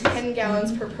water to 10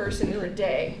 gallons per person per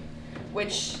day,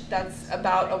 which that's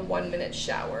about a 1-minute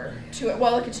shower.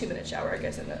 Well, like a 2-minute shower, I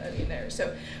guess, in there.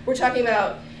 So we're talking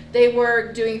about, they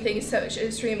were doing things so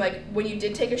extreme, like when you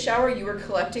did take a shower, you were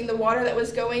collecting the water that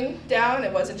was going down.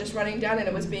 It wasn't just running down, and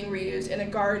it was being reused in a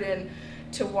garden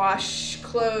to wash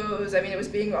clothes. I mean, it was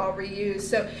being all reused.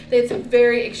 So they had some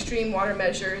very extreme water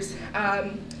measures.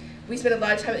 We spent a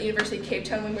lot of time at the University of Cape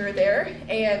Town when we were there,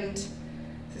 and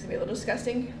this is gonna be a little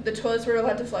disgusting. The toilets were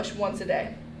allowed to flush once a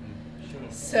day.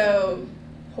 So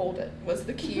hold it was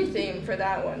the key theme for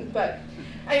that one. But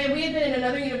I mean, we had been in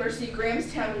another university,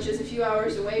 Grahamstown, which is a few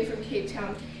hours away from Cape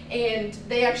Town, and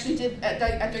they actually did,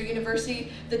 at their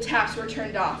university, the taps were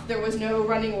turned off. There was no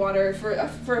running water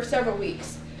for several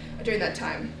weeks during that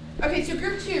time. Okay, so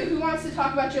group 2, who wants to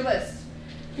talk about your list?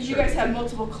 Because you guys have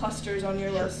multiple clusters on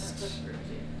your list.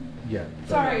 Yeah.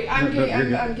 Sorry, I'm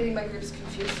getting my groups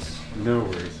confused. No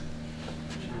worries.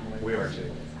 We are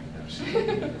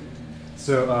too.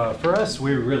 So for us,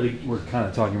 we're kind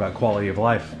of talking about quality of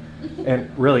life. And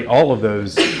really all of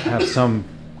those have some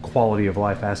quality of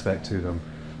life aspect to them.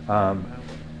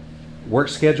 Work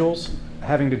schedules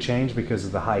having to change because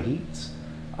of the high heats.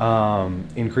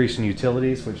 Increase in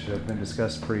utilities, which have been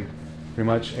discussed pretty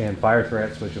much, and fire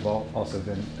threats, which have also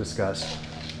been discussed.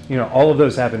 You know, all of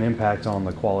those have an impact on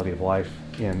the quality of life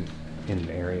in an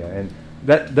area, and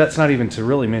that's not even to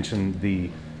really mention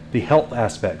the health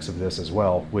aspects of this as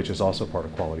well, which is also part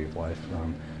of quality of life.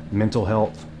 Mental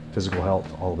health, physical health,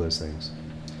 all of those things.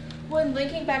 Well, and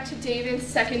linking back to David's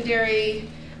secondary,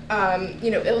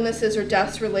 illnesses or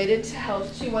deaths related to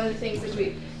health too, one of the things that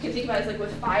we can think about is like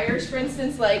with fires, for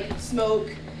instance, like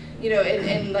smoke,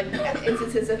 and like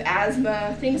instances of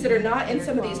asthma, things that are not in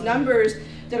some of these numbers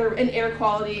that are in air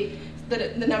quality,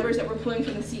 the numbers that we're pulling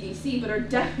from the CDC, but are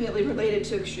definitely related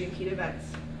to extreme heat events.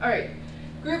 All right,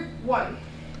 group 1.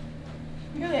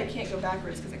 Really, I can't go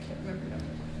backwards because I can't remember numbers.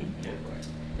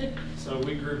 So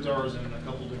we grouped ours in a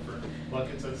couple different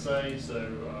buckets, I'd say.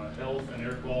 So health and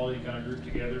air quality kind of grouped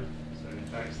together, so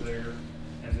impacts there.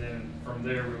 And then from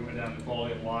there we went down to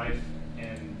quality of life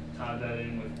and tied that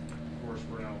in with, of course,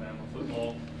 we're in Alabama,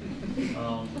 football.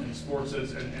 And sports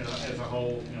as a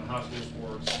whole, high school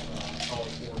sports,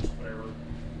 college sports, whatever.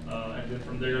 And then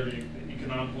from there the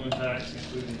economical impacts,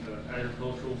 including the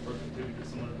agricultural productivity that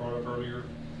someone brought up earlier.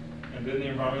 And then the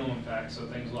environmental impacts, so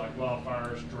things like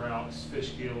wildfires, droughts,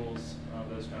 fish kills,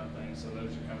 those kind of things. So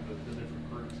those are kind of the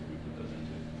different groups that we put those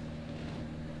into.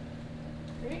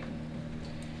 Great.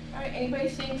 All right, anybody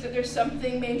think that there's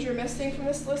something major missing from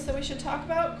this list that we should talk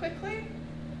about quickly? I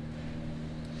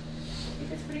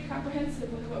think it's pretty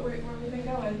comprehensive with where we've been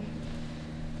going.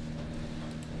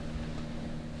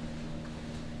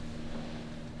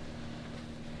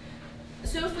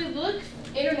 So if we look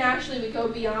internationally, we go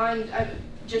beyond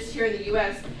just here in the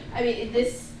U.S. I mean,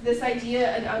 this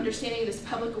idea and understanding this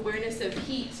public awareness of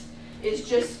heat is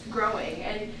just growing.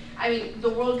 And I mean, the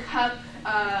World Cup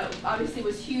obviously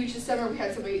was huge this summer. We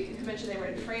had somebody who mentioned they were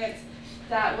in France.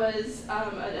 That was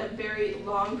a very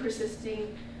long,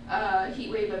 persisting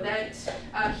heat wave event.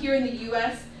 Here in the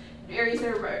U.S., areas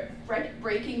that are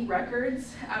breaking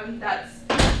records. That's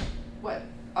what,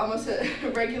 almost a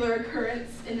regular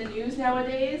occurrence in the news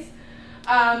nowadays.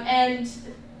 And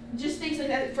just things like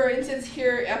that. For instance,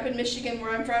 here up in Michigan,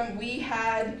 where I'm from, we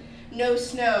had no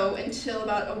snow until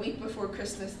about a week before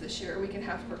Christmas this year, a week and a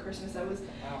half before Christmas. That was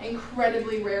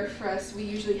incredibly rare for us. We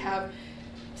usually have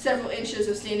several inches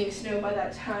of standing snow by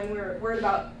that time. We're at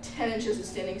about 10 inches of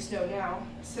standing snow now.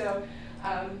 So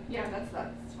yeah, that's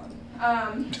fun.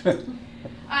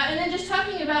 And then just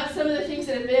talking about some of the things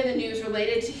that have been in the news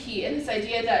related to heat, and this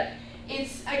idea that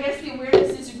I guess the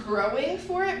awareness is growing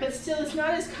for it, but still it's not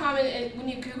as common when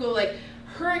you Google like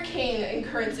hurricane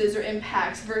occurrences or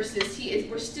impacts versus heat.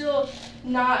 We're still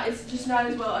not, it's just not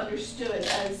as well understood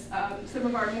as some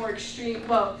of our more extreme,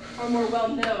 or more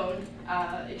well-known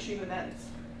extreme events.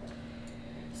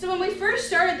 So when we first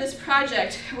started this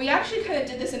project, we actually kind of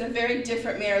did this in a very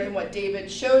different manner than what David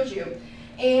showed you.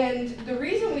 And the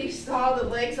reason we saw the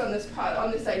legs on this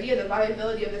idea, the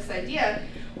viability of this idea,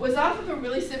 was off of a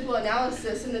really simple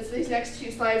analysis, and it's these next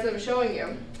 2 slides I'm showing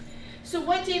you. So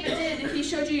what David did, he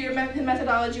showed you the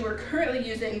methodology we're currently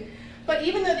using, But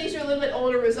even though these are a little bit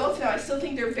older results now, I still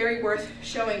think they're very worth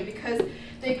showing because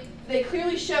they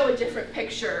clearly show a different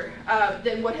picture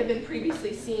than what had been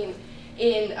previously seen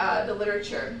in the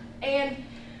literature. And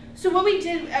so what we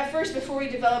did at first before we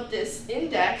developed this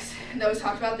index that was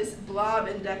talked about, this blob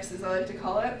index as I like to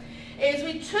call it, is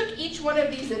we took each one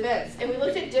of these events and we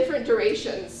looked at different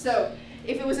durations. So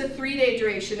if it was a 3-day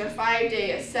duration, a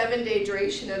 5-day, a 7-day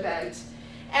duration event,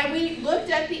 and we looked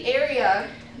at the area,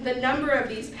 the number of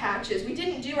these patches. We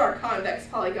didn't do our convex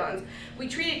polygons. We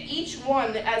treated each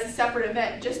one as a separate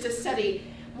event just to study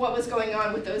what was going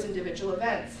on with those individual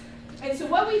events. And so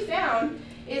what we found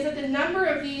is that the number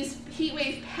of these heat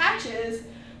wave patches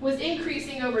was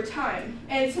increasing over time.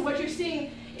 And so what you're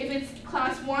seeing, if it's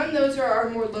class 1, those are our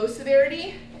more low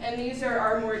severity, and these are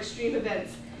our more extreme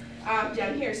events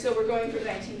down here. So we're going from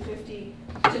 1950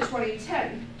 to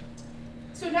 2010.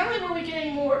 So not only were we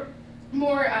getting more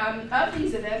of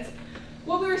these events,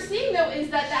 what we were seeing though is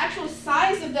that the actual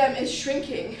size of them is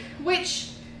shrinking,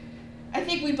 which I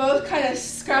think we both kind of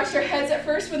scratched our heads at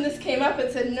first when this came up and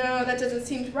said, no, that doesn't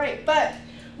seem right. But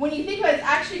when you think about it, it's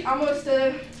actually almost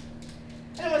a,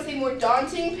 I don't want to say more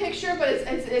daunting picture, but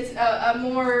it's a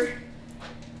more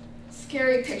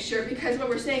scary picture, because what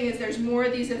we're saying is there's more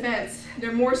of these events.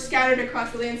 They're more scattered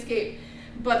across the landscape,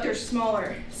 but they're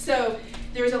smaller. So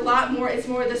there's a lot more, it's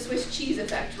more the Swiss cheese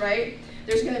effect, right?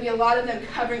 There's going to be a lot of them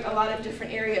covering a lot of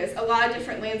different areas, a lot of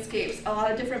different landscapes, a lot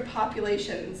of different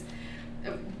populations,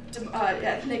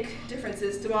 ethnic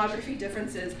differences, demography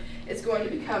differences. It's going to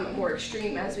become more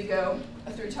extreme as we go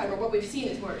through time, or what we've seen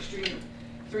is more extreme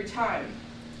through time.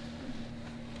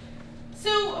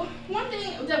 So one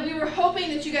thing that we were hoping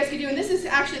that you guys could do, and this is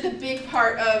actually the big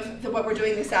part of what we're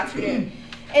doing this afternoon,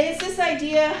 and it's this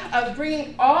idea of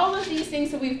bringing all of these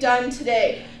things that we've done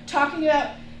today, talking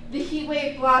about the heat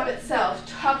wave blob itself,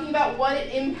 talking about what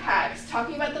it impacts,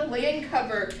 talking about the land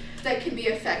cover that can be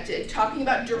affected, talking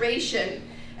about duration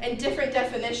and different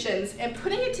definitions, and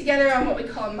putting it together on what we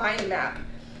call a mind map.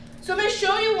 So I'm going to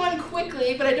show you one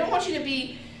quickly, but I don't want you to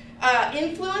be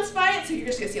influenced by it, so you're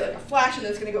just going to see like a flash and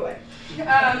then it's going to go away.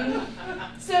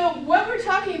 So what we're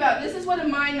talking about, this is what a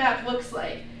mind map looks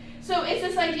like. So it's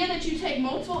this idea that you take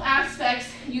multiple aspects,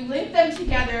 you link them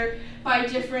together by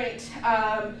different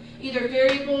either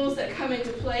variables that come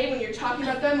into play when you're talking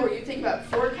about them, or you think about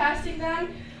forecasting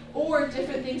them, or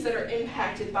different things that are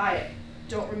impacted by it.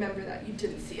 Don't remember that, you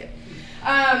didn't see it.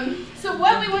 So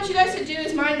what we want you guys to do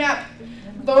is mind map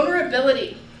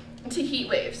vulnerability to heat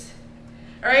waves.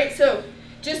 All right, so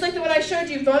just like the one I showed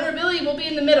you, vulnerability will be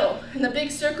in the middle, in the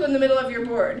big circle in the middle of your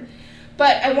board.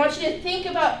 But I want you to think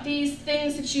about these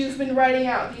things that you've been writing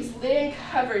out, these land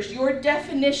covers, your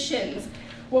definitions,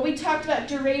 what we talked about,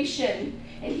 duration,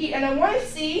 and heat. And I want to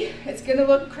see, it's going to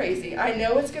look crazy. I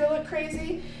know it's going to look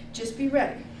crazy. Just be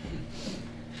ready.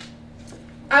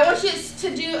 I want you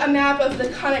to do a map of the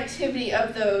connectivity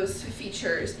of those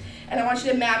features. And I want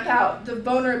you to map out the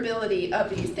vulnerability of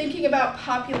these, thinking about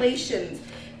populations,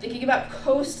 thinking about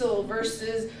coastal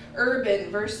versus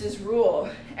urban versus rural,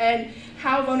 and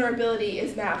how vulnerability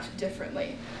is mapped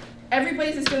differently.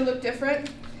 Everybody's is going to look different,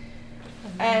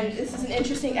 and this is an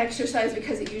interesting exercise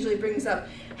because it usually brings up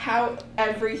how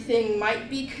everything might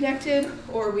be connected,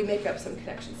 or we make up some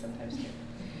connections sometimes too.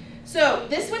 So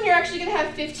this one you're actually going to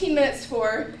have 15 minutes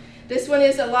for. This one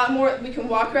is a lot more, we can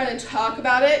walk around and talk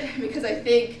about it, because I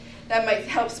think that might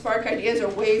help spark ideas or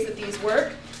ways that these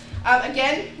work.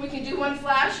 Again, we can do one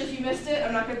flash if you missed it.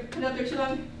 I'm not going to put it up there too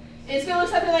long. It's going to look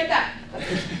something like that.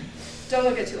 Don't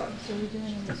look at it too long. So we're doing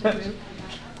it as a group?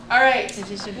 All right. Is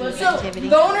this a group So activity?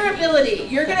 vulnerability.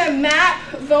 You're going to map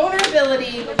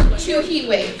vulnerability to heat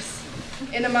waves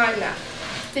in a mind map,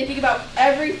 thinking about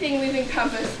everything we've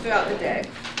encompassed throughout the day.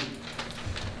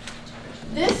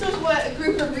 This was what a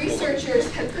group of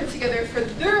researchers had put together for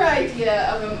their idea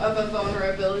of a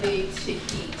vulnerability to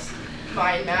heat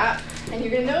mind map. And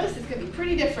you're going to notice it's going to be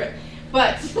pretty different.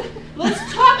 But let's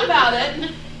talk about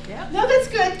it. Yep. No, that's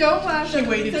good. Don't laugh. She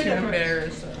waited to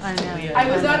embarrass us. I know.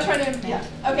 I was not trying to, yeah.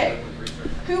 Okay.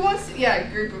 Who wants to, yeah,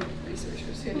 a group of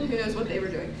researchers. Who knows what they were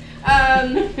doing?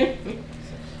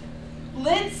 Who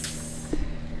wants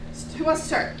to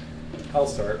start? I'll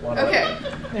start. Why not?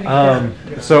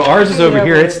 Okay. So ours is over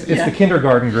here. It's the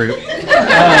kindergarten group.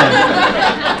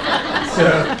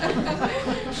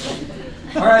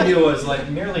 Our idea was like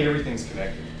nearly everything's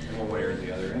connected in one way or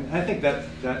the other, and I think that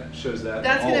shows that.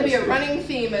 That's going to be a running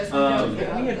theme as we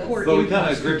go. But we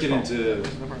kind of grouped it into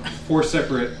 4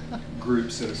 separate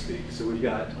groups, so to speak. So we've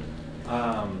got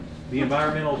the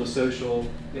environmental, the social,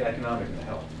 the economic, and the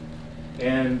health.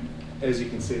 And as you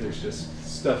can see, there's just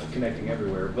stuff connecting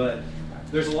everywhere. But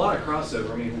there's a lot of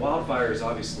crossover. I mean, wildfires,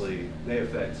 obviously, they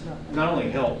affect not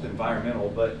only health, environmental,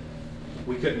 but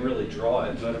we couldn't really draw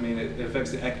it, but I mean, it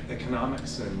affects the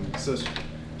economics and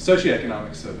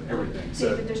socioeconomics of everything. So,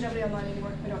 David, there's nobody online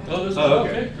anymore. I don't have Oh, this is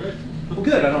okay. Great. Well,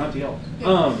 good. I don't have to yell.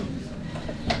 Yeah.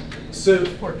 So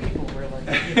Poor people were like,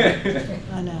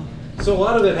 I know. So a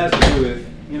lot of it has to do with,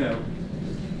 you know,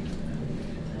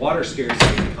 water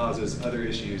scarcity causes other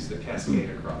issues that cascade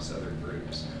across other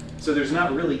groups. So there's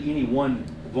not really any one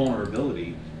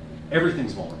vulnerability.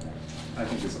 Everything's vulnerable, I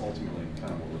think, is ultimately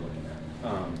kind of what we're looking at.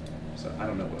 So I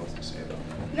don't know what else to say about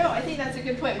that. No, I think that's a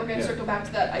good point. We're going to circle back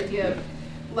to that idea of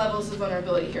levels of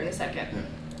vulnerability here in a second. Yeah.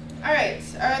 All right,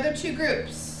 our other two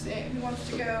groups. Who wants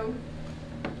to go?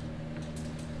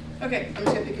 Okay, I'm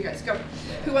just going to pick you guys. Go.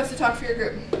 Who wants to talk for your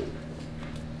group? You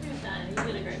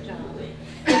did a great job.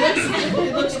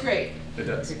 It looks great. It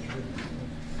does. So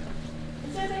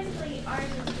basically, ours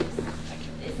is just,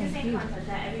 it's the same concept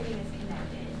that everything is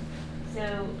connected.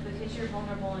 So because you're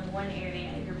vulnerable in one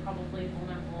area, you're probably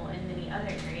vulnerable in many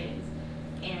other areas.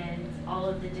 And all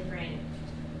of the different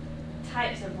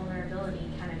types of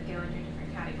vulnerability kind of go into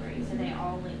different categories. So they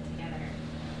all link together.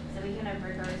 So we kind of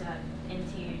break ours up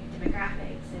into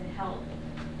demographics and health,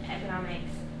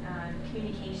 economics,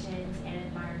 communications, and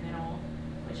environmental,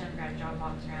 which I've got job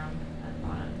box around at the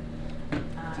bottom.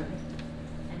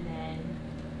 And then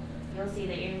you'll see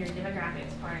that in your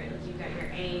demographics part, like you've got your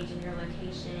age and your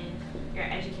location, your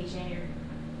education, your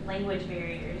language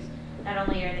barriers. Not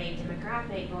only are they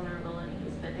demographic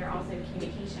vulnerabilities, but they're also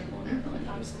communication vulnerabilities.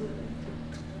 Absolutely.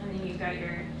 And then you've got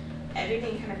your,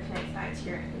 everything kind of connects back to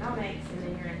your economics, and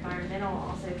then your environmental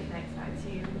also connects back to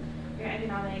your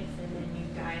economics, and then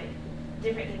you've got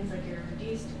different things like your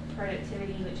reduced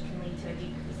productivity, which can lead to a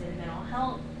decrease in mental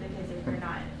health, because if you're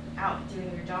not out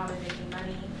doing your job and making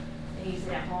money, and you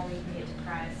sit at home, you can get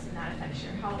depressed, and that affects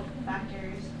your health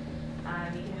factors.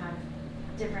 You can have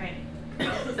different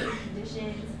pre-existing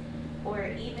conditions, or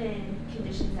even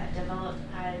conditions that develop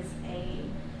as a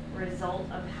result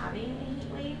of having a heat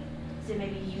wave. So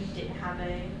maybe you didn't have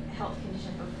a health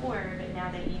condition before, but now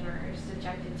that you are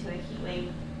subjected to a heat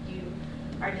wave, you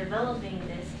are developing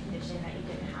this condition that you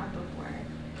didn't have before.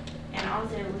 And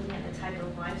also looking at the type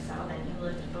of lifestyle that you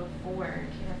lived before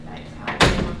can affect how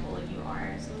vulnerable you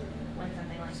are when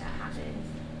something like that happens.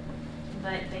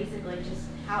 But basically just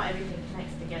how everything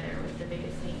connects together was the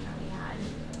biggest thing that we had.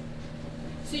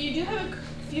 So you do have a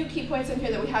few key points in here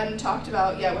that we hadn't talked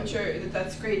about yet, which are,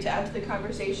 that's great to add to the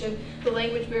conversation. The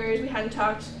language barriers we hadn't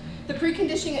talked. The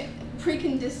pre-existing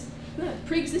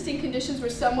conditions were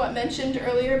somewhat mentioned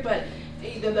earlier, but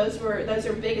those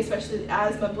are big, especially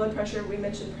asthma, blood pressure. We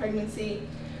mentioned pregnancy,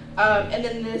 and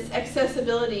then this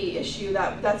accessibility issue.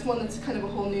 That's one that's kind of a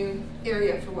whole new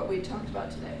area for what we talked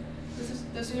about today.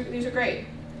 These are great.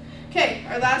 Okay,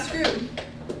 our last group.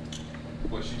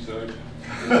 What she said. What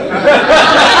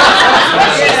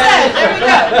she said. There we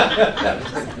go.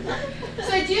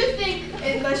 So I do think,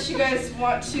 unless you guys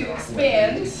want to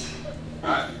expand.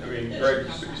 I mean, Greg,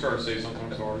 you started to say something.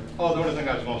 I'm sorry. Oh, the only thing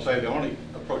I was going to say, the only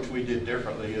approach we did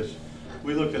differently is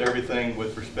we looked at everything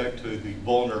with respect to the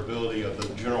vulnerability of the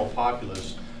general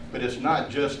populace, but it's not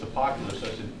just the populace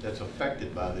that's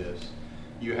affected by this.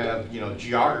 You have,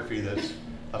 geography that's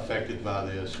affected by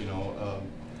this,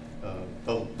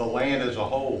 the land as a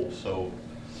whole, so,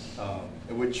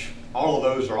 which all of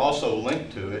those are also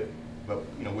linked to it, but,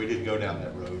 we didn't go down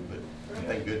that road, but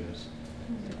thank goodness.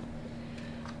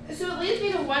 So it leads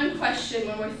me to one question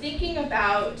when we're thinking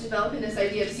about developing this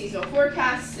idea of seasonal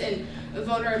forecasts and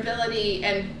vulnerability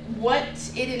and what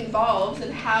it involves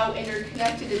and how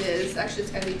interconnected it is. Actually,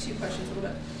 it's going to be two questions a little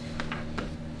bit.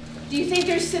 Do you think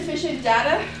there's sufficient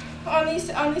data on these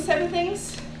type of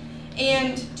things?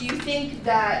 And do you think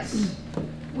that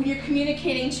when you're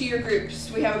communicating to your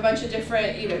groups, we have a bunch of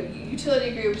different,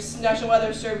 utility groups, National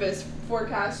Weather Service,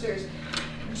 forecasters.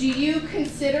 Do you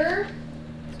consider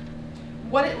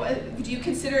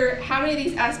how many of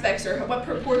these aspects or what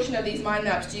proportion of these mind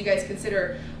maps do you guys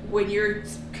consider when you're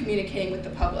communicating with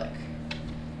the public?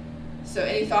 So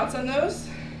any thoughts on those?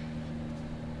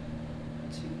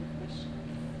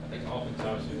 I think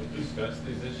oftentimes when we discuss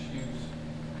these issues,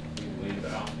 we leave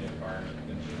out the environment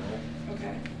in general.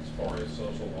 Okay. As far as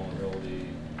social vulnerability,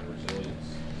 resilience,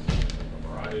 a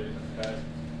variety of different facets.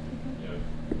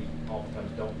 We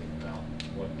oftentimes don't think about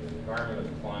what the environment or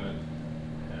the climate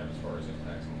have as far as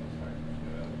impacts on those factors.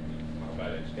 We talk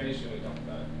about education, we talk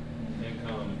about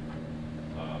income,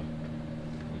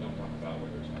 we don't talk about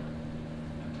whether it's not.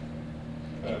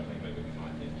 I think maybe we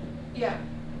might need to. Yeah.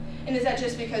 And is that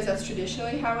just because that's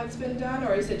traditionally how it's been done,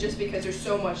 or is it just because there's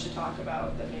so much to talk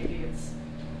about that maybe it's...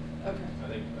 Okay. I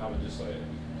think I would just say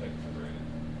take it for granted.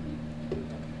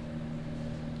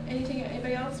 Anything?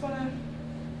 Anybody else want to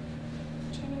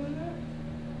chime in on that?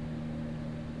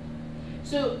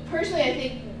 So personally, I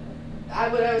think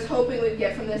what I was hoping we'd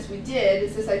get from this, we did,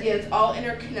 is this idea it's all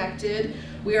interconnected.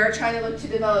 We are trying to look to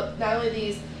develop not only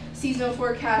these seasonal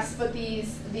forecasts, but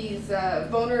these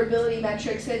vulnerability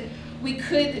metrics. And we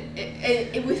could,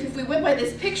 if we went by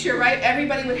this picture, right,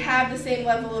 everybody would have the same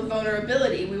level of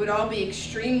vulnerability. We would all be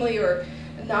extremely or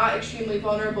not extremely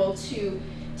vulnerable to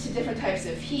different types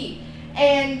of heat.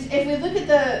 And if we look at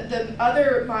the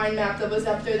other mind map that was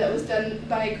up there that was done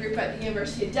by a group at the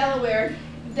University of Delaware,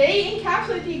 they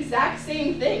encapsulate the exact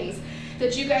same things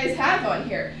that you guys have on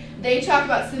here. They talk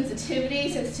about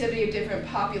sensitivity of different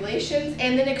populations,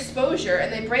 and then exposure,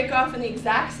 and they break off in the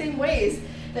exact same ways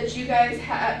that you guys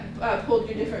have pulled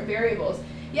your different variables.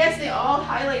 Yes, they all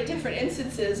highlight different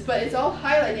instances, but it's all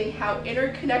highlighting how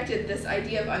interconnected this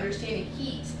idea of understanding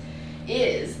heat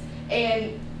is,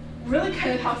 and really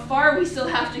kind of how far we still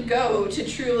have to go to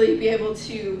truly be able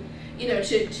to,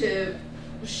 to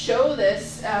show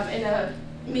this in a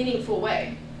meaningful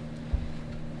way.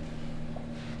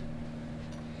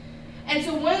 And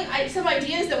so some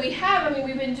ideas that we have, I mean,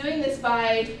 we've been doing this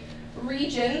by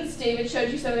regions. David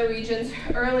showed you some of the regions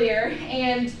earlier.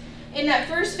 And in that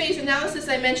first phase analysis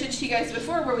I mentioned to you guys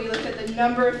before, where we looked at the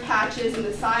number of patches and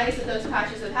the size of those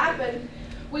patches that happened,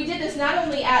 we did this not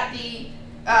only at the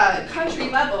country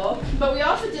level, but we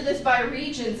also did this by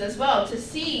regions as well, to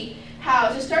see how,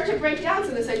 to start to break down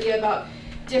some of this idea about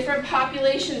different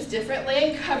populations, different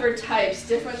land cover types,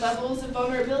 different levels of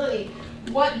vulnerability,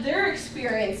 what they're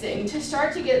experiencing, to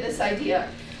start to get this idea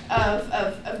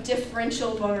of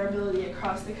differential vulnerability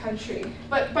across the country.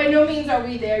 But by no means are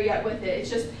we there yet with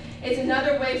it. It's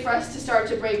another way for us to start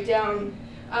to break down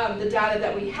the data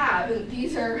that we have, and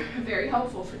these are very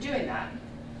helpful for doing that.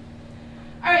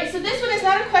 All right, so this one is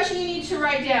not a question you need to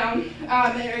write down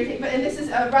and everything, and this is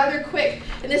rather quick.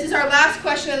 And this is our last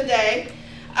question of the day.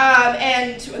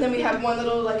 And then we have one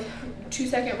little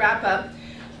 2-second wrap up.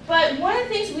 But one of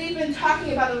the things we've been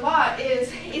talking about a lot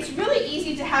is it's really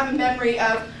easy to have a memory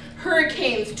of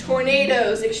hurricanes,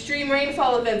 tornadoes, extreme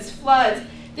rainfall events, floods,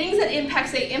 things that impact,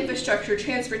 say, infrastructure,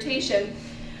 transportation.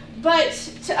 But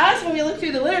to us, when we look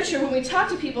through the literature, when we talk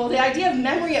to people, the idea of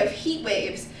memory of heat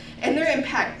waves and their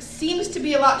impact seems to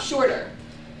be a lot shorter.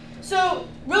 So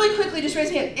really quickly, just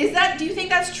raise your hand. Do you think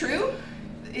that's true?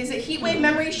 Is it heat wave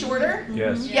memory shorter?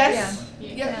 Yes. Yes?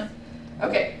 Yeah.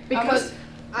 Okay. Because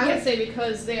I would say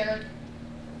because they're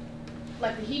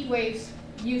like the heat waves,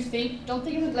 don't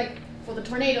think of it like for the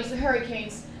tornadoes, the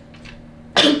hurricanes.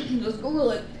 Just Google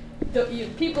it.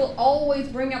 People always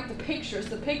bring up the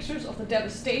pictures of the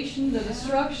devastation, the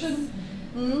destruction.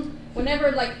 Whenever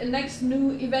a next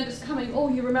new event is coming, oh,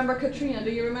 you remember Katrina?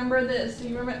 Do you remember this? Do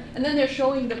you remember? And then they're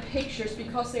showing the pictures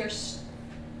because they're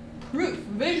proof,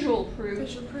 visual proof.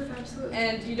 Visual proof, absolutely.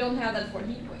 And you don't have that for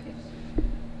heat waves.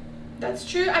 That's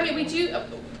true. I mean, we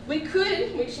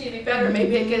should be better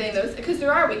maybe at getting those, because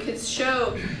we could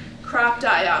show crop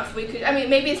die-off.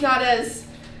 Maybe it's not as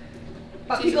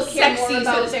people care sexy, more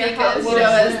about so to speak, as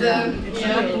It's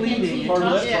not bleeding. Part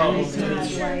of that problem is,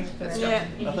 I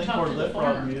think part of that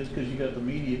problem is because you got the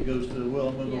media that goes to, well,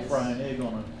 I'm going to go fry an egg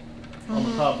on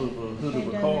the top of a hood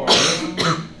of a car,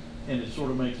 and it sort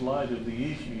of makes light of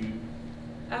the issue.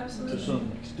 Absolutely. To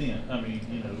some extent. I mean,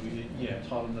 it's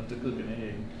hot enough to cook an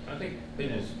egg. I think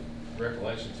people's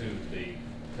recollection too would be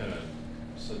kind of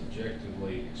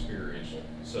subjectively experiential.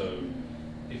 So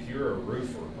if you're a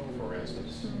roofer, for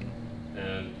instance,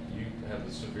 and you have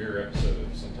the severe episode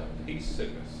of some type of heat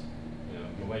sickness,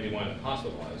 you maybe wind up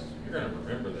hospitalized, you're going to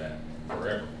remember that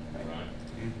forever, right?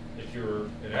 If you're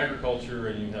in agriculture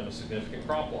and you have a significant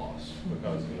crop loss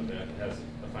because of an event that has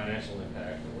a financial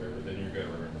impact or whatever, then you're going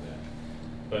to remember that.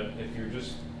 But if you're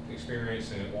just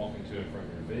experiencing it walking to and from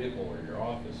your vehicle or your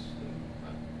office, then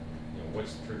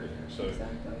what's the trigger there? So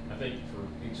exactly. I think for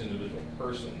each individual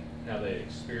person, how they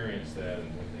experience that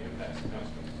and what the impacts and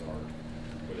consequences are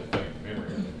would affect the memory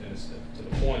of it. And it's to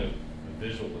the point of the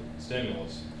visual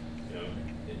stimulus,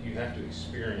 you have to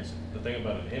experience it. The thing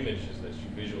about an image is that you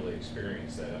visually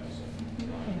experience that episode.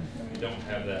 You don't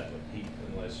have that with heat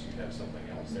unless you have something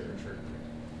else there to trigger it.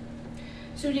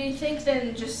 So do you think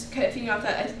then, just kind of thinking off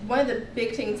that, one of the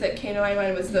big things that came to my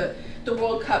mind was the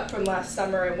World Cup from last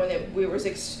summer, and when it was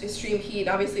extreme heat,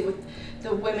 obviously with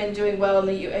the women doing well in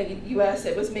the U.S.,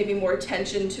 it was maybe more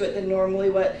attention to it than normally.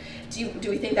 Do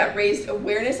we think that raised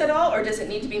awareness at all, or does it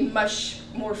need to be much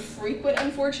more frequent,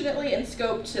 unfortunately, in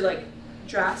scope to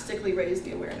drastically raise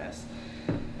the awareness?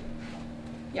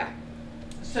 Yeah.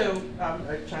 So,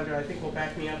 Chandra, I think will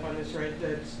back me up on this, right?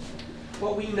 That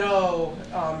what we know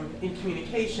in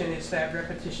communication is that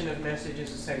repetition of message is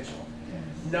essential. Yes.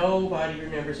 Nobody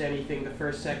remembers anything the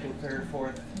first, second, third,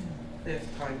 fourth, fifth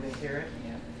time they hear it.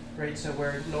 Yeah. Right? So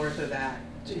we're north of that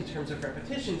in terms of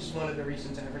repetition. Is one of the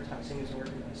reasons advertising is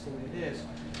organized the way it is.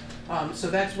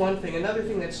 So that's one thing. Another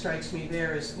thing that strikes me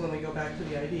there is when we go back to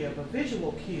the idea of a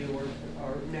visual cue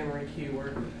or memory cue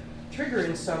or trigger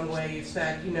in some way, is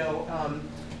that, you know,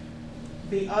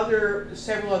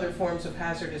 several other forms of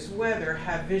hazardous weather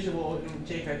have visual, and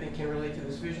Jake I think can relate to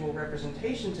this, visual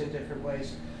representations in different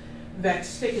ways that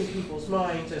stick in people's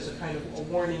minds as a kind of a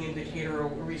warning indicator or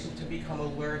a reason to become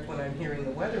alert when I'm hearing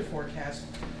the weather forecast.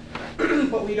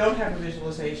 But we don't have a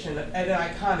visualization, an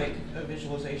iconic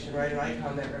visualization, right? An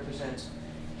icon that represents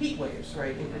heat waves,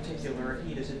 right? In particular,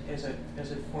 heat as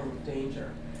a form of danger.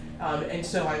 And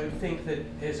so I would think that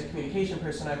as a communication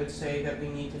person, I would say that we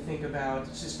need to think about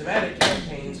systematic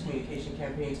campaigns, communication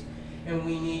campaigns, and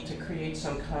we need to create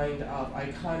some kind of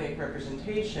iconic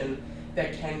representation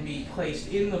that can be placed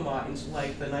in the minds,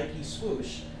 like the Nike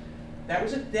swoosh. That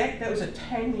was a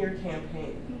 10-year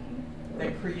campaign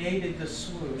that created the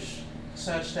swoosh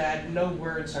such that no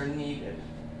words are needed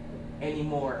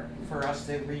anymore for us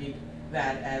to read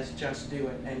that as just do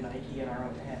it and Nike in our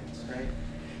own heads, right?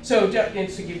 So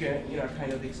just to give you a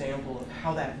kind of example of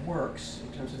how that works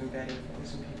in terms of embedding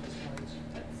things in people's minds.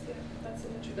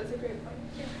 That's a great point.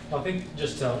 Yeah. Well, I think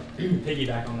just to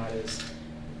piggyback on that is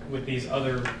with these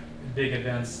other big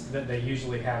events that they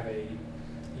usually have a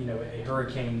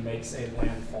hurricane makes a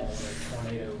landfall or a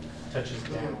tornado touches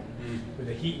down. With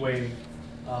a heat wave,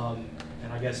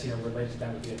 and I guess related to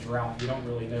that would be a drought. You don't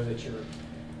really know that you're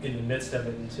in the midst of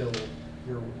it until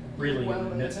you're really in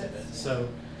the midst of it. So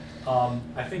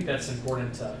I think that's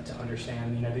important to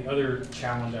understand. The other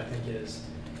challenge I think is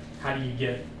how do you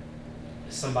get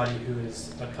somebody who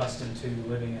is accustomed to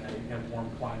living in a warm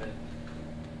climate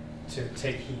to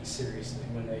take heat seriously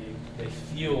when they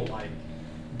feel like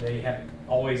they have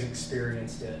always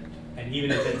experienced it, and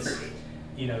even if it's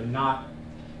not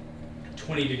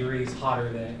 20 degrees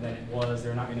hotter than it was,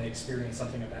 they're not going to experience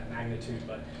something of that magnitude,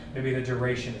 but maybe the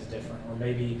duration is different, or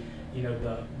maybe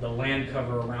the land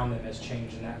cover around them has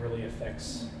changed, and that really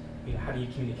affects how do you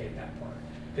communicate that part?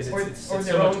 Or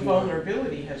their own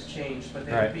vulnerability has changed, but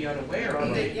they would be unaware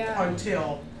of it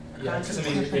until. Yeah,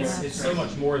 because it's so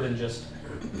much more than just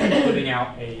putting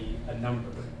out a number.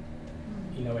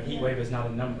 A heat wave is not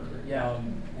a number. Yeah.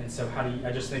 And so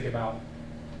I just think about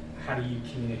how do you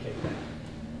communicate that?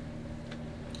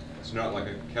 It's not like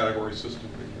a category system,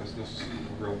 because this is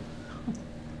a real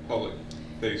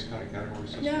public-based kind of category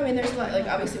system. No, I mean, there's a lot, like,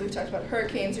 obviously we've talked about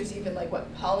hurricanes, there's even, like,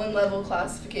 pollen level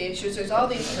classifications, there's all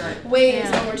these ways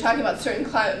when we're talking about certain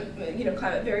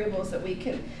climate variables that we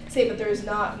can say, but there's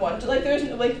not one, there's,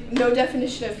 no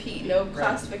definition of heat, no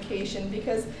classification,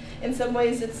 because in some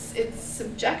ways it's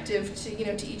subjective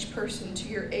to, to each person, to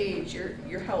your age,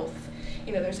 your health.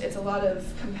 It's a lot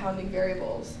of compounding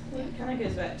variables. Yeah, it kind of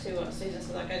goes back to what Susan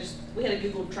said. We had a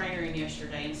Google trainer in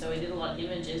yesterday, and so we did a lot of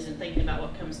images and thinking about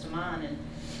what comes to mind. And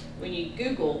when you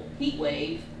Google heat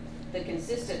wave, the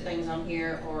consistent things on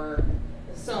here are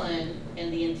the sun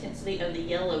and the intensity of the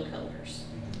yellow colors,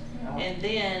 and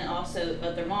then also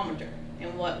a thermometer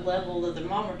and what level the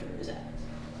thermometer is at,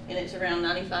 and it's around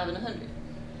 95 and 100.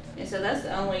 And so that's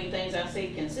the only things I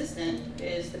see consistent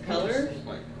is the color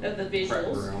of the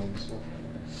visuals.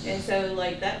 And so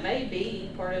that may be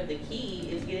part of the key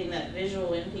is getting that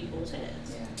visual in people's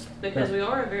heads. Yeah. Because we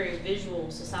are a very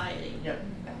visual society. Yep.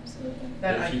 Absolutely.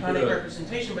 That iconic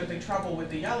representation, but the trouble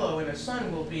with the yellow in the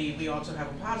sun will be we also have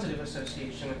a positive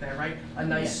association with that, right? A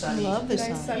nice sunny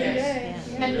day.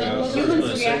 And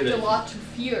humans react a lot to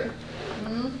fear.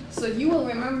 So you will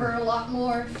remember a lot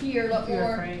more fear, a lot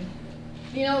more. Afraid.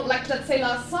 Let's say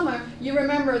last summer, you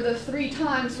remember the 3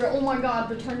 times where, oh my God,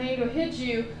 the tornado hit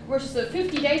you, versus the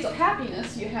 50 days of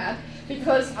happiness you had,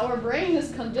 because our brain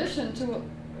is conditioned to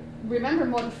remember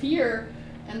more the fear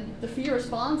and the fear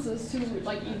responses to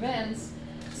events.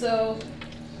 So,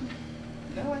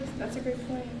 no, that's a great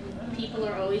point. People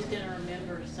are always going to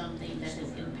remember something that has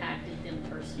impacted them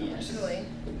personally. Personally.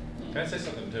 Can I say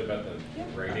something too about the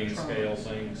rating scale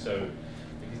thing? So,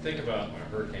 if you think about a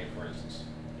hurricane, for instance.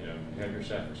 You have your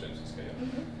Saffir-Simpson scale.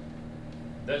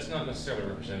 That's not necessarily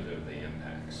representative of the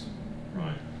impacts,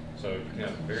 right? So you can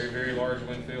have a very, very large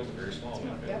wind field, a very small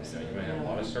wind field. You may have a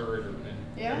lot of surge, or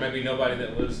there may be nobody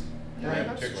that lives in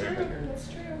that particular area. That's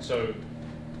true. So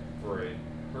for a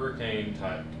hurricane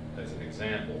type, as an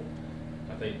example,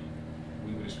 I think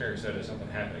we would experience that as something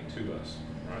happening to us,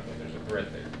 right? That there's a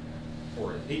threat there.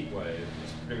 For a heat wave,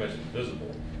 it's pretty much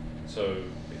invisible. So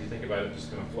if you think about it just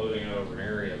kind of floating over an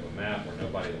area of a map where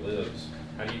nobody lives,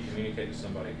 how do you communicate to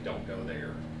somebody, don't go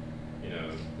there? You know,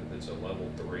 if it's a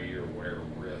level 3 or where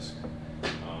risk.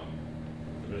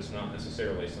 But it's not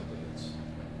necessarily something that's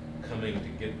coming to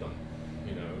get them,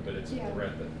 you know, but it's a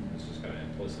threat that is just kind of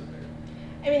implicit there.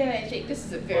 I mean, and I think this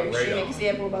is a very extreme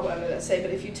example about what I'm going to say,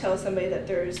 but if you tell somebody that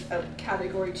there's a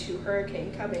Category 2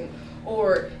 hurricane coming,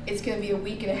 or it's going to be a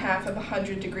week and a half of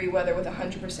 100-degree weather with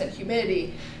 100%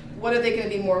 humidity, what are they going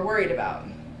to be more worried about?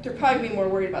 They're probably going to be more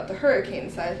worried about the hurricane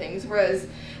side of things, whereas,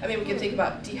 I mean, we can think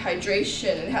about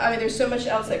dehydration, and how, I mean, there's so much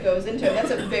else that goes into it.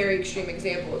 That's a very extreme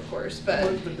example, of course,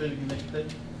 but... But then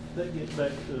that gets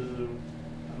back to,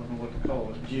 I don't know what to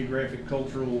call it, geographic,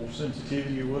 cultural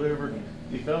sensitivity or whatever.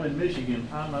 If I'm in Michigan,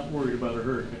 I'm not worried about a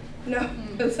hurricane. No,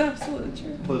 that's absolutely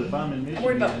true. But if I'm in Michigan... I'm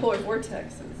worried about polar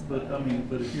vortexes. But, I mean,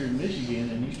 but if you're in Michigan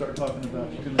and you start talking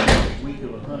about you're going to have a week of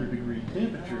 100-degree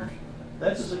temperatures,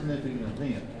 that's a significant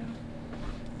event.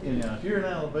 And now, if you're in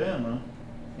Alabama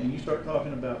and you start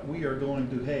talking about we are going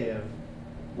to have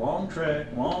long-track,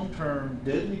 long-term,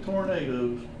 deadly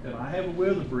tornadoes, and I have a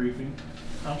weather briefing,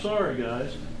 I'm sorry,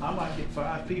 guys, I might get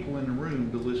 5 people in the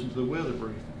room to listen to the weather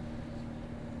briefing.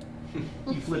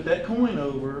 You flip that coin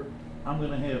over, I'm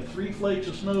going to have 3 flakes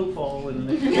of snowfall in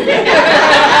the next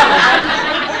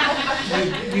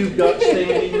you've got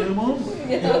standing room only.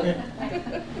 Yeah.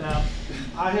 Now,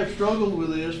 I have struggled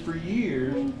with this for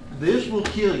years. This will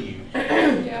kill you.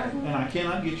 Yeah. And I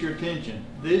cannot get your attention.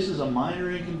 This is a minor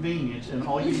inconvenience, and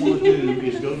all you want to do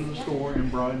is go to the store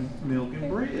and buy milk and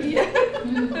bread. Yeah.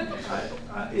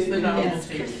 It's the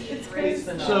novelty. It's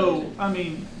the novelty. So, I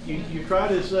mean, you try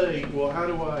to say, well, how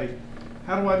do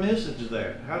I message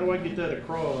that? How do I get that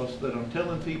across that I'm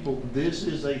telling people this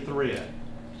is a threat?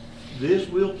 This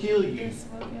will kill you. This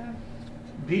will, yeah.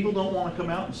 People don't want to come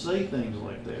out and say things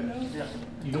like that. No. Yeah.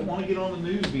 You don't want to get on the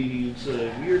news media and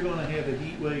say, we are going to have a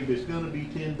heat wave that's going to be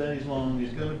 10 days long,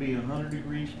 it's going to be 100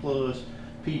 degrees plus,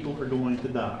 people are going to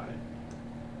die.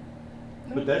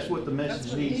 No. But that's what the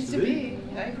message needs to be.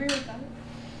 I agree with that.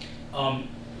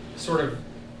 Sort of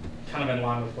kind of in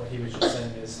line with what he was just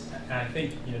saying is, and I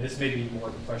think, you know, this may be more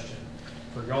of a question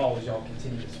for y'all as y'all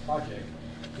continue this project,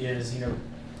 is, you know,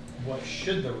 what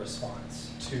should the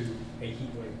response to a heat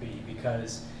wave be?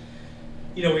 Because,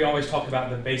 you know, we always talk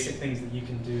about the basic things that you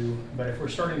can do, but if we're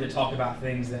starting to talk about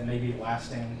things that may be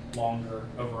lasting longer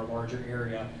over a larger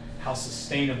area, how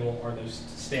sustainable are those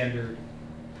standard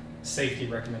safety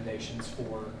recommendations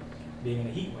for being in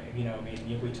a heat wave? You know, I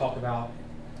mean, we talk about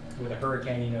with a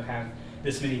hurricane, you know, have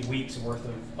this many weeks worth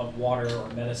of water or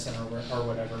medicine or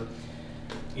whatever.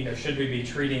 You know, should we be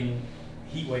treating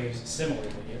heat waves similarly?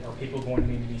 Are people going to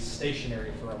need to be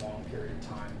stationary for a long period of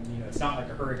time? You know, it's not like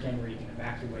a hurricane where you can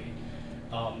evacuate.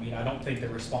 You know, I don't think the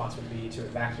response would be to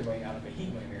evacuate out of a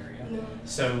heat wave area. No.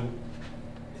 So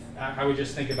I would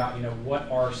just think about, you know, what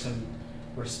are some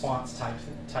response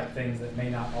type things that may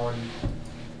not already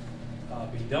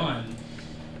be done?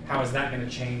 How is that going to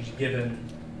change given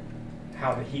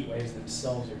how the heat waves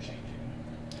themselves are changing?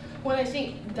 Well, I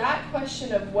think that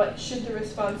question of what should the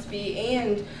response be,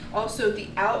 and also the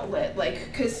outlet, like,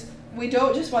 because we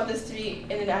don't just want this to be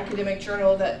in an academic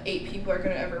journal that 8 people are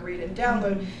going to ever read and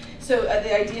download. Mm-hmm. So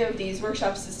the idea of these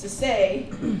workshops is to say,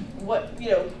 what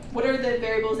are the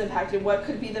variables impacted, what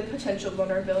could be the potential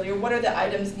vulnerability, or what are the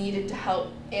items needed to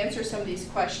help answer some of these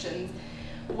questions.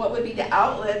 What would be the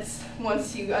outlets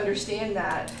once you understand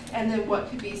that, and then what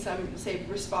could be some, say,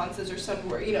 responses or some,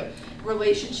 you know,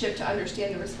 relationship to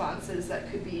understand the responses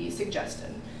that could be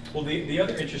suggested. Well, the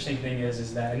other interesting thing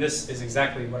is that, and this is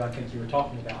exactly what I think you were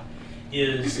talking about,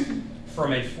 is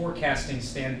from a forecasting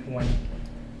standpoint,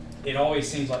 it always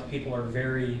seems like people are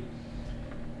very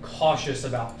cautious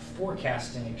about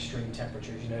forecasting extreme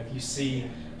temperatures. You know, if you see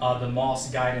the Moss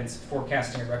guidance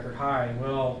forecasting a record high,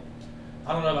 well,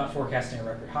 I don't know about forecasting a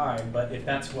record high, but if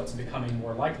that's what's becoming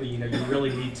more likely, you know, you really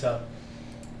need to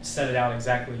set it out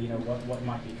exactly, you know, what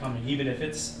might be coming, even if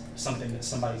it's something that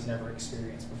somebody's never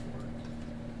experienced before.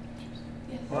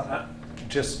 Yes. Well,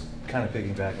 just kind of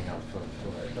piggybacking off of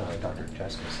what Dr.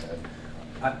 Jessica said,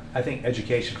 I think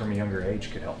education from a younger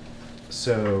age could help.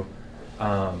 So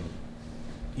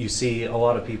you see a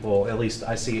lot of people, at least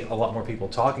I see a lot more people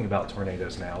talking about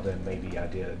tornadoes now than maybe I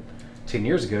did 10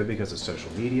 years ago because of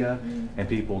social media, and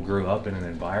people grew up in an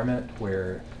environment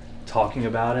where talking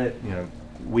about it, you know,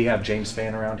 we have James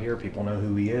Fan around here, people know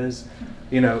who he is,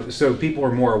 you know, so people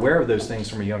are more aware of those things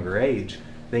from a younger age.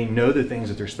 They know the things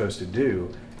that they're supposed to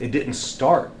do. It didn't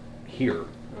start here.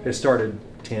 It started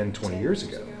 10, 20 years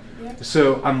ago.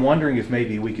 So I'm wondering if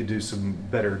maybe we could do some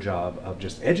better job of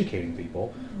just educating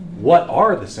people. What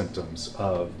are the symptoms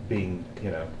of being,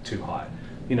 too hot?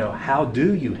 How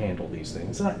do you handle these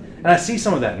things? And I see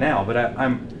some of that now, but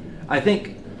I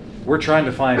think we're trying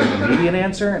to find an immediate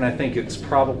answer, and I think it's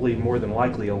probably more than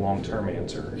likely a long-term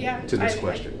answer to this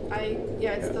question.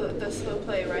 It's the slow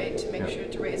play, right? To make sure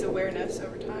to raise awareness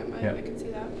over time. I can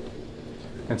see that.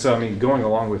 And so, I mean, going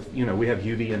along with, we have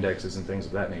UV indexes and things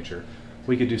of that nature.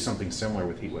 We could do something similar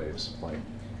with heat waves, like,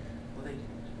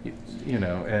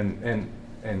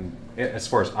 and as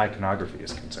far as iconography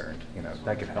is concerned,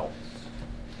 that could help.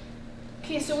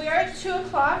 Okay, so we are at 2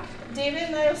 o'clock. David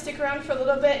and I will stick around for a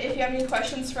little bit if you have any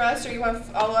questions for us or you want to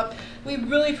follow up. We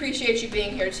really appreciate you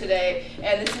being here today,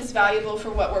 and this is valuable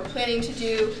for what we're planning to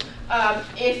do.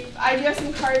 If I do have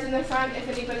some cards in the front, if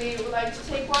anybody would like to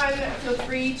take one, feel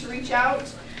free to reach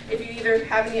out. If you either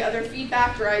have any other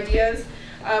feedback or ideas,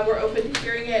 we're open to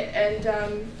hearing it, and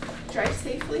drive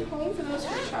safely home for those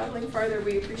who are traveling farther.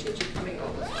 We appreciate you coming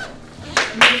all this way.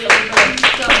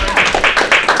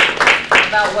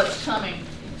 About what's coming.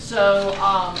 So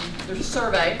there's a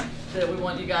survey that we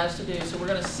want you guys to do. So we're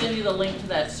going to send you the link to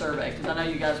that survey because I know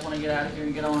you guys want to get out of here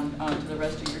and get on to the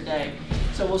rest of your day.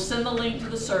 So we'll send the link to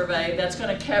the survey. That's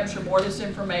going to capture more of this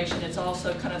information. It's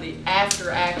also kind of the after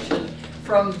action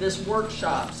from this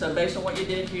workshop. So based on what you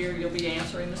did here, you'll be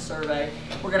answering the survey.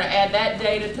 We're going to add that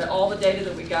data to all the data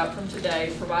that we got from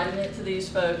today, providing it to these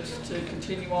folks to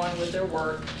continue on with their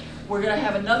work. We're going to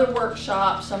have another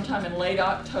workshop sometime in late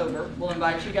October. We'll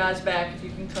invite you guys back if you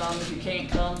can come. If you can't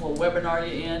come, we'll webinar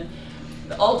you in.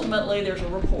 Ultimately, there's a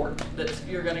report that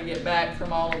you're going to get back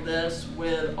from all of this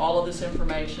with all of this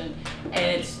information,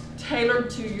 and it's tailored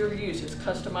to your use. It's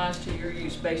customized to your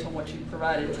use based on what you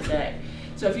provided today.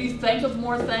 So if you think of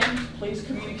more things, please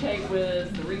communicate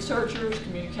with the researchers,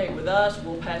 communicate with us.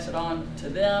 We'll pass it on to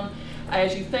them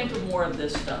as you think of more of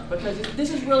this stuff, because this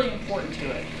is really important to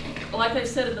it. Like I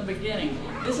said in the beginning,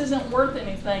 this isn't worth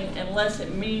anything unless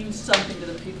it means something to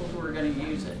the people who are going to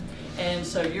use it. And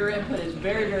so your input is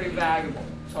very, very valuable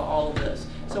to all of this.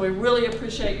 So we really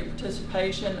appreciate your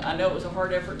participation. I know it was a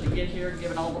hard effort to get here,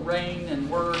 given all the rain and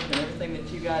work and everything that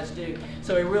you guys do.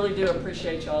 So we really do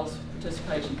appreciate y'all's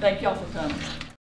participation. Thank y'all for coming.